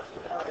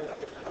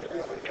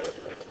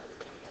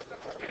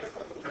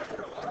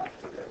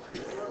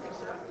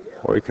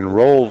 Or he can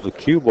roll the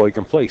cue ball. He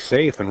can play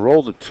safe and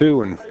roll the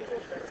 2 and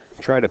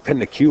try to pin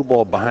the cue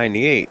ball behind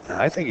the 8.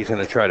 I think he's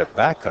going to try to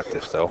back cut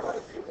this though.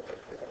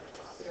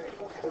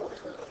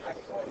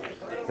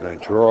 Going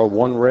to draw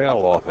 1 rail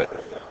off it.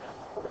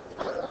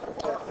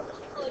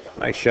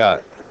 Nice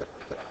shot.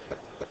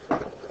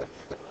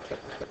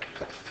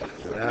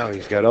 Now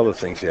he's got other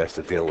things he has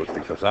to deal with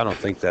because I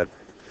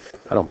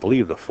don't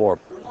believe the 4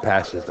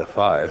 passes the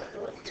 5.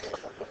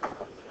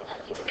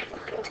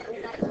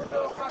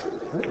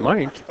 It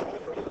might.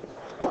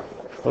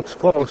 Looks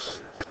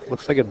close.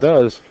 Looks like it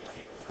does.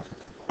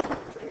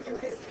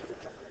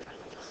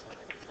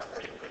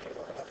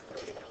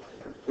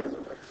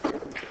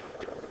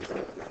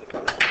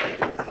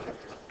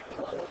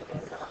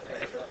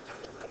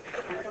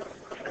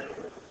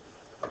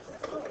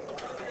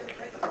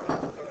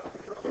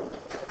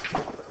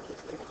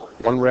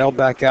 One rail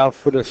back out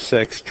for the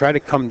 6. Try to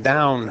come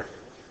down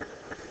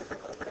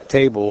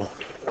table,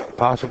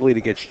 possibly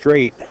to get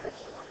straight,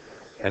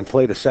 and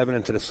play the 7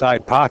 into the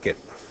side pocket.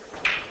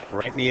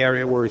 Right in the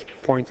area where he's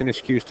pointing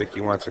his cue stick,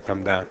 he wants to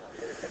come down.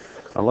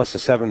 Unless the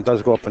 7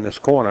 does go up in this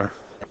corner.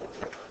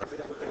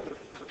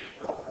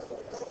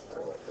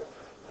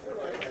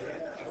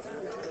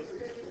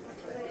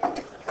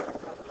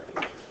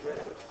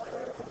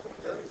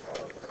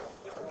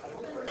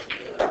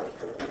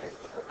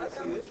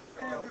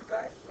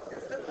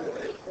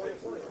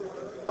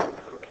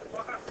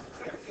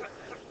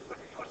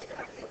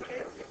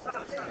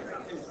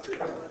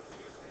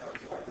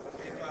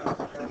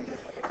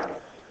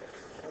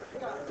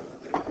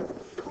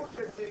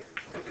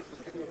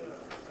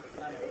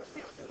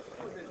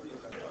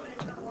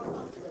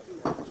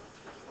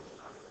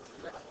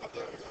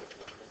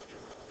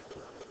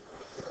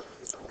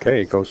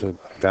 Okay, it goes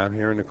down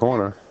here in the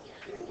corner.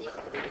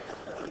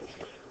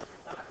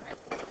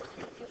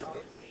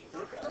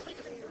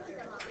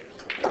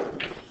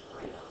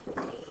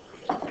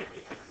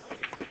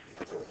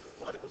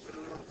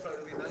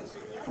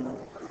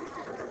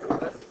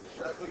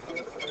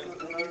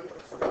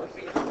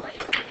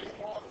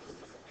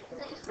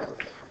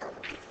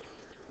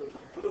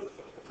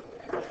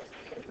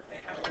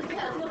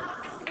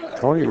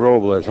 Tony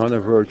Robles on the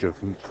verge of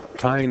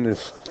tying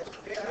this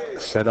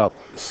set up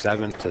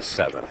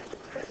 7-7.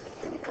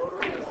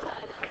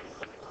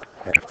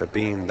 After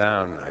being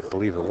down, I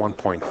believe, at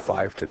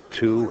 1.5 to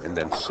 2 and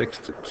then 6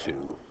 to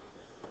 2.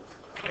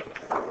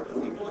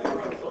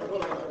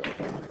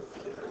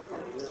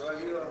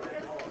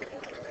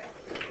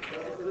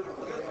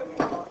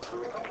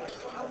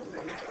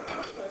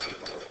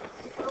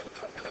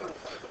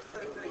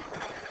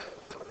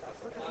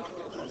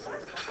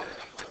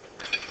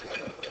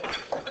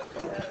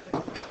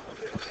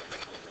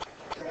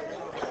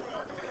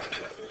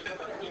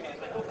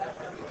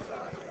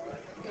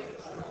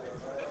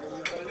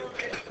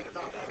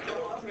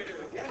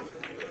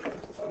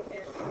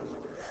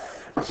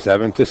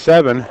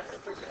 7-7.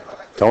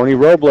 Tony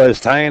Robles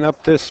tying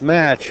up this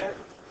match.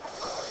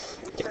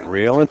 Getting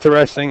real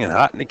interesting and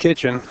hot in the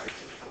kitchen.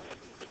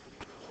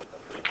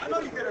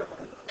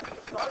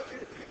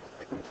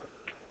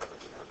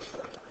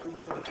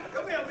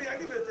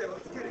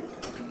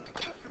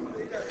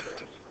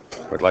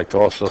 We'd like to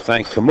also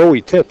thank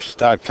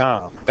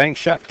KamuiTips.com, Bank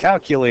Shot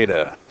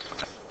Calculator,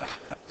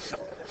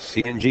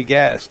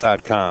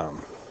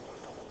 CNGGas.com,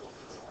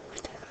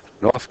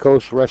 North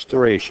Coast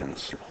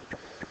Restorations,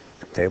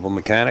 Table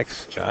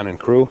Mechanics, John and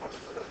crew,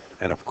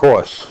 and of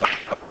course,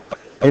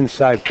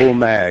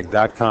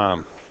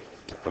 InsidePoolMag.com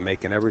for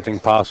making everything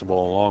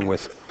possible, along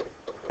with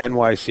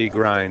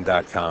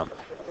NYCGrind.com.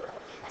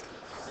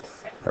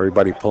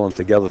 Everybody pulling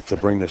together to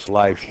bring this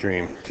live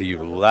stream to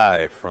you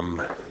live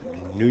from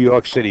New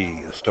York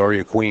City,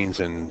 Astoria,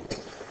 Queens, and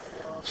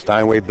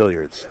Steinway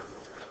Billiards.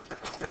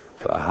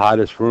 The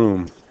hottest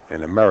room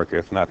in America,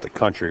 if not the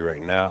country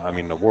right now, I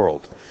mean the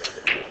world.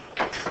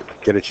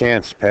 Get a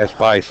chance, pass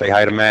by, say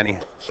hi to Manny.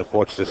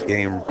 Supports this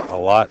game a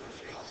lot.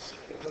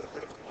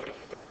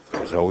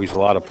 There's always a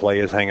lot of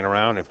players hanging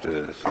around. If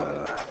there's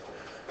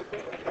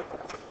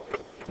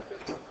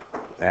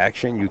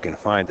action, you can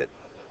find it.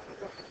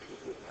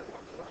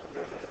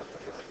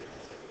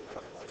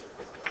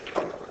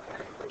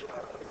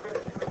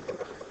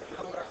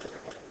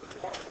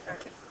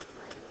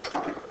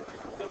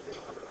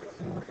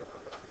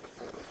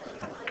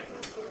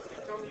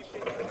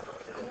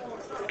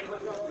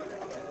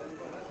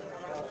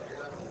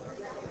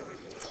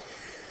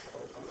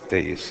 There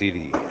you see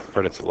the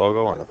Predator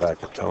logo on the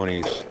back of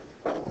Tony's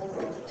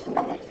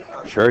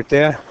shirt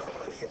there.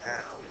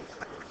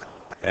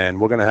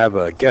 And we're going to have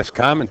a guest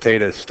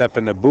commentator step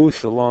in the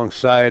booth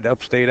alongside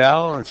Upstate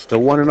Al. It's the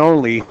one and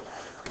only,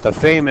 the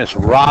famous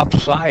Rob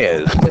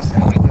Sayers.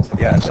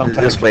 Yeah,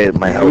 sometimes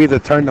you either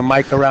turn the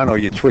mic around or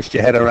you twist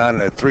your head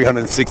around at a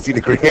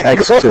 360-degree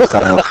angle.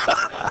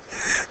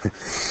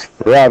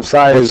 Rob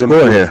Sayers in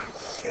here.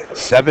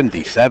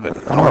 77.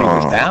 Oh, he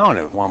was down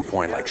at one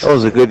point. Like that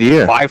was a good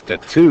year.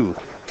 5-2.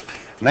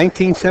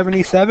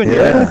 1977.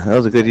 Yeah, that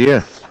was a good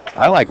year.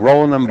 I like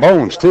rolling them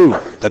bones too.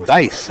 The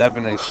dice,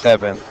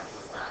 7-7.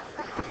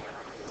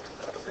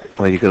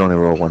 Well, you could only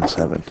roll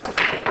 1-7.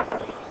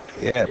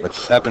 Yeah, but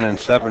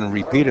 7-7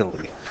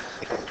 repeatedly.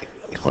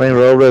 Tony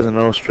Robles and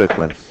Earl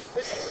Strickland.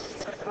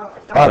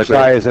 Bob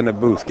Sayers in the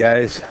booth,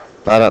 guys.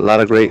 Lot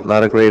of great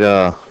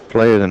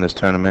players in this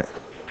tournament.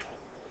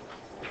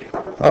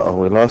 Uh-oh,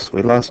 we lost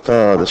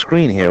the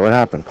screen here. What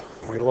happened?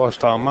 We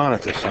lost our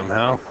monitor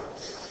somehow.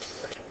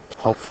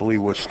 Hopefully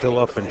we're still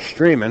up and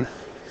streaming.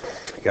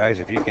 Guys,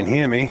 if you can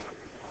hear me,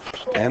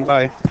 stand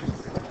by.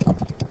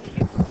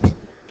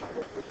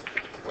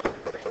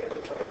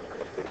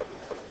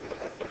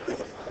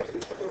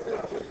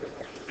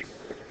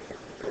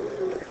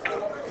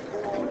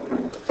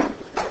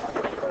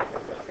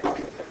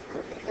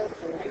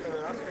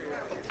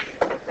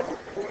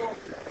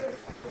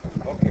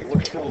 Okay,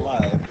 we're still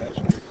live.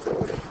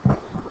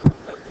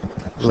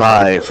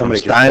 Live from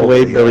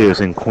Steinway Billiards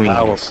in Queens.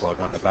 Power plug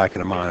on the back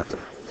of the monitor.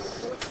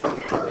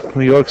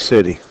 New York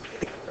City.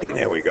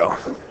 There we go.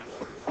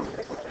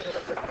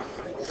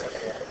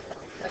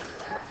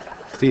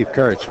 Steve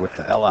Kurtz with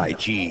the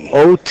LIG.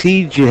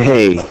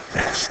 OTJ.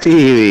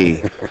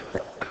 Stevie.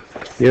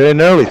 You're in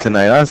early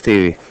tonight, huh,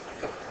 Stevie?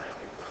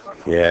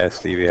 Yeah,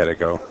 Stevie had to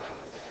go.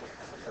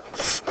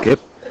 Skip.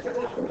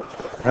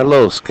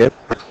 Hello, Skip.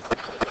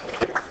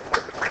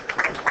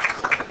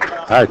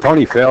 All right,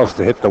 Tony fails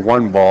to hit the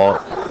one ball.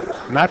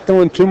 Not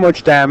doing too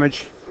much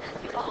damage.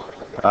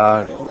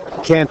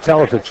 Can't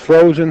tell if it's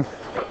frozen.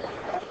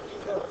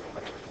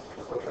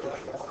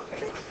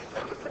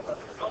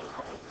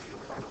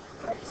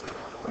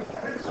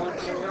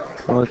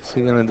 What's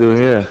he gonna do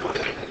here?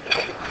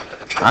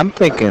 I'm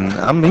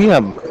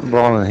here,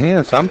 ball in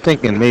hand, so I'm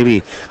thinking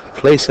maybe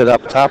place it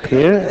up top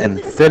here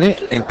and thin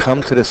it and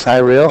come to the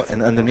side rail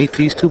and underneath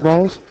these two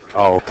balls.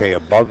 Oh, okay,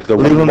 above the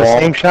Leave one them ball.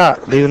 the same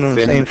shot. Leave them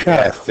the same shot.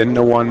 Yeah, thin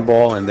the one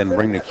ball and then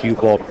bring the cue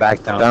ball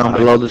back down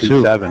below the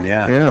 2-7.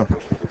 Yeah. Yeah.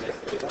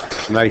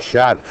 Nice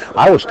shot.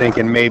 I was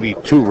thinking maybe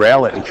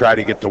rail it and try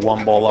to get the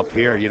one ball up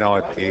here, you know,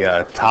 at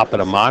the top of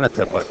the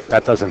monitor, but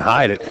that doesn't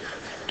hide it.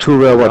 Two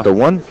rail what, the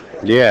one?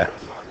 Yeah.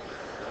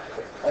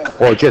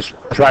 Or just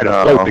try to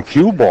float the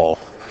cue ball.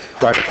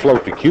 Try to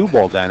float the cue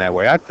ball down that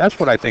way. That's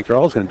what I think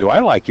Earl's going to do. I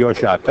like your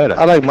shot better.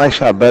 I like my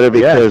shot better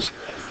because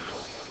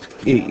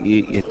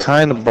you're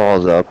tying the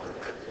balls up,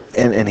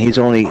 and he's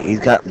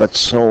got but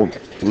so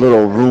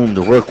little room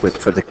to work with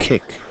for the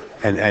kick.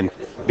 And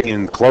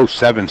being close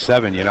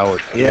 7-7, you know.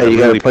 Yeah, you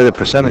got to play the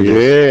percentages.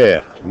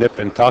 Yeah, nip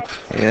and tuck.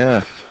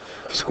 Yeah.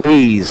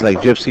 Squeeze, like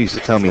Gypsy used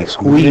to tell me.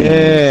 Squeeze.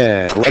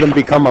 Yeah, let him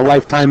become a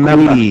lifetime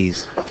member.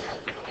 Squeeze.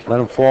 Let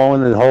him fall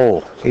in the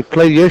hole. He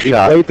played your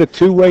shot. He played the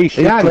two-way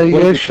shot. He played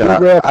your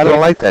shot. I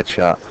don't like that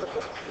shot.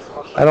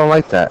 I don't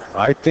like that.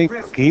 I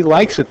think he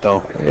likes it,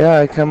 though. Yeah,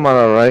 I come on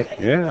all right.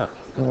 Yeah.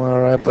 Come on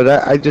all right, but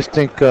I just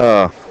think...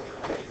 too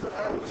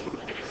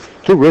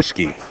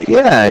risky.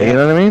 Yeah, you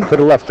know what I mean? Could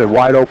have left it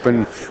wide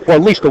open, well,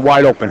 at least a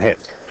wide open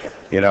hit.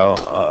 you know,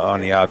 on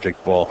the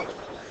object ball.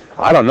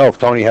 I don't know if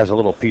Tony has a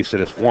little piece of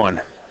this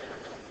one.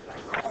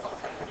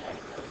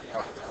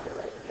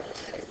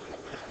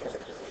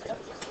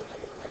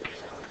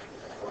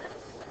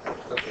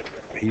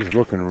 He's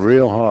looking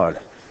real hard.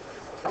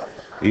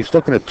 He's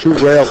looking at 2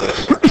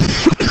 rails.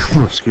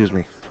 Excuse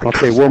me.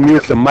 Okay, we'll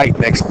mute the mic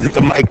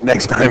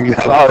next time you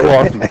have a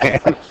call, man.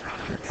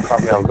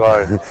 Caught me off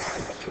guard.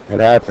 It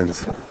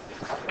happens.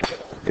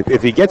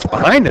 If he gets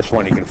behind this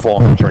one, he can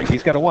fall in the drink.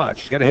 He's got to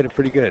watch. He's got to hit it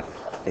pretty good.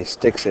 He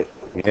sticks it.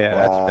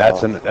 Yeah, Wow.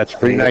 that's a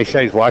pretty nice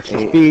shot. He's watching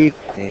the speed.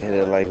 He hit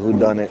it like who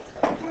done it.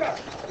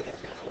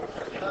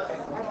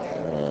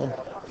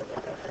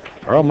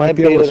 Earl might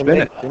be able to spin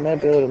it. He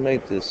might be able to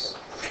make this.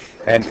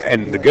 And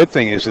the good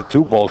thing is the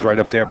 2 ball's right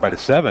up there by the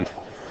 7.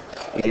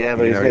 Yeah,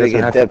 but You he's know, he gonna doesn't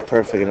get have dead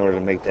perfect in order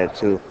to make that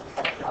too.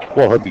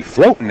 Well, he'll be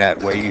floating that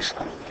way. He's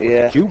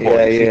Yeah, cue ball.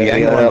 yeah, You see the yeah.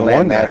 angle on the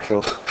one there.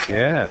 Natural.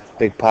 Yeah,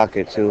 Big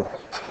pocket too.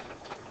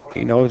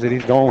 he knows that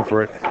he's going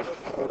for it.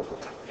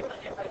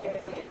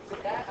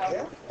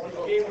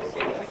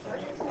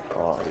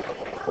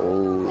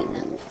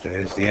 Oh,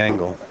 There's the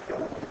angle.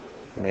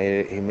 he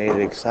made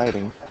it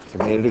exciting. He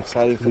made it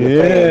exciting for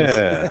the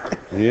fans.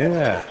 Yeah,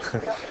 yeah.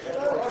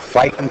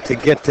 Fighting to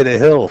get to the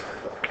hill.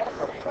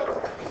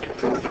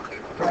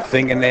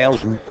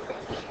 Fingernails,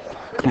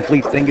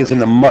 complete fingers in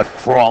the mud,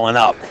 crawling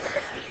up.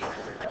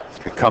 It's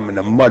becoming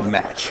a mud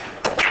match.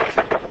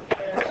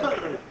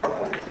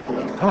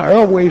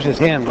 Earl waves his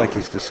hand like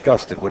he's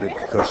disgusted with it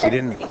because he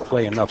didn't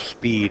play enough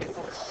speed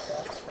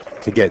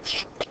to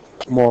get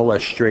more or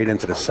less straight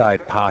into the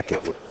side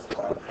pocket with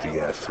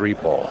the 3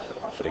 ball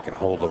so they can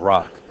hold the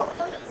rock.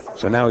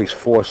 So now he's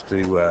forced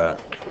to,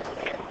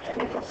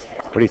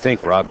 what do you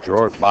think, Rob?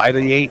 Draw it by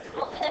the 8,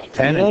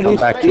 10 and come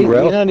back 2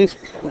 rails?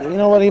 You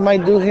know what he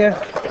might do here?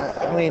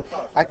 I mean,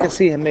 I can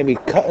see him maybe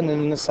cutting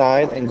in the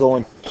side and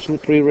going 2,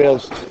 3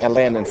 rails and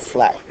landing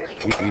flat.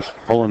 He's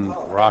pulling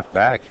rock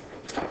back.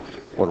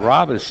 What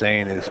Rob is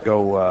saying is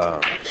go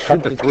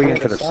cut the 3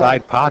 into the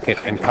side pocket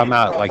and come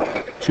out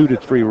like 2 to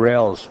 3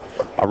 rails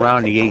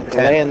around the 8, 10.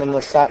 Land on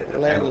the side,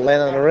 land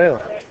on the rail.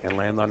 And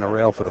land on the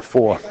rail for the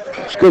 4.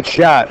 It's a good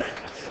shot.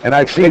 And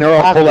I've seen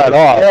Earl pull that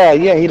off.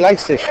 Yeah, he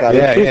likes this shot.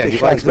 Yeah, he shoots he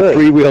this likes shot to good.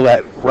 3-wheel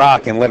that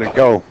rock and let it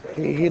go.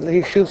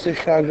 He shoots this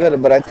shot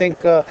good, but I think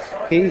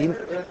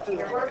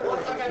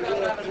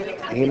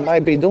he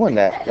might be doing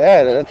that.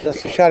 Yeah,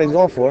 that's the shot he's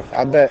going for.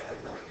 I bet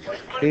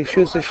he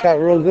shoots the shot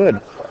real good.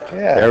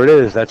 Yeah, There it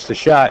is. That's the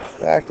shot.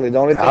 exactly. The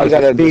only thing How's the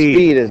the speed?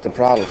 speed is the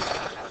problem.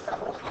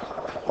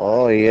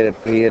 Oh, he hit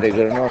it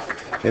good enough.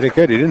 Hit it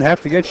good. He didn't have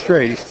to get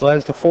straight. He still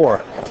has the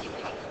 4.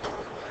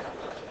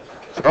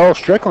 Earl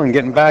Strickland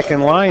getting back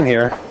in line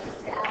here.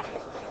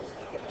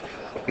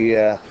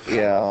 Yeah.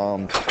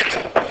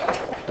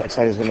 Looks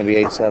like it's gonna be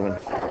 8-7.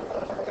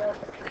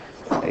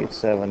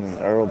 8-7 and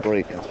Earl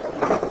breaking.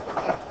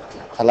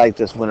 I like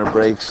this winner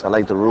breaks. I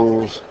like the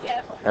rules.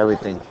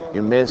 Everything.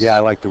 You miss. Yeah, I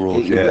like the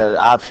rules. You got Yeah, an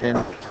option.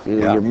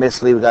 Yeah. You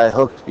miss, leave a guy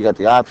hooked. You got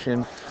the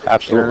option.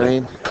 absolutely.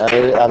 You know what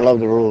I mean? I love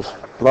the rules.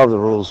 Love the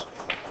rules.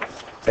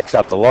 Takes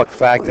out the luck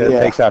factor. Yeah.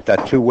 Takes out that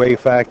 2-way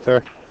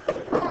factor.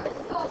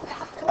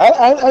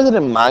 I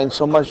didn't mind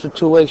so much the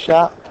 2-way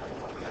shot,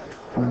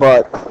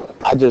 but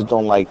I just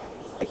don't like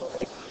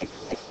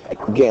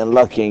getting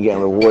lucky and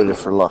getting rewarded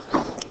for luck.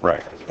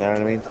 Right. You know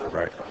what I mean?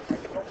 Right.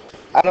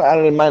 I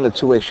don't mind a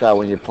 2-way shot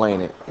when you're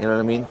playing it. You know what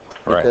I mean?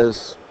 Right.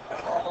 Because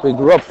we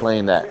grew up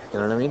playing that. You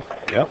know what I mean?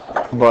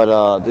 Yep.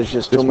 But there's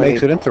just This too many.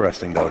 makes it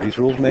interesting, though. These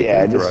rules make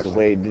Yeah, it this is the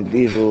interesting.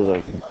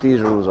 way.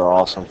 These rules are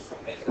awesome.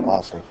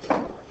 Awesome.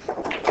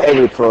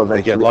 Every pro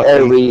event, get should-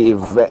 lucky.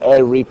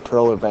 every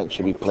pro event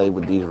should be played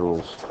with these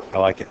rules. I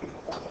like it.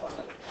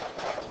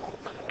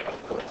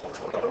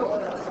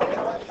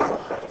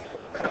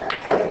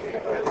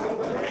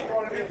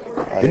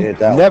 I hit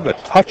that one. Never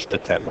touched the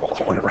 10 ball.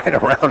 Went right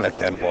around the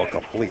 10 ball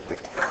completely.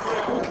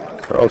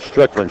 Earl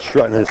Strickland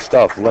strutting his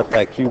stuff. Let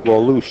that cue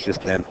ball loose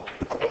just then.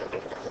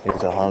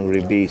 He's a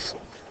hungry beast.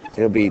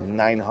 He'll be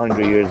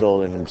 900 years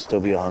old and he'll still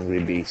be a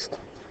hungry beast.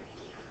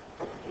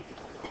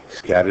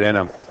 He's got it in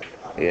him.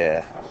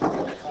 Yeah.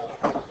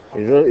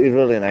 He's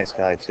really a nice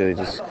guy too.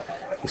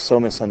 He's so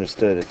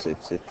misunderstood.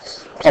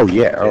 It's Oh,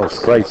 yeah. Earl's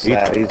great.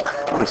 sad.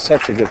 He's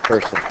such a good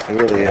person. He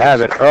really You is.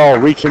 have it. Earl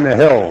reaching the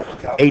hill.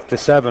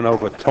 8-7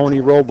 over Tony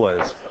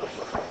Robles.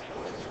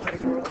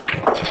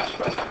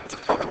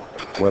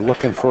 We're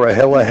looking for a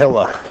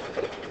hilla.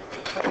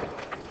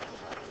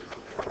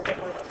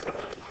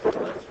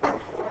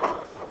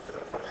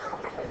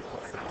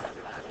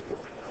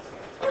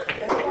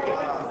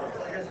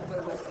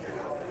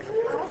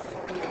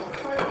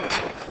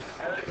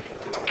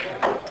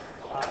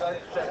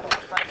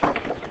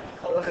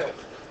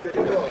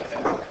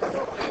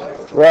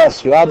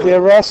 Russ, you out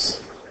there,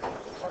 Russ?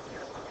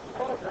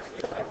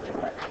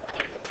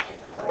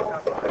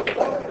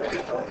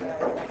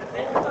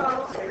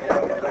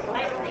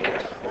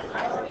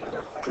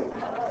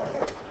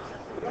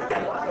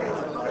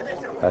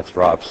 That's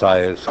Rob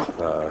Sayers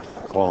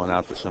calling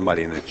out to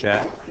somebody in the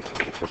chat.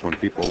 Because when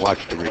people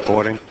watch the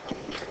recording,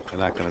 they're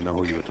not going to know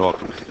who you were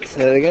talking to.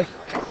 Say that again.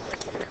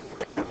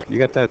 You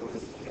got that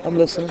I'm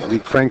listening. you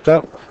cranked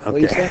up? What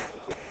you say?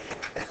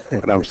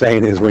 What I'm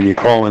saying is when you're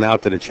calling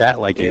out to the chat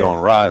like you're Yeah. going,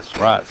 Ross,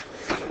 Ross,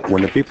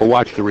 when the people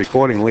watch the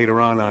recording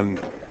later on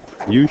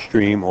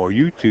Ustream or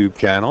YouTube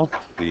channel,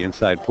 the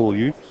Inside Pool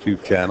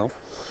YouTube channel,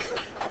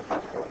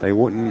 they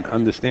wouldn't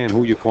understand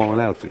who you're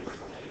calling out to.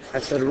 I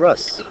said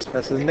Russ.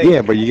 That's his name.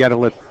 Yeah, but you got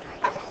to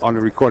on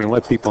the recording,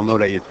 let people know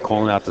that you're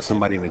calling out to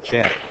somebody in the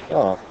chat.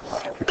 Oh.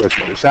 Because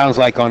it sounds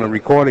like on the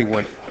recording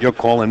when you're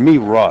calling me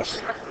Ross.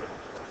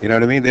 You know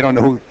what I mean? They don't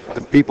know who,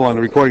 the people on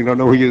the recording don't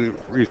know who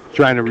you're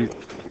trying to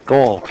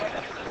call. What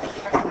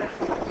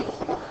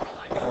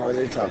are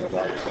they talking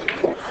about?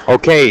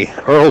 Okay,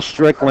 Earl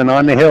Strickland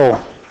on the hill.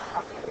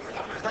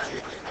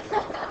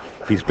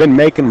 He's been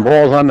making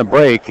balls on the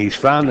break. He's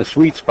found the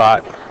sweet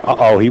spot.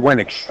 Uh-oh, he went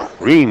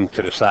extreme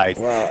to the side.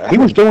 Wow. He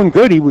was doing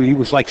good. He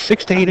was like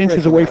 6 to 8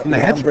 inches away from the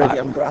head spot.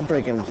 I'm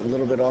breaking a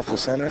little bit off the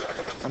center.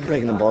 I'm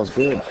breaking the balls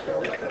good.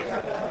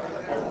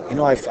 You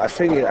know, I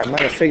figured I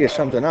might have figured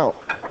something out.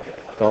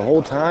 The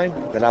whole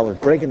time that I was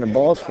breaking the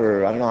balls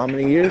for I don't know how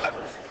many years,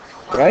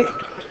 right?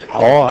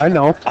 Oh, I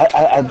know.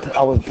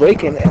 I was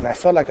breaking and I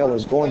felt like I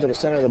was going to the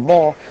center of the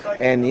ball.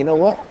 And you know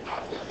what?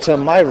 To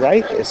my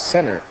right is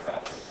center.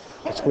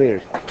 It's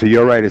weird. To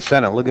your right is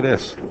center. Look at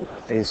this.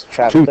 He's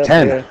trapped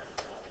 210. up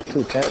there.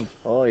 210.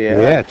 Oh yeah.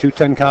 Yeah,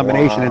 210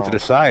 combination Wow. into the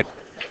side.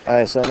 All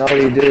right, so now what do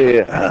you do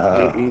here?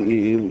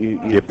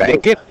 You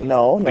bank it?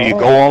 No. Do you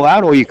go all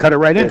out or you cut it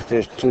right in?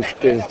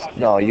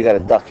 No, you got to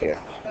duck here.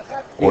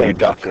 Or gotta you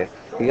duck. here.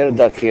 You got to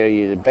duck here.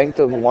 You bank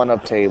the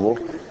one-up table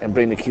and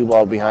bring the cue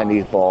ball behind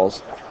these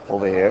balls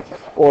over here.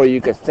 Or you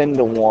could thin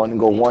the one and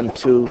go 1,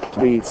 2,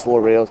 3,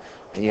 4 rails,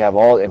 and you have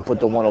all and put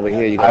the one over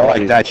here. You got I all like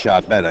these- that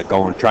shot better,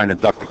 trying to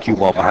duck the cue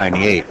ball behind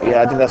the 8.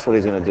 Yeah, I think that's what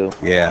he's gonna do.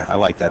 Yeah, I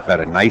like that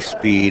better. Nice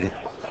speed.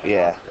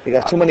 Yeah, you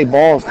got too many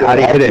balls there How to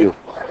do you help hit it? you.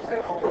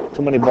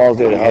 Too many balls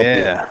there to help you.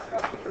 Yeah.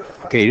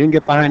 Okay, you didn't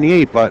get behind the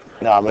 8, but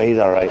Nah, but he's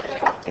all right.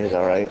 He's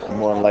all right.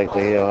 More than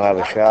likely he'll have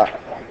a shot.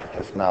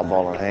 It's not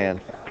ball in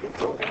hand.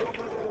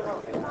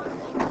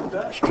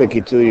 It's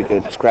tricky too. You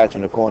could scratch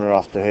in the corner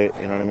off the hit.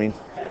 You know what I mean?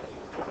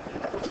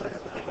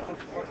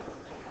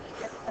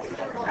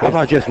 how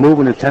about just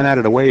moving the 10 out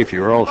of the way if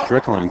you're Earl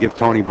Strickland and give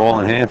Tony ball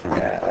in hand from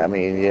here? I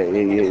mean,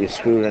 you're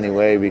screwed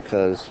anyway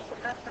because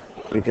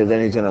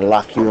then he's gonna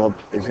lock you up.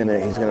 Yeah,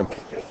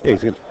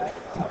 he's good.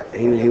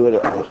 He would.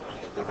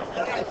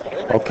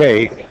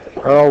 Okay,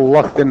 Earl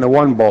lucked into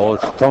one ball.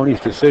 It's Tony's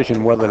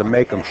decision whether to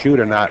make him shoot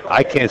or not.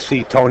 I can't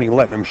see Tony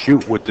letting him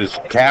shoot with this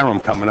carom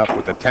coming up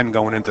with the 10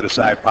 going into the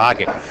side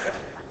pocket.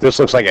 This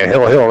looks like a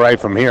hill right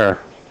from here.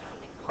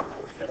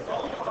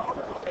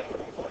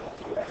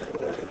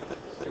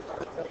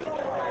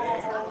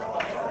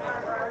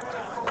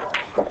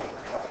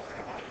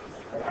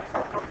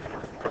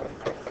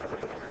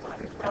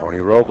 Tony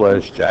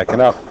Robles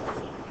jacking up.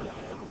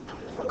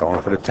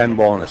 Going for the 10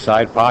 ball in the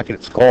side pocket.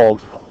 It's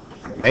called.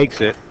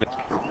 Makes it.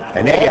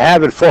 And there you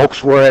have it,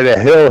 folks. We're at a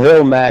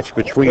hill match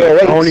between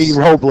Tony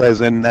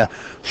Robles and the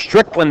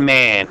Strickland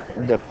man.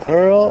 The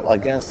Pearl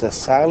against the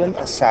Silent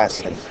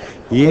Assassin.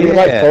 Yeah. What do you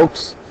like,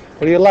 folks?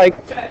 What do you like?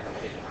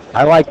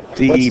 I like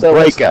the What's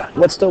breaker.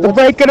 What's the The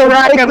breaker, the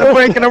rocker, the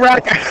breaker, the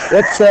rocker.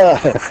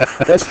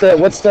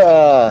 what's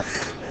the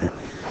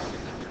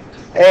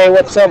Hey,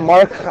 what's up,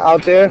 Mark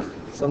out there?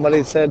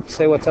 Somebody said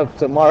say what's up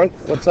to Mark.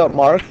 What's up,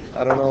 Mark?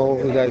 I don't know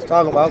who you guys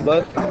talking about,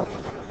 but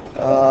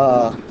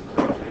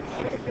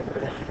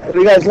what do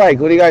you guys like?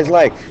 What do you guys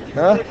like?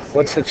 Huh?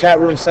 What's the chat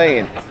room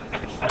saying?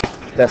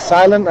 The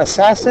Silent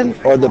Assassin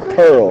or the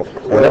Pearl?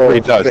 Whatever he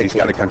does, he's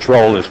got to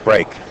control his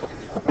break.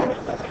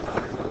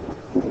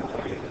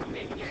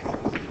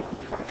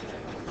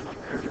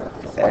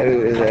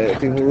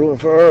 People rooting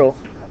for Earl.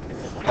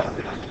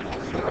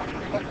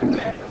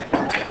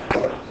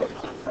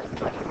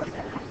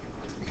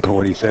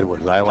 What he said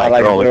was, I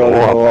like Earl Earl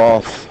to go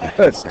off.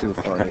 That's too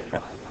funny.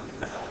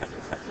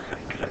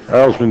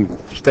 Earl's been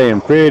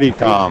staying pretty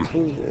calm.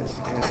 Who's this?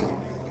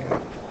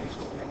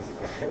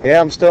 Yeah,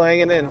 I'm still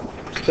hanging in.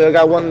 Still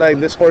got one leg.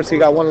 This horse, he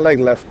got one leg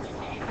left.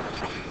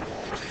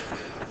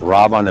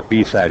 Rob on the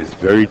B side is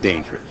very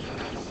dangerous.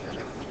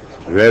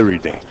 Very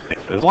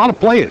dangerous. There's a lot of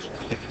players.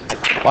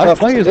 A lot of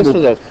players.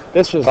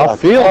 This was tough a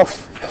field.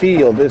 tough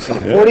field. This is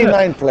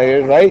 49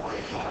 players, right?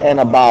 And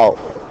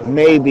about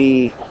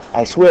maybe,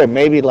 I swear,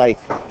 maybe like,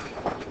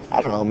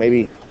 I don't know,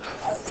 maybe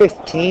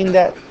 15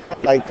 that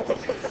like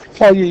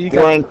Well, you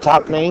weren't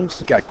top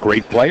names. got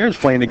great players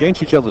playing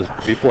against each other.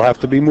 People have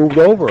to be moved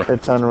over.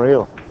 It's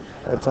unreal.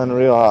 It's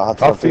unreal how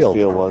tough this field.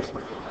 field was.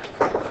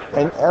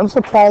 And I'm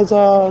surprised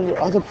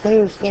other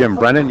players. Jim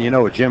Brennan, you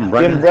know Jim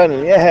Brennan? Jim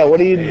Brennan, yeah. What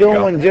are you There you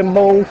doing,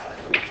 Jimbo?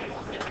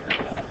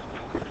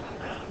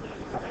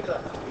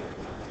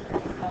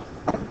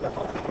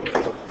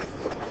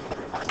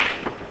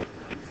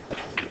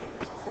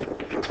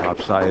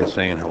 Rob Sire is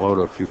saying hello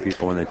to a few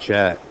people in the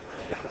chat.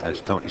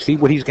 As Tony, see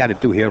what he's got to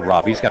do here,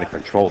 Rob. He's got to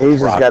control the He's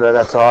just rock. got to.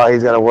 That's all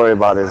he's got to worry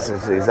about. Is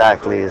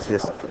exactly. It's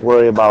just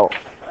worry about.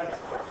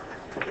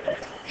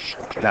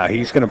 Now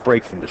he's going to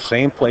break from the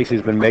same place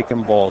he's been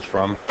making balls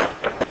from.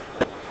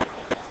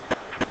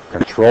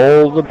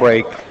 control the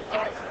break,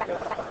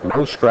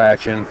 no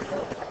scratching,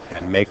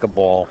 and make a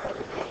ball.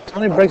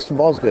 Tony breaks the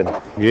ball's good.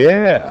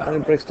 Yeah. Tony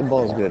breaks the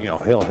ball's good. You know,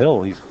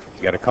 Hill, he's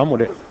got to come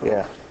with it.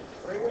 Yeah.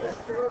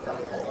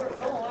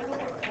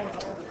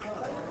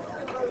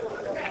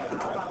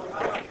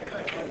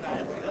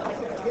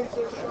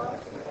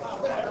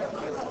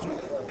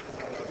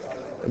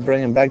 They're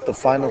bringing back the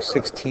final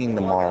 16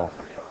 tomorrow.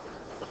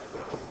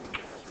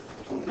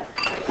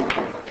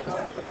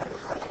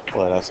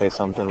 What, did I say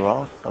something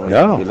wrong? I mean,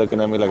 No. You're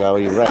looking at me like, oh,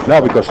 you're right.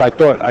 No, because I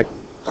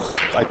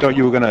thought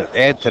you were going to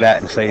add to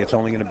that and say it's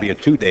only going to be a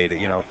 2-day.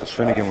 You know, because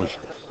Finnegan was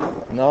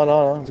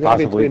No. It's going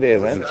to be possibly 3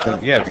 days,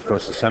 man. Yeah,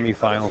 because the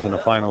semifinals and the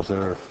finals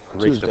are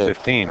raced to Tuesday.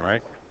 15,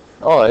 right?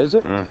 Oh, is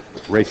it?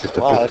 Races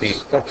to Wow,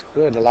 15. that's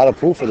good. A lot of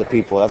pool for the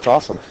people. That's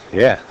awesome.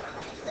 Yeah.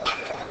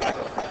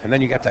 And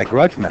then you got that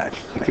grudge match.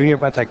 Did you hear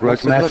about that grudge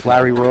What's the match grudge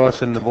Larry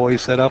Ross and the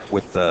boys set up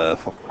with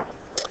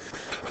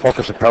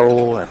Focus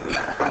Apparel and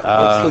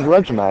What's the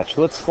grudge match?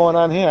 What's going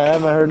on here? I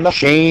haven't heard nothing.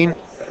 Shane,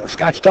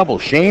 Scotch double,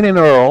 Shane and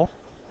Earl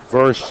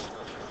versus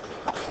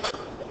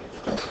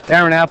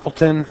Darren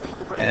Appleton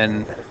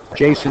and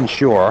Jason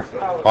Shore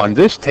on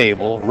this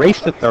table, race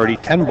to 30,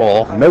 10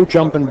 ball, no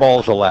jumping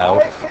balls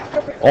allowed,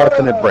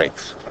 alternate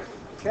breaks.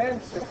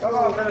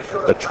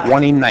 The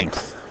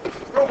 29th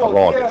of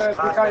August.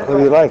 What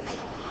do you like?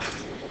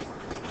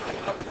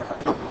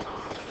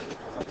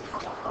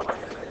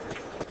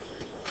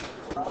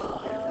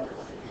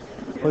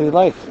 What do you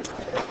like?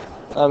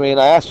 I mean,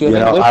 I asked you in You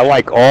know, English. I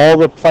like all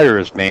the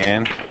players,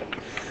 man,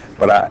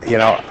 but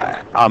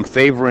I'm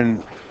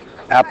favoring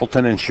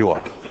Appleton and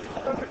Shore.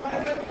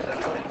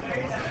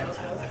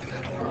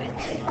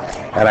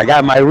 And I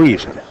got my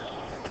reason.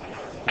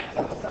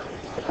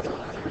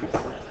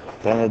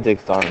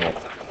 Benedict Arnold.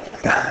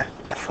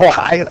 Well,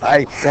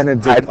 I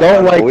Benedict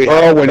don't like Arnold.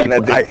 Earl when he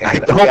Benedict I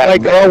Arnold. don't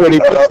like Earl when he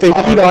puts the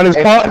heat on his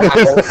partners.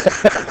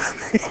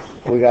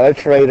 We got a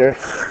traitor.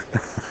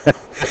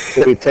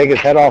 Should we take his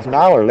head off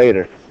now or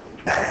later?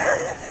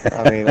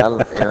 I mean,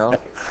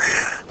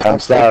 I'm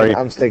sorry.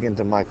 I'm sticking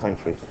to my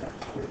country.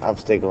 I'm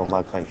sticking with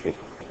my country.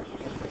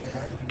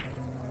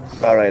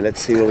 All right, let's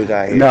see what we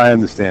got here. No, I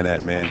understand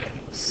that, man.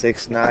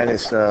 6'9"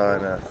 is in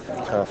a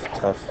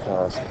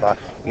tough spot.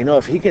 You know,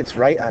 if he gets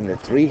right on the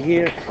 3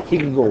 here, he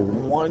can go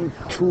 1,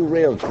 2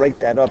 rails, break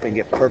that up, and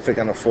get perfect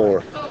on the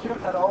 4.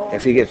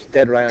 If he gets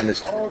dead right on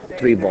this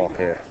 3 ball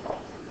here.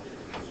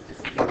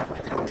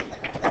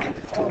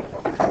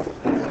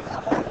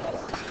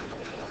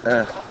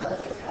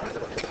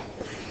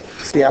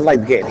 See, I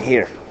like getting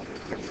here.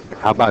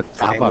 How about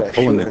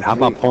pulling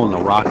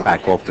the rock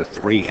back off the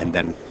 3 and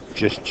then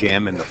just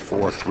jamming the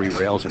 4 3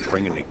 rails and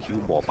bringing the cue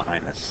ball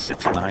behind the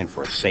 6-9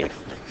 for a safe?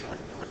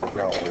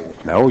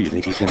 No, you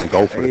think he's going to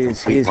go for the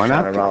complete run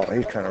out?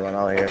 He's trying to run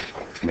out here.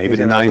 Maybe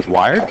the 9's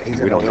wired.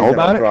 We don't know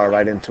about it. Draw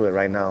right into it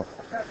right now.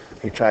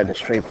 He tried the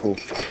straight pool.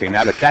 Okay,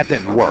 now that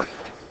didn't work,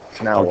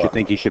 Now don't you what?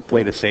 think he should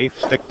play the safe,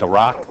 stick the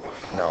rock?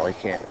 No, he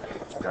can't.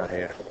 Not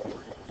here.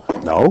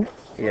 No.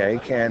 Yeah, he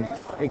can.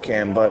 He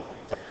can, but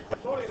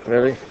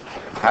really,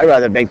 I'd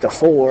rather make the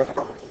 4,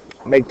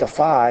 make the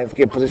 5,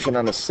 get position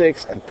on the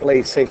 6, and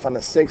play safe on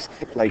the 6.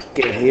 Like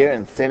get here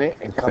and thin it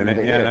and come to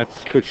Yeah, here.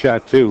 that's a good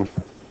shot too.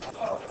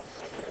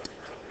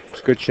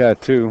 It's a good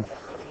shot too.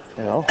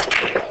 You know.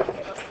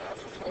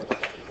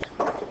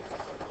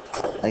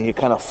 And you're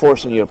kind of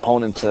forcing your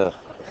opponent to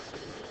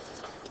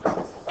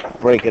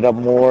break it up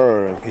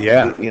more, or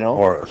Yeah. you know,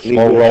 Or leave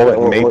slow roll it,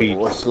 or maybe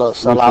sell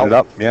loosen out. it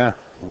up. Yeah.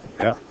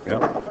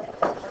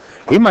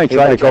 He might He's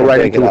try gonna to go right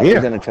break it into up. He's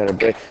here. gonna try to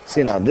break.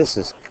 See, now this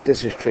is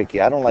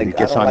tricky. I don't like. He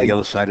gets I don't on like, the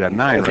other side of that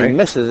 9, if he right?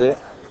 misses it,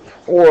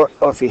 or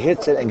if he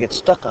hits it and gets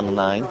stuck on the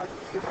 9. And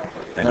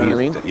know what I he's-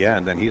 mean? Yeah,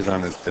 and then he's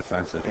on his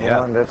defensive. You Yeah,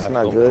 know, and that's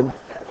not absolutely. good.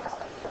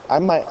 I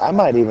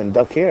might even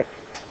duck here.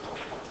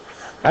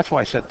 That's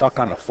why I said duck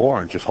on the 4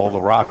 and just hold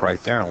the rock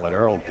right there and let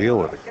Earl deal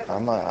with it. I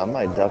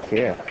might duck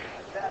here.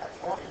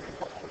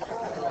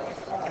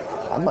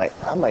 I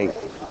might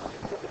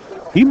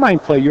He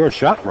might play your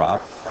shot,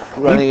 Rob.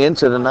 running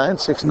into the 9,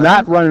 6, 9.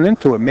 Not running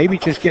into it. Maybe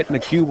just getting the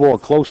cue ball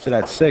close to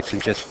that 6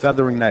 and just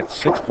feathering that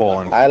 6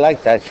 ball. And I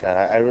like that shot.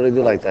 I really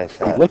do like that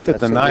shot. he looked at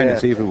the That's 9 yeah. to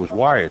see if it was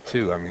wired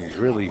too. I mean, he's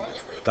really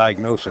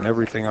diagnosing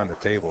everything on the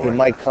table. He right?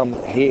 might come.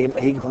 He.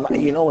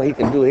 You know what he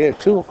can do here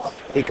too?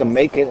 He can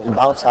make it and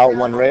bounce out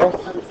 1 rail,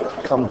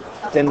 come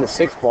thin the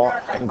 6 ball,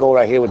 and go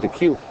right here with the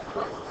cue.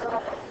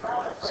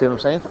 See what I'm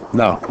saying?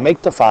 No.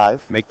 Make the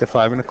 5, Make the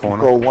 5 in the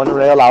corner. go 1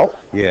 rail out,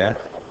 Yeah.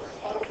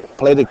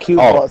 play the cue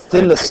Oh, ball,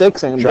 thin the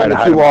 6, and try bring to the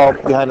hide cue him ball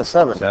behind. behind the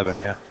 7. 7.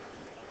 Yeah.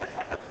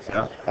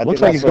 Yeah. I Looks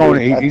think like he's that's what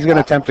going. He's going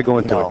to attempt to go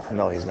into it.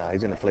 No, he's not.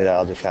 He's going to play that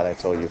other shot I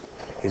told you.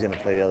 He's going to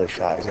play the other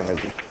shot. He's going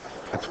to.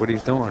 That's what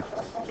he's doing.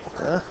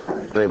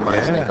 Great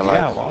minds think Yeah.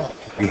 alike. Well,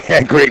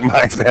 yeah. Great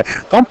minds.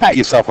 Don't pat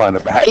yourself on the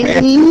back,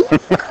 man.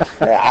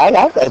 Yeah, I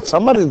got that.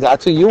 Somebody's got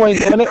to. You ain't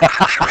doing it.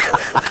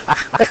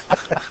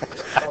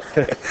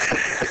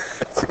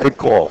 It's a good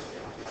call.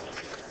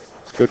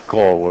 It's a good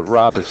call. What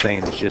Rob is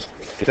saying is just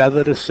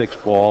feather the 6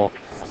 ball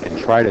and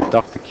try to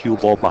duck the cue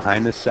ball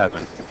behind the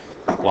 7,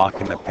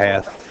 blocking the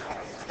path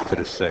to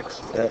the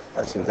 6. Yeah,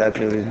 that's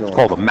exactly what he's doing.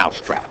 Called a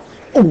mousetrap.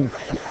 Ooh,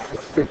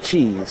 the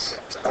cheese.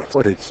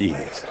 What a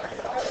cheese.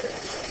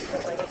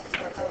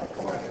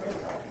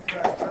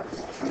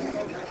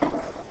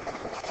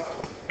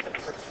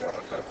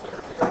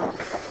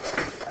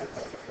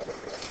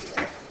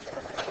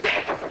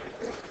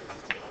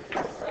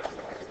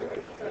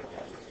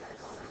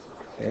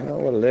 You know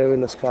what Larry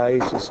Lascari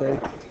used to say?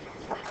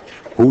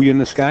 Who in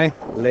the sky?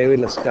 Larry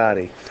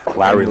Lascari.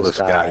 Larry In the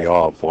sky. Lascari.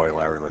 Oh boy,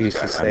 Larry Lascari. He used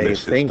to I say, miss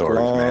his think stories,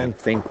 long, man.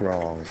 think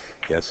wrong.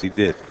 Yes, he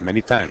did.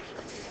 Many times.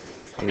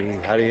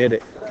 How do you hit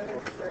it?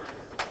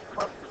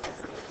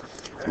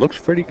 Looks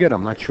pretty good.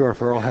 I'm not sure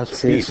if Earl has a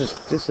See, piece.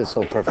 this is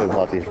so perfect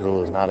about these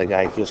rules. Now the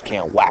guy just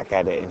can't whack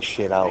at it and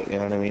shit out. You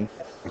know what I mean?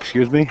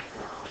 Excuse me?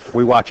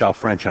 We watch our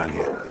French on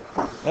here.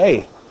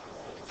 Hey.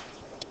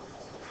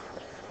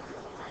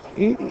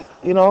 You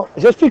know,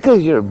 just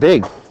because you're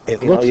big, you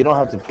don't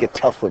have to get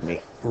tough with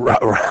me.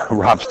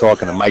 Rob's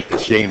talking to Mike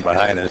DeShane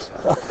behind us.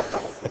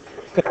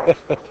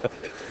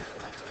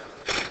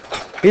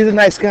 He's a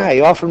nice guy.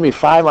 He offered me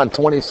 5 on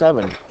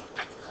 27.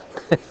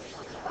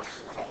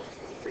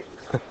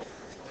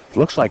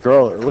 Looks like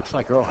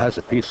Earl has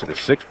a piece of the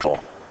 6 ball.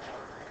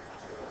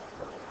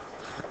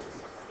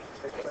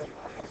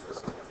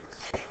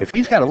 If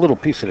he's got a little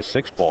piece of the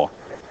 6 ball,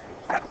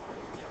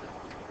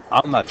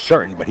 I'm not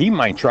certain, but he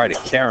might try to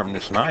carry him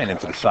this 9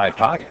 into the side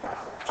pocket.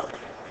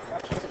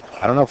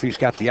 I don't know if he's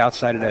got the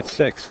outside of that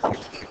 6.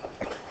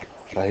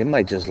 Well, he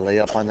might just lay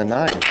up on the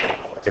 9.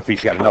 If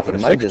he's got enough of He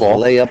the might 6 just ball.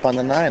 lay up on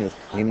the 9.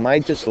 He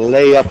might just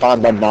lay up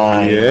on the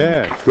 9.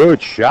 Yeah,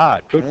 good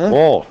shot. Good Huh?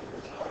 ball.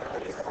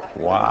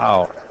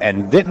 Wow.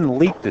 And didn't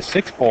leak the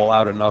 6 ball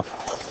out enough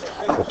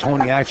for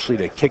Tony actually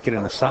to kick it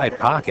in the side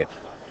pocket.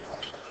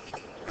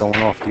 Going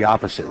off the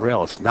opposite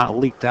rail. It's not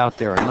leaked out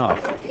there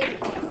enough.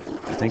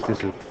 I think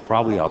this is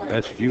probably our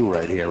best view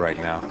right here, right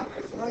now.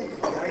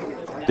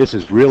 This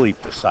is really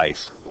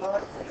precise.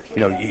 You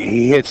know,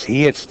 he hits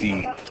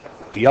the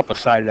upper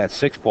side of that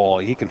 6 ball.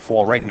 He can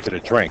fall right into the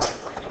drink.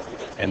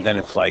 And then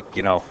it's like,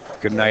 you know,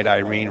 good night,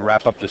 Irene.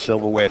 Wrap up the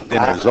silverware.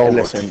 Dinner's over.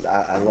 Listen,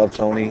 I love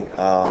Tony.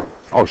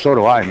 Oh, so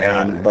do I,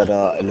 man. But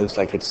it looks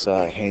like it's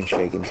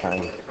handshaking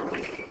time.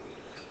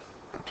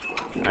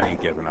 I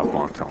ain't giving up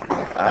on Tony.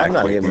 I'm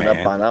not giving man.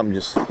 up on. I'm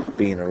just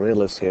being a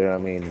realist here. I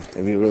mean, if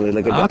you really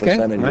look at the Okay,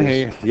 percentages, I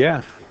hear you.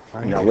 Yeah.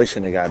 I'm not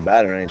wishing the guy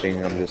bad or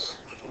anything. I'm just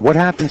What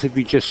happens if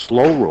he just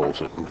slow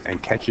rolls it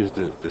and catches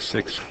the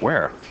 6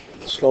 square?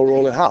 slow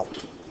rolling how?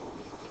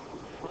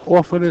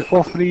 Off of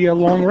the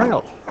long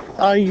rail.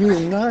 Are you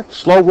nuts?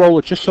 Slow roll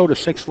it just so the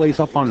 6 lays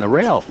up on the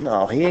rail.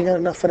 No, he ain't got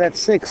enough for that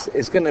 6.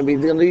 It's gonna be.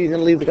 He's gonna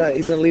leave the guy.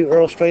 He's gonna leave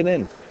Earl straight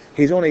in.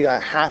 He's only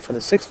got half of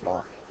the 6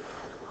 ball.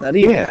 Not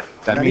even. Yeah,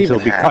 that Not means he'll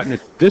even be half. cutting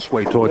it this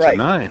way towards Right.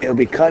 the 9. It'll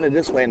be cutting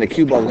this way, and the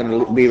cue ball's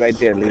gonna be right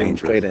there, leading him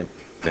Dangerous. straight in.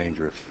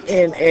 Dangerous.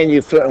 And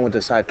you're flirting with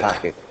the side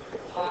pocket.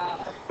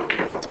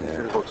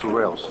 Yeah. Go 2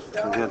 rails.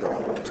 2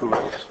 handle. 2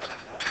 rails.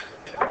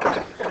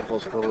 Okay.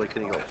 Close all the way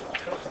can you go?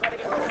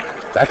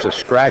 That's a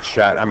scratch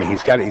shot. I mean,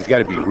 he's got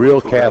to be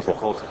real 2 rails careful.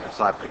 close to the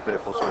side, pick it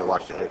close and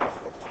watch the hit.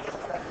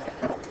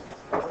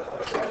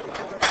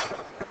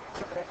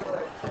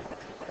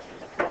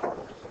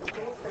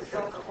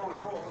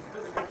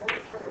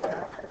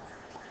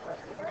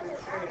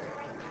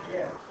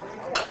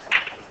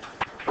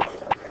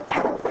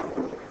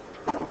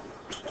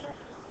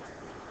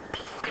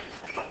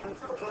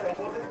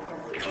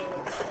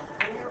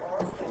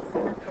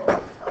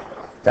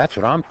 That's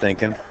what I'm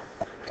thinking.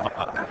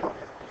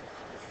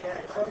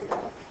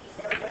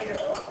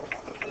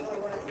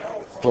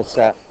 What's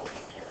that?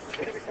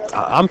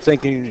 I'm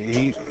thinking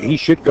he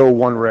should go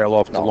 1 rail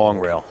off the long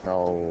rail.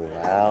 No,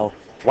 Al.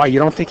 Why, you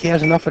don't think he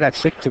has enough of that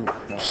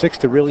 6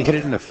 to really hit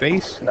it in the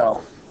face?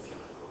 No.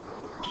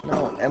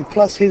 No, and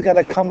plus he's got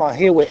to come out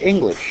here with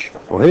English.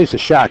 Well, here's the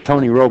shot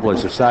Tony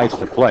Robles decides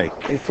to play.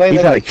 He's playing He's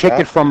it got to like kick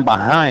that. it from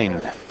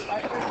behind.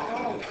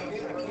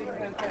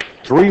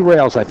 3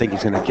 rails, I think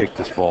he's going to kick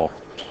this ball.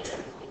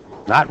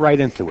 Not right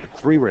into it.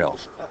 3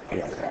 rails.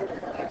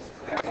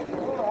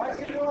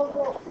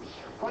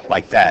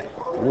 Like that.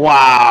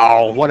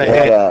 Wow, what a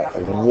hit.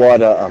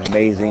 What a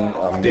amazing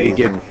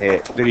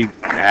hit. Did he?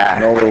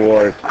 No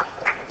reward.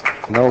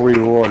 No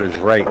reward is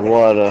right. That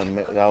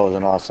was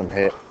an awesome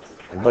hit.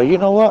 But you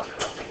know what?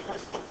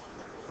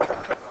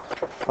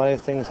 Funny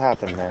things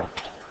happen, man.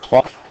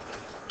 Well,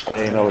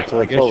 You know,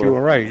 I guess you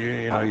were right.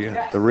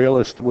 The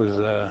realist was,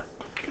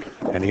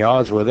 and the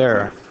odds were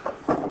there.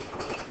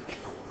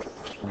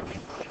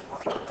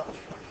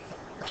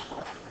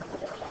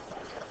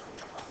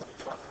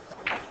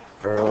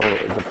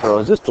 Earl,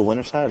 is this the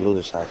winner side or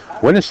loser side?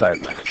 Winner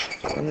side match.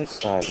 Winner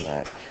side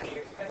match.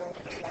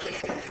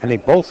 And they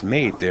both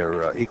made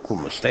their equal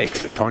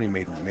mistakes. Tony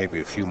made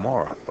maybe a few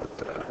more, but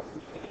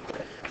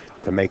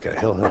to make a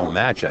hill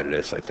match out of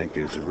this, I think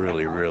is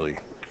really, really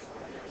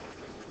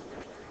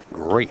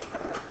great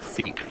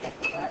feat.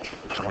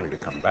 Tony to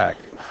come back.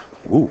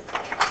 Ooh.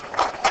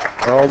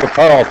 Earl the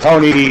Pearl.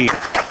 Tony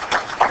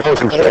goes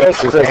and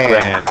shakes his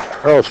hand.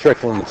 Earl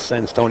Strickland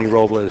sends Tony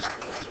Robles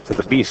to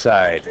the B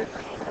side.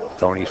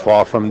 Tony's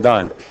far from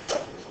done.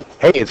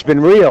 Hey, it's been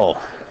real.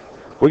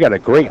 We got a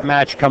great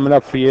match coming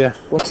up for you.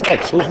 What's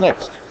next? Who's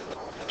next?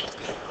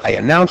 I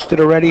announced it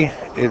already.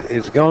 It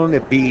is going to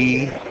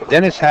be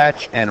Dennis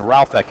Hatch and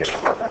Ralph Eckert.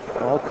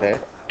 Okay.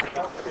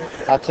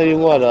 I'll tell you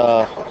what.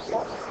 I'll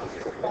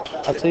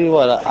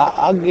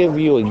give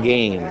you a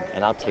game,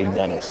 and I'll take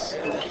Dennis.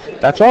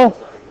 That's all?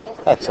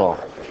 That's all.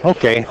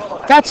 Okay.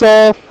 That's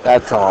all.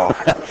 That's all.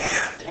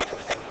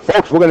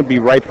 Folks, we're going to be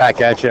right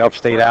back at you.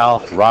 Upstate Al,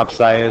 Rob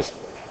Sayers,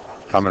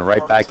 coming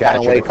right back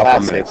at you in a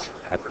couple of minutes.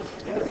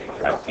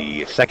 At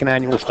the second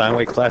annual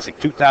Steinway Classic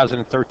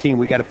 2013.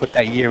 We got to put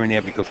that year in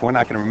there because we're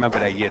not going to remember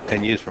that year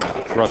 10 years from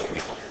now. Trust me.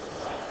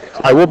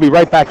 I will be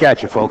right back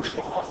at you, folks.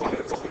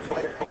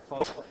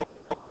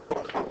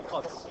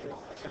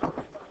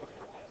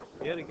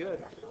 Very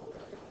good.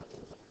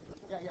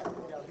 Yeah.